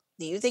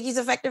 Do you think he's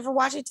effective for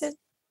Washington?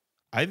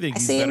 I think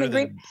he's better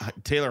than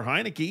Taylor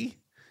Heineke.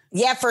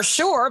 Yeah, for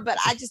sure, but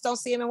I just don't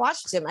see him in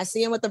Washington. I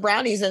see him with the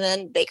Brownies and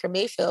then Baker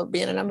Mayfield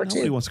being a number 2.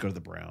 Nobody wants to go to the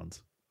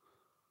Browns.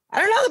 I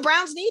don't know. The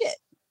Browns need it.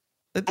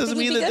 That doesn't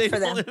mean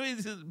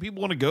that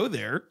people want to go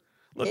there.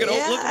 Look at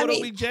what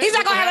OBJ. He's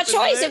not gonna have a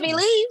choice if he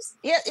leaves.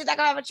 Yeah, he's not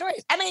gonna have a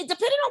choice. I mean,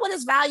 depending on what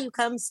his value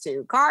comes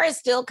to, Carr is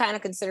still kind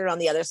of considered on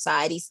the other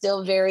side. He's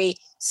still very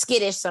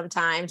skittish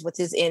sometimes with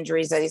his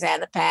injuries that he's had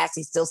in the past.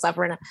 He's still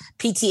suffering a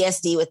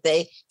PTSD with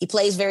he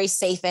plays very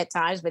safe at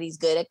times, but he's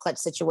good at clutch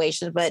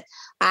situations. But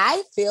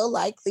I feel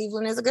like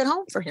Cleveland is a good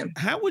home for him.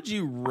 How would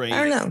you rate?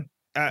 I don't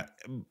know.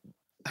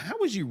 How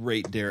would you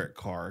rate Derek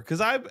Carr? Because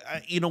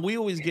we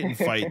always get in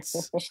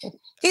fights.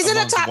 He's in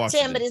the top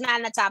 10, but he's not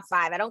in the top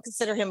 5. I don't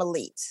consider him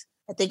elite.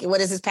 I think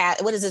what is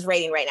his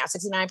rating right now?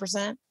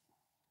 69%?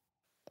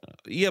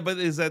 Yeah, but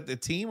is that the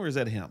team or is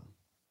that him?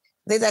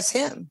 I think that's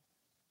him.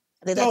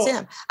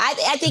 Him.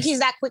 I think he's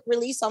that quick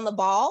release on the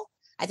ball.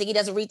 I think he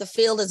doesn't read the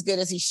field as good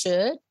as he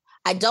should.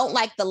 I don't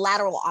like the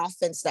lateral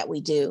offense that we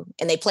do,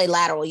 and they play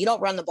lateral. You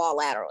don't run the ball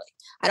laterally.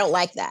 I don't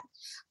like that.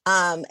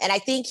 And I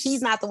think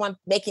he's not the one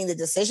making the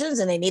decisions,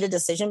 and they need a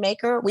decision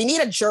maker. We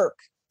need a jerk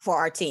for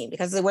our team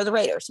because we're the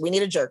Raiders. We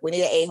need a jerk. We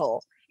need an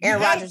a-hole.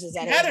 Aaron Rodgers is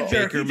that a-hole.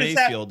 Baker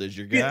Mayfield is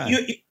your guy.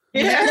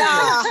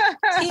 No,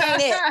 he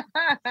ain't it.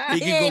 He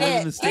can go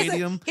in the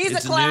stadium. He's a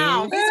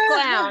clown. He's a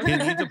clown. He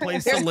needs a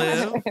place to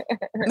live.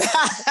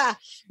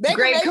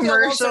 Great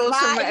commercials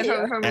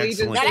from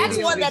Legion. Now, that's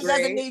one that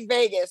doesn't need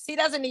Vegas. He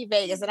doesn't need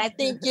Vegas. And I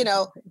think, you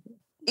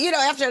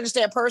have to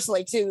understand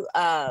personally too,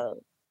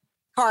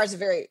 Carr's a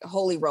very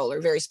holy roller,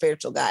 very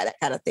spiritual guy, that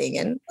kind of thing.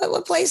 And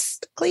what place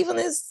Cleveland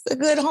is a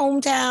good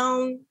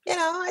hometown.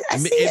 I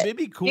see it. It'd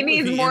be cool. He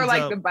needs more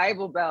like the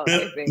Bible Belt,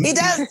 I think. He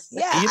does.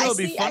 Yeah. It'd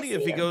be funny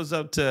if he goes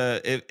up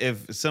to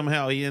if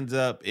somehow he ends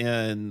up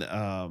in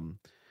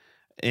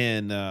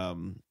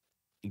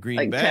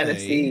Green Bay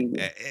Tennessee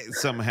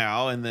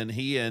somehow, and then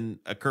he and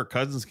Kirk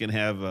Cousins can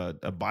have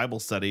a Bible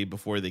study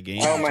before the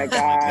game. Oh my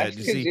gosh!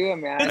 Could you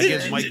imagine? I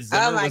guess Mike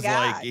Zimmer was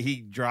like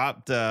he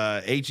dropped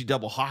HE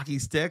double hockey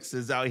sticks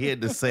is how he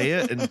had to say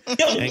it, and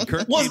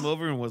Kirk came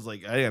over and was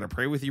like, "I gotta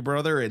pray with you,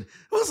 brother," and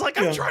I was like,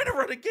 "I'm trying to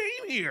run a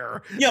game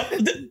here." Yeah,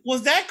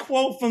 was that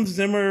quote from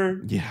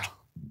Zimmer? Yeah,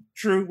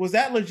 true. Was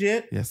that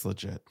legit? Yes,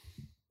 legit.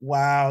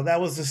 Wow, that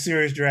was a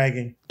serious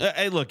dragging.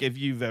 Hey, look, if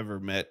you've ever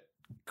met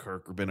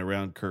Kirk or been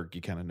around Kirk,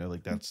 you kind of know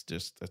like that's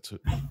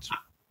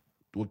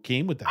what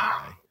came with that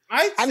guy.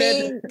 I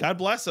mean, God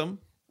bless him.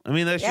 I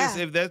mean, that's just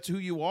if that's who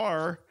you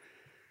are,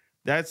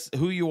 that's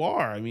who you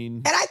are. I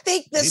mean, and I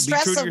think the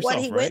stress of what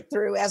he went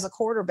through as a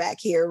quarterback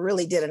here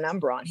really did a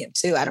number on him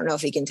too. I don't know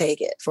if he can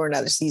take it for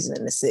another season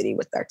in the city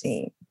with our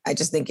team. I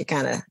just think it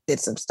kind of did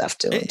some stuff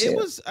to him too. It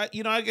was, I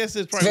guess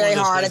it's probably very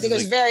hard. I think it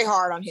was very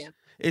hard on him.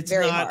 It's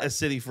not a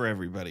city for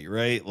everybody,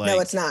 right? Like,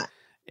 no, it's not.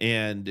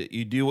 And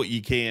you do what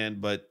you can,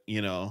 but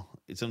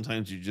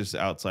sometimes you're just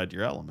outside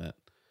your element.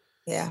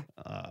 Yeah.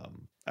 I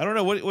don't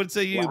know. What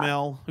say you,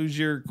 Mel? Who's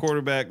your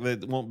quarterback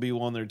that won't be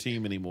on their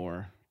team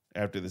anymore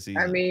after the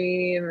season? I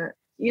mean,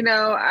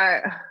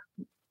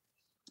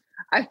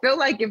 I feel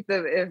like if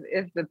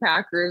the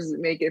Packers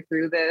make it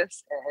through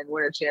this and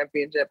win a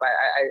championship,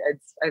 I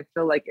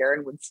feel like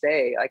Aaron would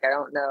stay. Like, I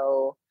don't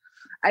know.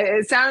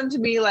 It sounded to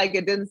me like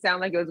it didn't sound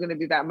like it was going to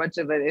be that much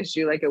of an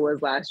issue like it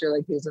was last year.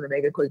 Like he was going to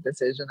make a quick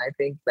decision. I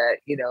think that,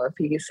 if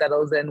he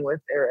settles in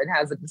with and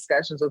has the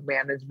discussions with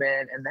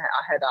management and the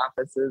head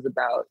offices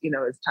about,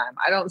 his time.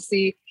 I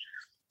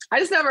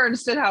just never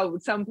understood how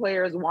some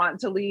players want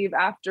to leave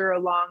after a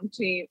long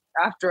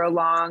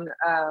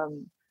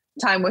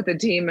time with the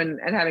team and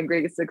having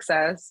great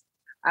success.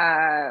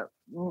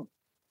 Wouldn't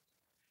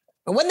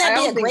that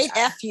be a great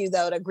FU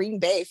though to Green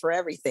Bay for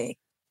everything?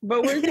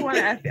 But where do you want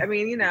to? I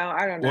mean,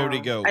 I don't know. Where would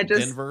he go?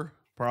 Denver,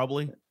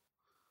 probably.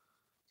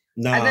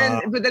 No.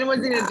 But then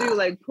what's he gonna do?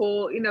 Like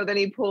pull? Then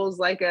he pulls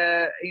like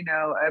a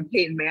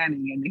Peyton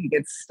Manning, and he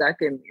gets stuck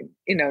in.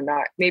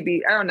 Not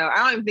maybe. I don't know. I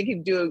don't even think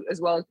he'd do as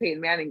well as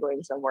Peyton Manning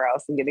going somewhere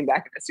else and getting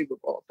back in the Super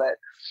Bowl. But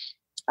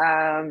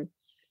Jalen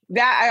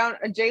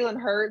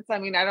Hurts. I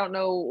mean, I don't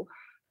know.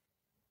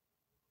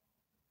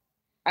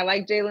 I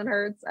like Jalen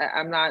Hurts.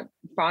 I'm not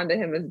fond of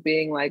him as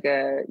being like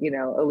a,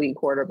 elite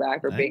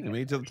quarterback or being.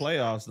 Me to the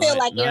playoffs. I feel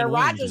like Aaron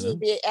Rodgers would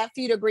be an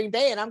FU to Green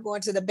Bay, and I'm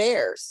going to the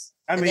Bears.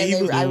 I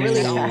mean, I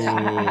really wouldn't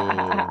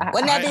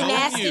that be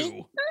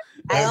nasty?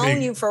 I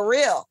own you for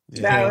real.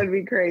 Yeah. That would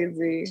be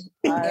crazy.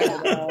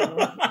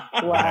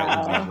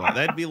 Wow.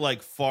 That'd be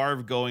like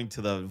Favre going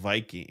to the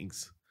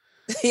Vikings.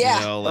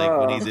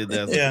 Yeah. When he did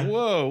that. Like,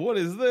 whoa, what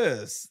is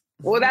this?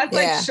 Well, that's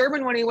like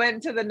Sherman when he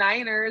went to the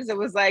Niners. It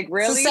was like,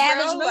 really, it's a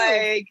savage move.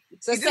 Like,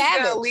 it's a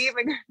savage.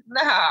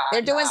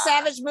 They're doing nah.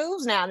 savage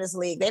moves now in this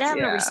league. They don't have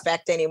no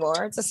respect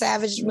anymore. It's a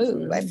savage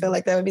move. I feel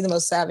like that would be the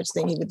most savage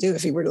thing he would do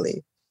if he were to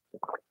leave.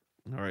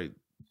 All right,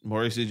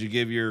 Maurice, did you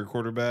give your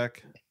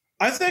quarterback?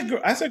 I said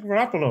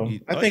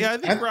Garoppolo. I think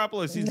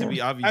Garoppolo seems to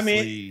be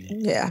obviously.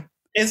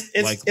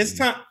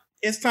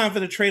 It's time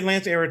for the Trey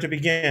Lance era to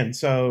begin.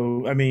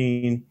 So I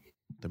mean,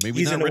 they're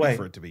maybe not ready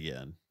for it to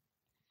begin.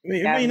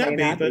 It may not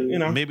be, but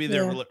maybe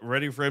they're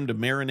ready for him to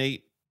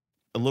marinate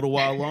a little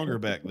while longer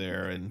back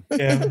there. And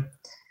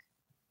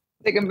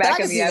Stick him back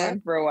in the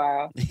oven for a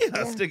while.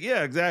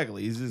 Yeah,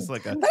 exactly. He's just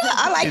like I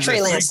like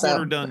Trey Lance.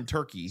 Three-quarter done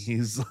turkey.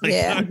 He's like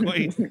not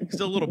quite. He's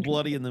still a little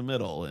bloody in the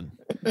middle. And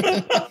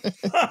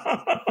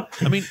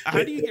I mean,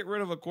 how do you get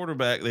rid of a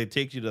quarterback that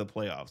takes you to the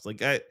playoffs? Like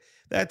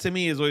that to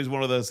me is always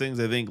one of those things.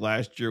 I think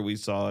last year we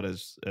saw it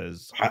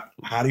as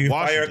how do you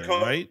fire a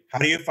coach? Right? How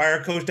do you fire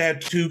a coach that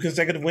had 2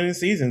 consecutive winning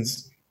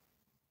seasons?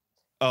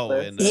 Oh,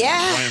 and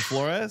Brian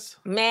Flores.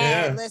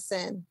 Man,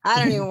 listen, I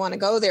don't even want to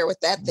go there with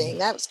that thing.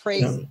 That was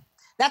crazy. No.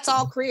 That's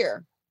all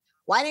Greer.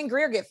 Why didn't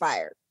Greer get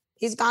fired?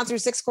 He's gone through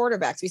 6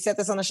 quarterbacks. We said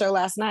this on the show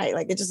last night.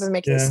 Like, it just doesn't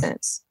make any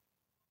sense.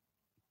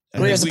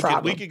 Greer's a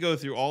problem. We could go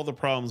through all the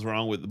problems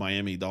wrong with the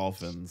Miami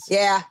Dolphins.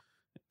 Yeah.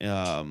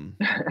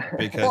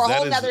 Because or a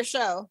whole nother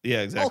show.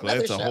 Yeah, exactly.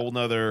 That's a whole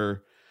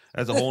nother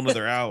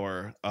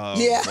hour of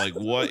like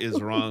what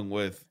is wrong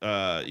with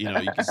you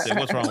can say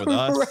what's wrong with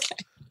us? Right.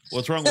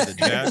 What's wrong with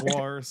the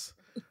Jaguars?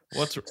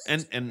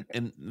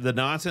 And the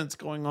nonsense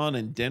going on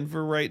in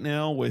Denver right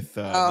now with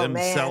them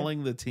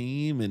selling the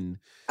team and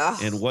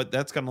what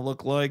that's going to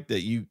look like,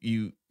 that you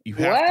have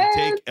to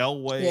take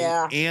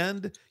Elway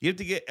and you have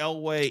to get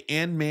Elway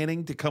and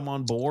Manning to come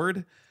on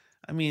board.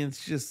 I mean,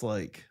 it's just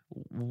like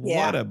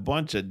what a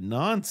bunch of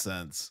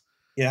nonsense.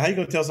 Yeah, how you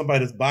gonna tell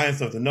somebody that's buying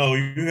something? No,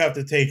 you have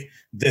to take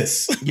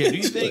this. Yeah, do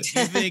you think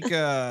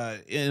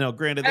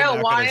granted, I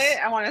don't want it.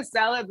 I want to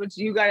sell it, but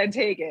you got to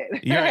take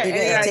it. You gotta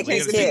take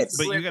his kids.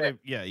 But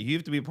you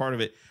have to be a part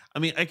of it. I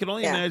mean, I can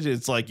only imagine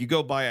it's like you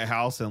go buy a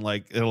house and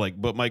like they're like,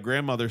 but my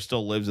grandmother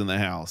still lives in the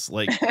house.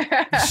 Like,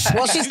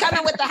 well, she's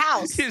coming with the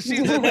house. She's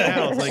in the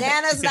house. Like,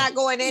 Nana's not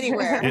going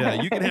anywhere.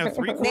 Yeah, you can have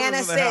 3/4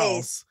 of the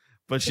house.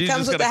 But she's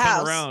just gonna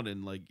come around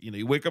and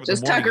you wake up.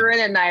 Just tuck her in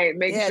at night,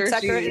 make sure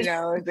she is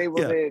able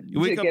to. You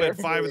wake up at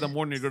 5 in the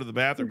morning to go to the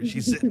bathroom, and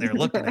she's sitting there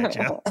looking at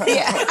you.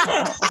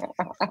 Yeah.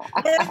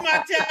 Where's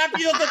my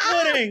tapioca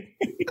pudding?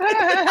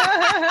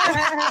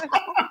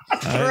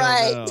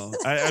 Right.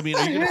 I mean,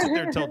 are you gonna sit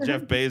there and tell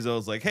Jeff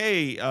Bezos like,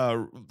 "Hey,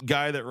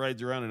 guy that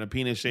rides around in a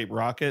penis-shaped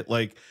rocket,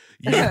 like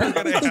you're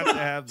gonna have to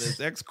have this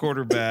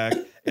ex-quarterback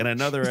and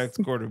another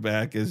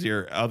ex-quarterback as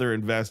your other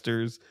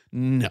investors"?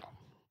 No.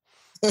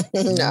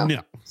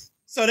 No.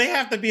 So they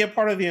have to be a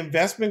part of the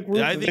investment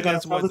group. I think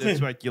that's what the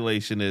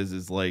speculation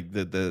is like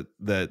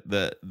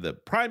the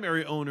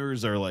primary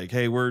owners are like,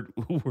 hey, we're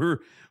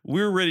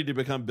ready to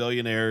become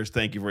billionaires.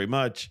 Thank you very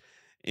much.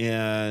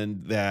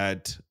 And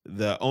that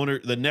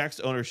the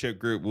next ownership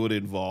group would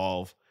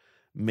involve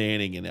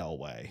Manning and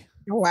Elway.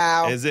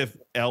 Wow. As if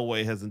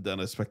Elway hasn't done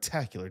a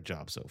spectacular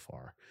job so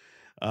far,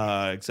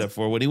 except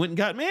for when he went and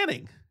got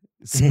Manning.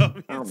 So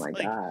oh my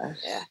gosh.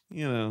 I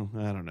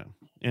don't know.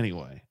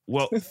 Anyway,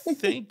 well,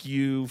 thank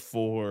you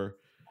for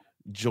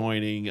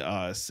joining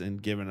us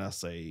and giving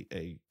us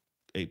a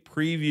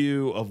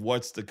preview of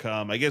what's to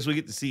come. I guess we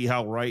get to see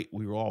how right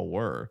we all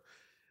were.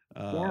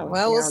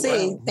 We'll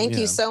see. Thank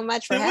you so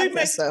much for having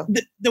us.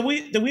 Did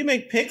we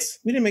make picks?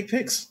 We didn't make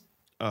picks.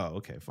 Oh,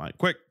 okay, fine.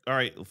 Quick. All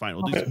right, fine.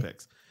 We'll do some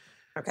picks.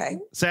 Okay.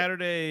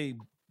 Saturday,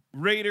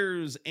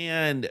 Raiders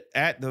and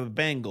at the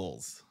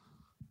Bengals.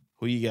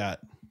 Who you got?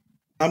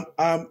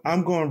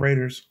 I'm going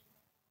Raiders.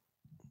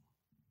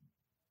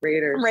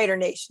 I'm Raider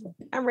Nation.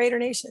 I'm Raider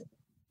Nation.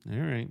 All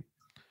right.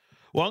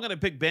 Well, I'm going to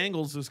pick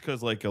Bengals just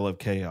because, like, I love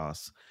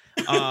chaos.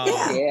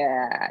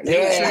 I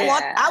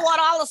want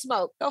all the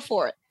smoke. Go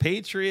for it.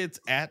 Patriots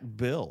at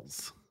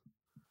Bills.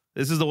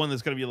 This is the one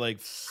that's going to be like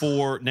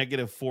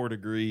 -4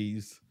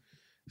 degrees.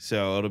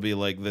 So it'll be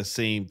like the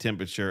same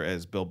temperature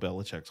as Bill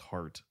Belichick's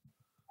heart.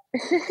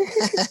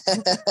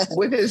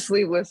 With his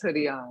sleeveless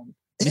hoodie on.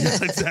 Yeah,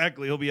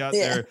 exactly. He'll be out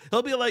there.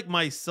 He'll be like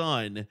my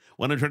son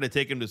when I'm trying to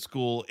take him to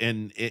school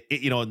and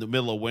in the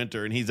middle of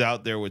winter, and he's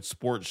out there with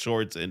sports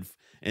shorts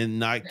and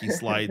Nike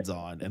slides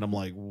on, and I'm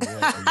like, what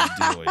are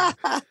you doing?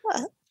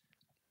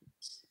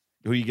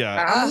 Who you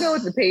got? I'm going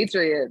with the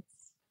Patriots.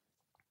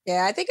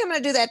 Yeah, I think I'm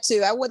going to do that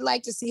too. I would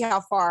like to see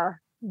how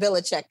far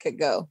Belichick could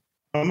go.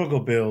 I'm going to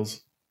go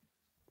Bills.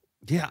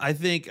 Yeah, I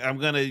think I'm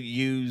going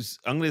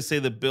to say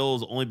the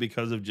Bills only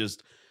because of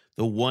just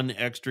the one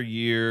extra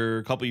year,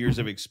 a couple years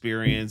of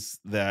experience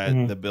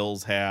that the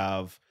Bills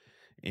have.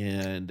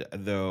 And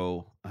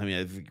though, I mean,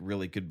 I think it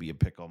really could be a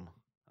pick 'em.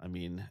 I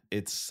mean,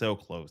 it's so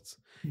close.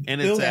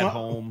 And it's at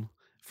home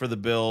for the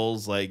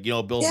Bills. Like,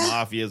 Bills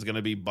Mafia is going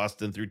to be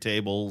busting through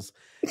tables.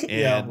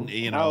 And,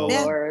 oh,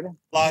 Lord.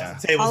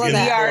 Lots of tables.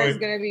 VR is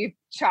going to be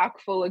chock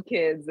full of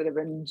kids that have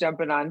been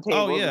jumping on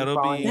tables. Oh, yeah.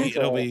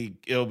 It'll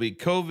be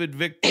COVID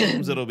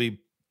victims. It'll be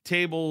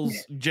tables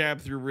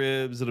jabbed through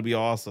ribs. It'll be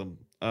awesome.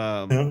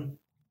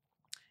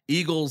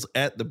 Eagles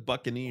at the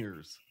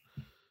Buccaneers.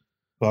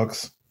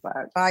 Bucks.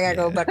 I gotta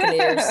go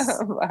Buccaneers.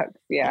 Bucks,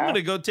 yeah. I'm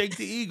gonna go take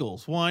the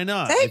Eagles. Why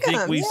not? Take I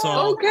think we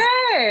saw.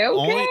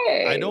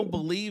 Okay. I don't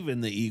believe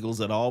in the Eagles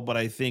at all, but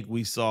I think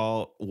we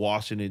saw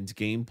Washington's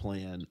game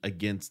plan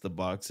against the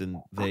Bucks, and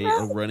they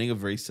are running a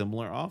very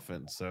similar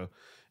offense. So,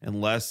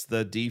 unless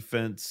the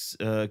defense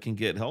can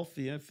get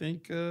healthy, I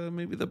think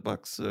maybe the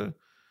Bucks. I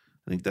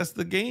think that's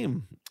the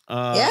game.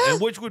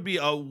 And which would be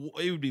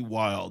it would be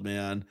wild,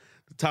 man.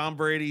 Tom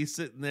Brady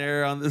sitting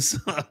there on this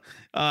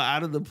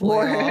out of the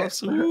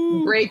playoffs,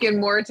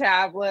 breaking more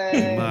tablets.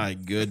 My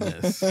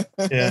goodness.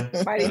 Yeah,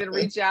 might even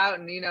reach out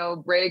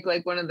and break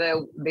like one of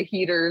the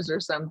heaters or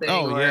something.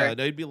 Yeah,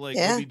 they'd be like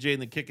OBJ in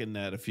the kicking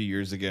net a few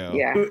years ago.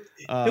 Yeah.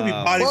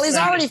 Well, he's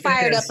already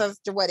fired up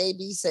after what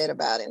AB said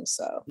about him,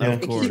 so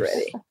of course. He's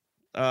ready.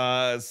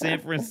 San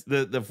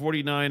Francisco, the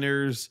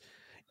 49ers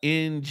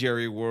in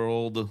Jerry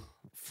World,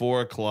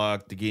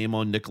 4:00, the game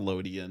on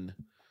Nickelodeon.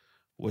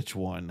 Which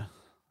one?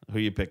 Who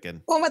are you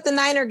picking? Going with the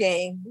Niner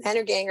gang.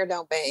 Niner gang or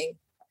don't bang.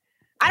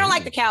 I don't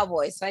like the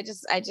Cowboys, so I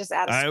just out of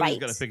spite. I was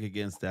gonna pick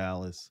against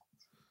Dallas.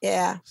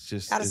 Yeah, it's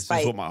just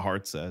what my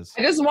heart says.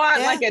 I just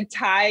want like a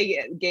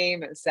tie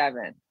game at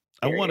 7.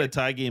 I want a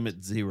tie game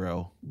at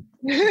 0.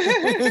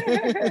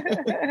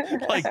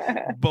 Like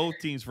both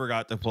teams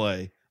forgot to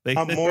play.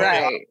 I'm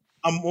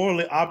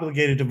morally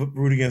obligated to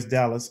root against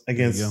Dallas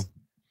against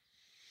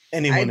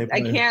anyone.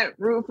 I can't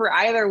root for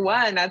either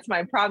one. That's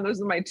my problem.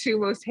 Those are my 2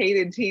 most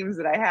hated teams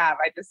that I have.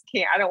 I just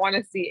can't. I don't want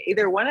to see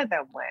either one of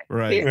them win.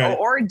 Right.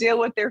 Or deal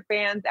with their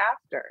fans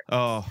after.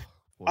 Oh.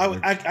 I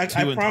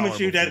promise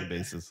you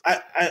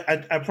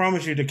that I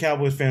promise you the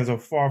Cowboys fans are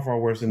far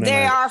worse than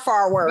they are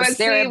far worse. But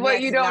see,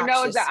 what you don't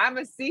know is that I'm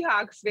a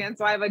Seahawks fan,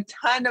 so I have a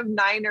ton of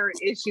Niner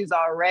issues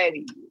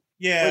already.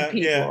 With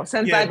people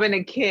since I've been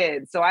a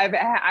kid, so I've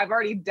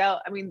already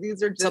dealt. I mean,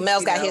 these are just so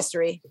Mel's got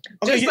history,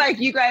 just like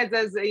you guys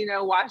as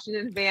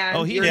Washington fans.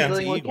 Oh, you're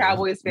dealing with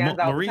Cowboys fans.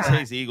 Maurice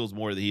hates the Eagles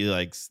more than he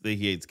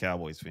hates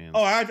Cowboys fans.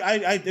 Oh,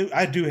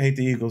 I do hate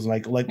the Eagles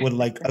with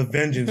a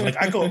vengeance. Like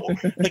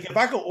if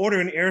I could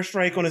order an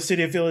airstrike on the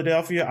city of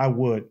Philadelphia, I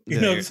would.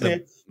 You know what I'm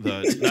saying?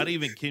 Not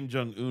even Kim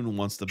Jong-un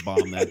wants to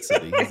bomb that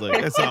city. He's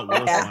like, that's not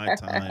worth my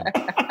time.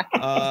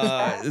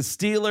 The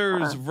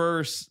Steelers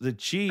versus the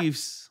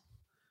Chiefs.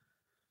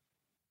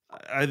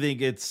 I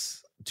think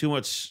it's too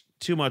much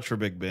for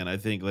Big Ben. I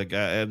think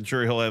I'm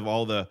sure he'll have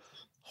all the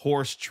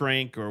horse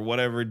trank or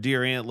whatever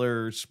deer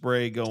antler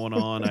spray going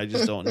on. I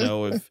just don't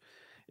know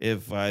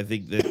if I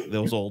think that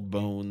those old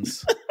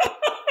bones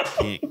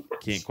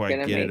can't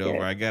quite get it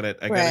over. I gotta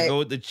go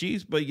with the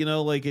Chiefs, but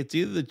it's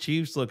either the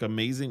Chiefs look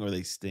amazing or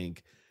they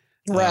stink.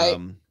 Right.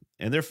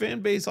 And their fan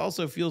base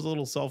also feels a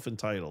little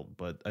self-entitled,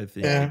 but I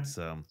think it's.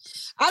 I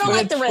don't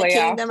like the Red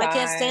Kingdom. I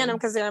can't stand them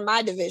because they're in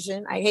my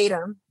division. I hate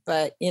them,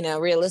 but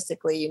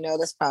realistically,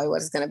 that's probably what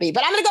it's going to be.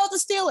 But I'm going to go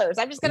with the Steelers.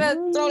 I'm just going to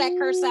throw that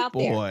curse out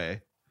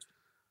there.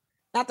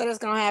 Not that it's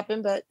going to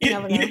happen, but you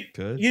never know.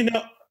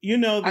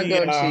 I'm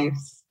going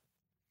Chiefs.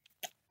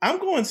 I'm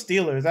going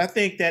Steelers. I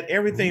think that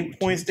everything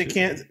points to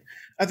Kansas.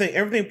 I think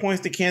everything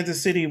points to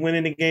Kansas City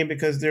winning the game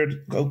because they're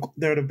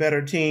the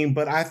better team.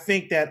 But I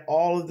think that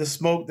all of the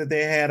smoke that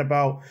they had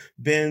about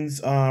Ben's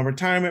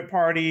retirement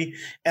party,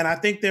 and I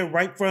think they're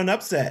ripe for an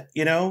upset.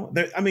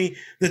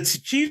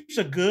 The Chiefs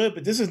are good,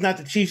 but this is not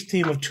the Chiefs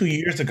team of 2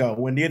 years ago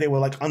when they were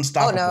like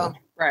unstoppable. Oh no.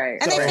 Right.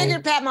 And they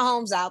figured Pat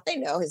Mahomes out. They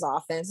know his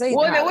offense.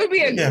 That would be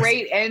a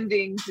great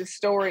ending to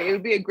story. It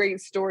would be a great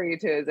story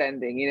to his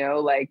ending, You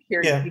go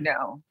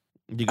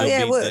beat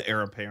the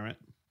heir apparent.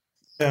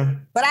 Yeah.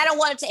 But I don't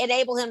want it to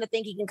enable him to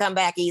think he can come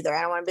back either.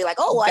 I don't want to be like,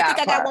 I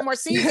think I got one more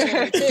season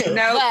in me too.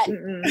 No,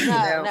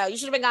 you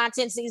should have been gone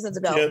 10 seasons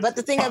ago. Yeah. But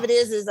the thing of it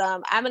is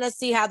I'm going to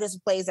see how this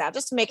plays out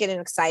just to make it an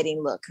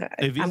exciting look.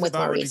 If he's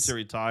about ready to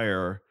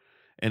retire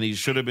and he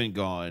should have been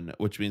gone,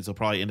 which means he'll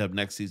probably end up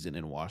next season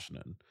in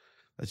Washington.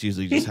 That's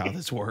usually just how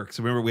this works.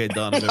 Remember, we had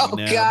Donovan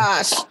McNabb. Oh,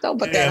 gosh. Don't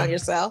put that on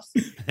yourself.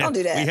 Don't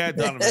do that. We had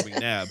Donovan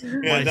McNabb.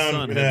 My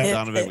son had a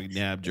Donovan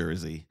McNabb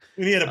jersey.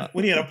 When he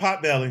had a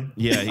pot belly.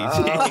 Yeah. He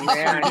was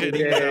out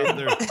there.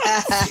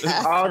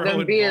 All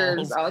them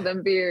beers. All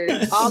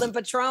them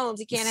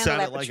Patrons. He can't handle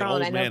that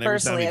Patron. I know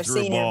personally. I've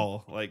seen him.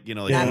 Old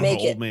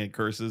man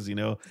curses,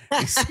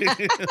 That's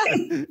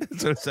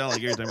what it sounded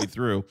like every time he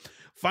threw.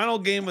 Final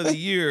game of the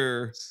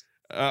year,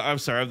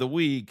 of the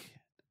week,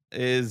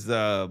 is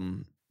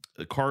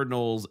the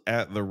Cardinals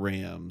at the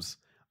Rams.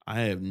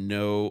 I have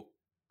no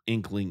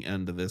inkling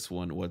into this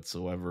one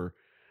whatsoever.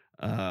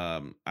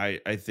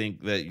 I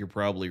think that you're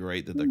probably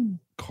right that the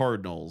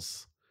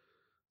Cardinals.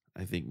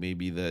 I think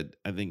maybe the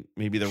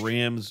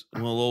Rams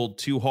went a little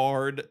too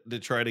hard to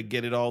try to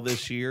get it all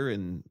this year,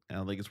 and I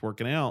don't think it's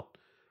working out.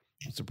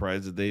 I'm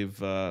surprised that they've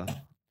that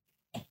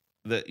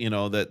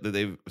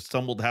they've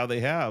stumbled how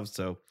they have.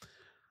 So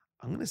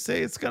I'm going to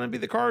say it's going to be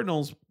the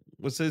Cardinals.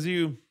 What says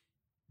you?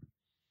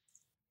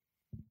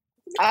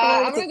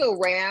 I'm going to go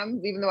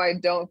Rams, even though I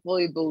don't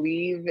fully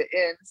believe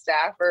in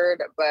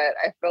Stafford. But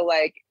I feel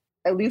like,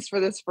 at least for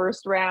this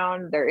first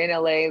round, they're in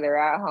LA, they're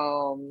at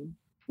home.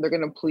 They're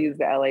going to please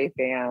the LA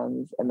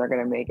fans, and they're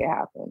going to make it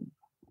happen.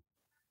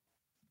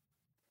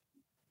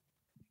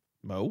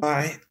 Mo?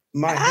 I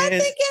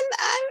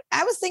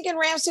was thinking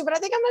Rams too, but I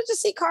think I'm going to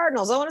just see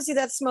Cardinals. I want to see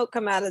that smoke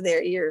come out of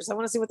their ears. I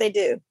want to see what they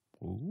do.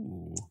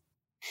 Ooh.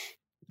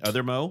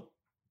 Other Mo?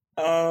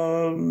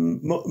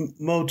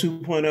 Mo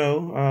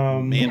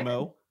 2.0. Man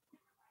Mo?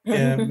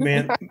 Yeah,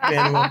 man.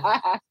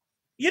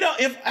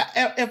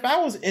 if I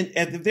was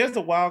if there's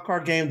a wild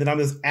card game that I'm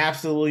just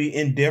absolutely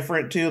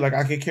indifferent to, like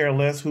I could care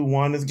less who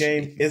won this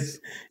game, is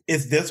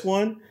this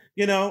one.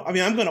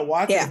 I'm going to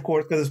watch it, of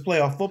course, because it's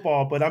playoff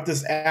football, but I'm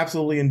just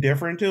absolutely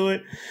indifferent to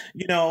it.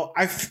 Well,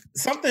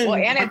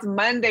 and it's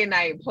Monday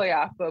night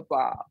playoff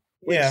football.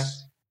 Yeah.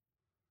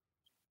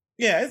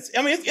 Yeah, it's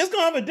going to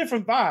have a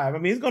different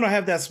vibe. It's going to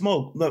have that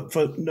smoke,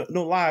 for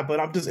no lie,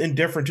 but I'm just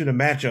indifferent to the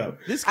matchup.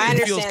 This game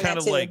feels kind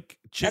of like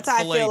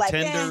Chick-fil-A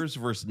tenders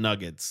versus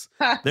nuggets.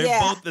 They're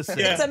both the same.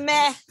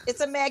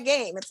 It's a meh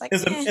game. It's like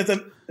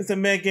it's a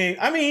meh game.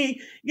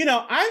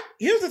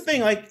 Here's the thing,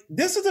 like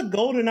this is a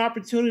golden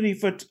opportunity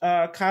for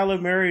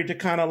Kyler Murray to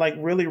kind of like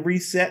really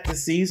reset the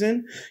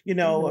season.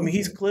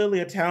 He's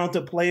clearly a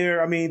talented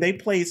player. They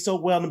played so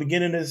well in the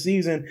beginning of the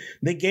season.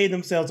 They gave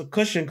themselves a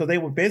cushion because they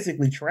were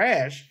basically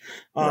trash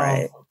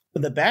for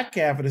the back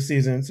half of the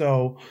season.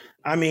 So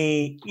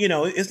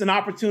it's an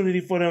opportunity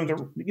for them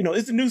to,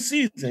 it's a new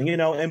season,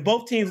 and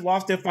both teams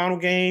lost their final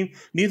game.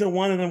 Neither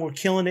one of them were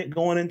killing it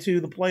going into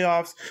the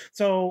playoffs.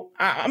 So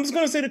I'm just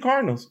going to say the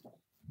Cardinals.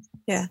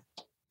 Yeah.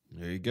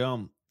 There you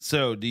go.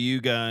 So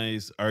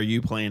are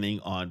you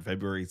planning on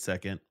February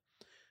 2nd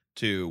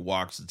to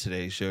watch the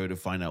Today Show to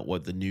find out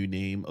what the new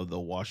name of the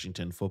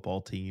Washington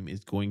football team is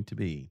going to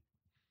be?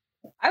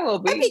 I will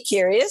be. I'd be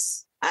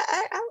curious.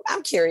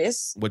 I'm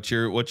curious. Do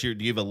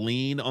you have a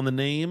lean on the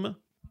name?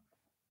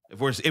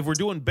 If we're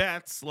doing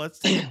bets, let's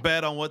take a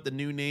bet on what the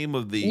new name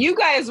of the you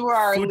guys were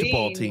our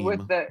football lean team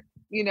with the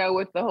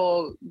with the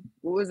whole,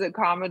 what was it,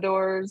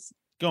 Commodores?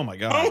 Oh my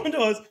God,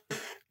 Commodores.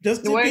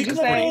 Just to be close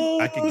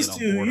I can get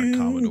on board on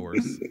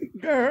Commodores,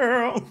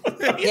 girl.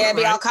 Yeah,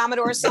 be all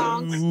Commodore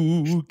songs.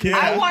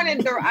 I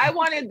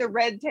wanted the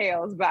Red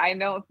Tails, but I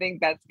don't think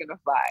that's gonna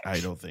fly.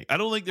 I don't think they're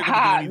gonna do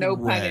anything no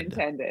red. pun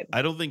intended.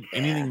 I don't think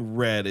anything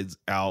red is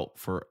out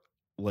for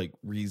like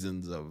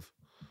reasons of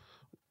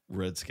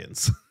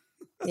Redskins.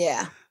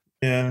 Yeah.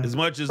 As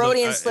much as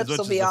Freudian slips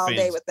will be all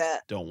day with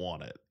that. Don't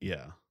want it.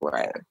 Yeah.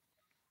 Right.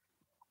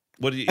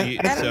 What do you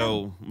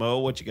so Mo,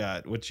 what you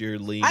got? What's your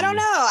lean? I don't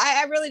know.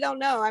 I really don't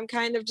know. I'm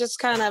kind of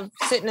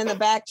sitting in the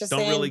back, just don't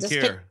saying, really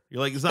care.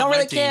 You're like, it's not don't my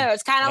really team. care.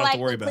 It's kind of like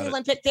when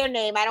Cleveland picked their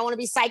name. I don't want to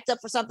be psyched up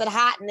for something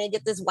hot and they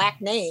get this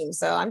whack name.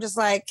 So I'm just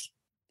like,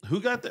 who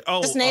got the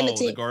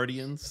the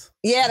Guardians?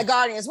 Yeah, the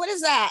Guardians. What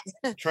is that?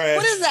 Trash.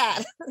 What is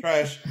that?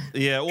 Trash.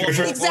 Yeah, well,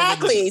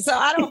 exactly. So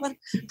I don't.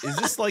 Is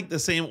this like the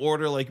same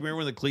order? Like, remember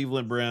when the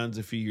Cleveland Browns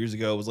a few years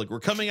ago was like, we're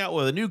coming out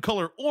with a new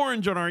color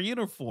orange on our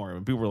uniform,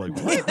 and people were like,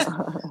 what?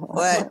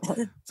 What?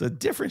 It's a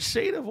different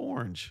shade of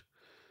orange.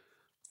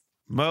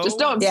 Mo, just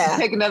don't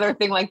pick another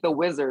thing like the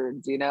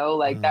Wizards.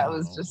 Like that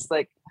was just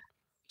like.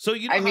 So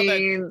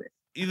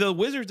the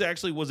Wizards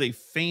actually was a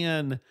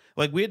fan.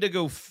 Like we had to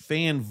go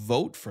fan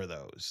vote for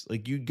those.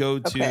 Like you'd go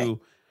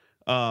to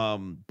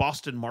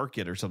Boston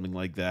Market or something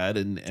like that,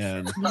 and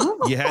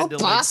you had to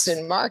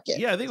Boston Market.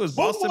 Yeah, I think it was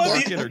Boston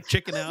Market or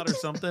Chicken Out or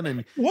something,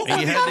 and you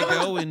had to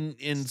go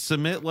and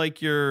submit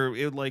like your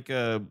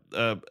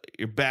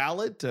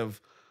ballot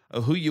of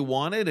who you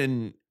wanted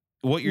and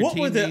what your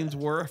team names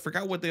were. I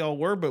forgot what they all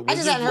were, but I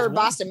just hadn't heard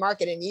Boston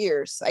Market in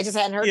years. I just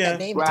hadn't heard that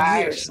name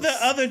in years. The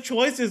other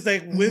choices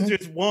like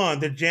Wizards won,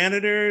 the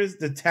janitors,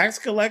 the tax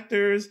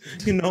collectors,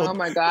 Oh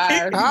my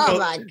God.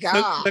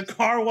 The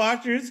car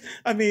washers.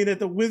 That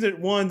the Wizard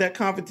won that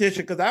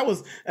competition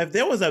because if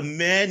there was a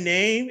mad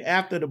name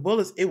after the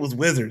Bullets, it was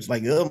Wizards.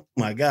 Like, oh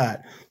my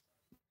God.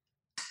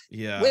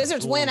 Yeah.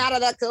 Wizards win out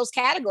of those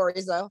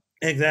categories though.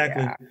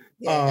 Exactly.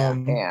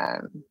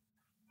 Yeah.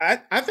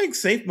 I think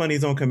safe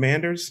money's on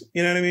Commanders.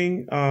 You know what I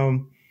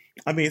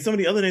mean? Some of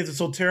the other names are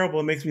so terrible,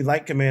 it makes me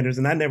like Commanders,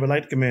 and I never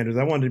liked Commanders.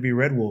 I wanted to be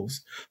Red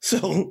Wolves.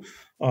 So,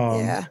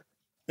 they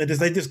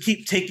just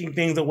keep taking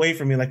things away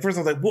from me. Like, first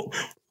I was like,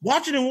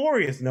 Washington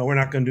Warriors. No, we're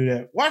not going to do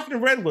that.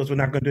 Washington Red Wolves, we're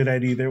not going to do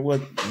that either.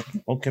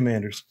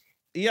 Commanders.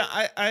 Yeah,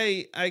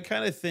 I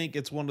kind of think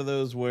it's one of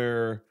those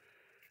where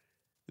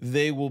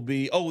they will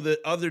be. Oh, the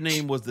other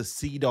name was the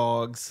Sea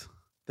Dogs.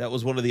 That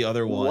was one of the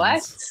other ones.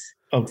 What?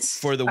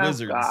 For the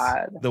Wizards.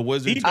 God. The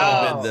Wizards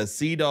have been the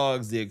Sea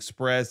Dogs, the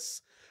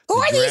Express. Who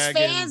are these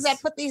fans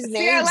that put these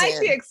names? Yeah, I like in?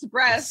 the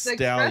Express. The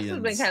Express has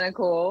been kind of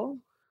cool.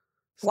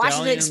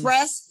 Washington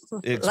Express?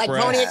 Like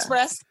Pony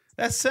Express?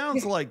 That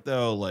sounds like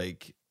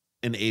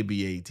an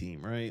ABA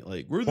team, right?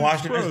 Like we're the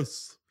Washington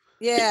Express.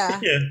 Yeah.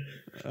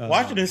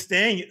 Washington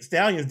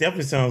Stallions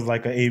definitely sounds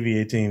like an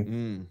ABA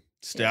team.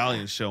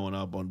 Stallions showing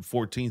up on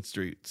 14th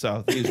Street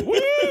Southeast.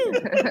 Woo!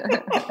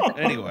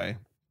 Anyway.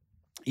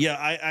 Yeah,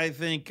 I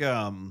think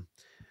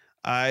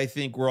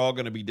we're all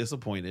going to be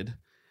disappointed.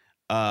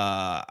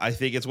 I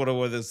think it's one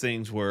of those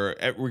things where,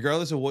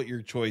 regardless of what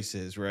your choice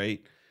is,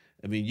 right?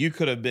 You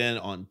could have been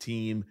on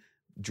Team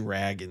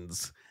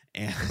Dragons,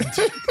 and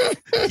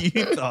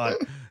you thought,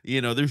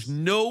 there's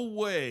no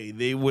way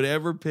they would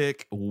ever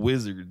pick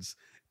Wizards,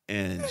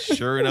 and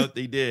sure enough,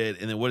 they did.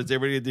 And then what is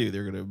everybody gonna do?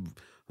 They're gonna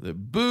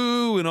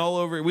boo and all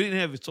over. We didn't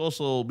have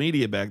social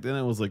media back then.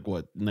 It was like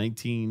what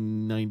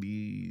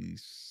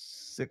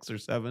 1996 or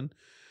 7.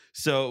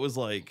 So it was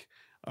like,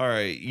 all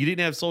right, you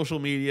didn't have social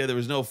media. There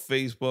was no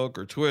Facebook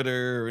or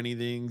Twitter or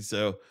anything.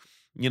 So,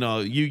 you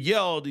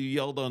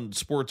yelled on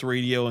sports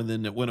radio, and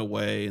then it went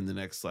away in the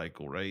next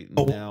cycle, right?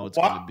 And now it's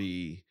going to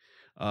be.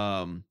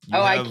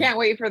 I can't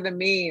wait for the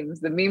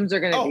memes. The memes are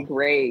going to be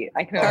great.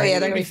 I can. They're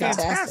going to be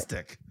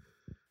fantastic.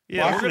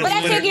 Yeah, but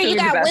I figure you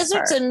got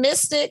Wizards and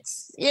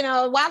Mystics. Why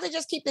don't they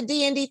just keep the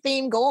D&D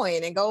theme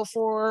going and go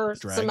for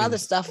some other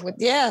stuff with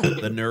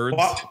the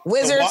nerds,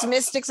 Wizards,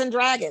 Mystics, and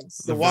Dragons.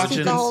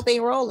 Keep the whole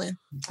thing rolling.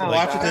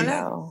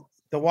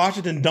 The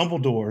Washington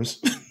Dumbledores.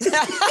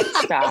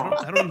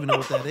 I don't even know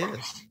what that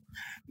is.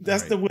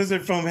 That's the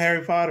wizard from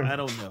Harry Potter. I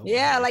don't know.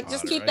 Yeah,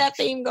 just keep that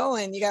theme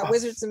going. You got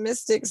Wizards and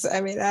Mystics.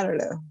 I mean, I don't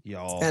know.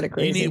 Y'all, kind of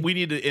crazy. We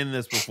need to end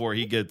this before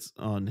he gets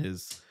on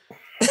his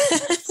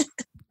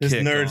this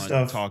nerd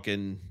stuff,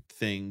 talking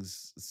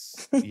things.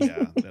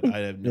 That I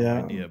have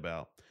no idea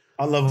about.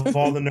 I love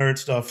all the nerd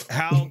stuff.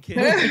 How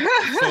can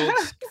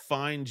folks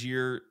find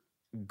your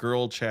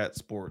Girl Chat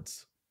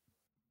Sports?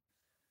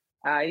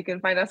 You can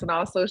find us on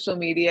all social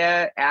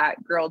media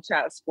at Girl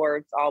Chat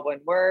Sports, all one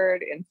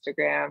word,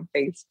 Instagram,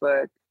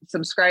 Facebook.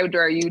 Subscribe to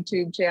our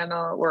YouTube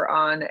channel. We're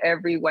on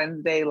every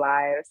Wednesday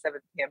live, 7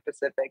 p.m.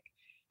 Pacific,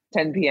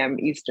 10 p.m.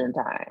 Eastern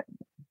time.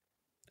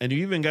 And you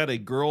even got a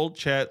Girl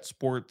Chat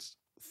Sports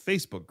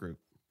Facebook group.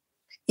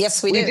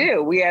 Yes, we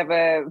do. We have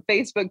a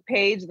Facebook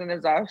page, then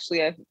there's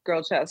actually a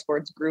Girl Chat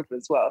Sports group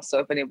as well. So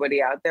if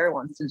anybody out there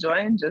wants to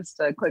join,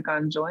 just click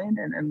on join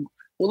and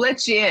we'll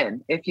let you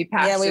in if you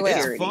pass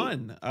security. It's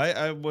fun.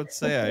 I would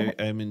say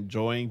I'm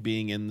enjoying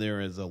being in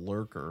there as a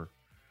lurker.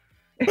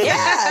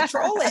 Yeah,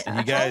 troll it. And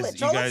you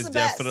guys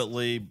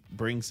definitely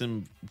bring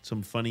some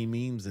funny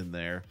memes in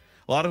there.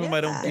 A lot of them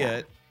I don't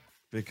get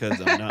because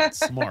I'm not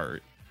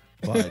smart.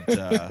 But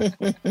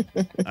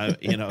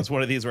it's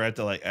one of these where I have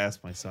to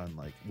ask my son,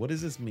 what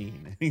does this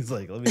mean? And he's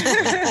like, let me.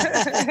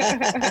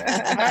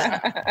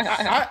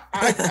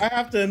 I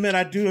have to admit,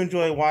 I do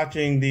enjoy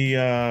watching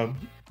the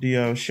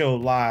show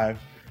live.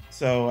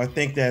 So I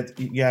think that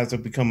you guys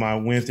have become my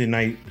Wednesday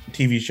night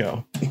TV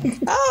show.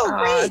 Oh,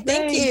 great.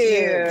 Thank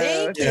you.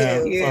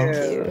 Thank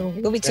you.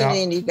 We'll be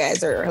tuning in. You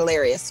guys are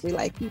hilarious. We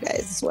like you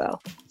guys as well.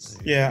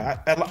 Yeah,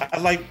 I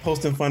like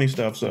posting funny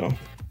stuff. So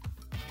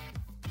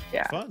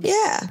yeah. Fun.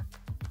 Yeah.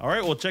 All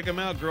right. Well, check them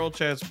out. Girl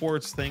Chat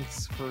Sports.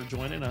 Thanks for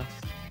joining us.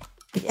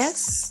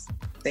 Yes.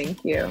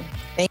 Thank you.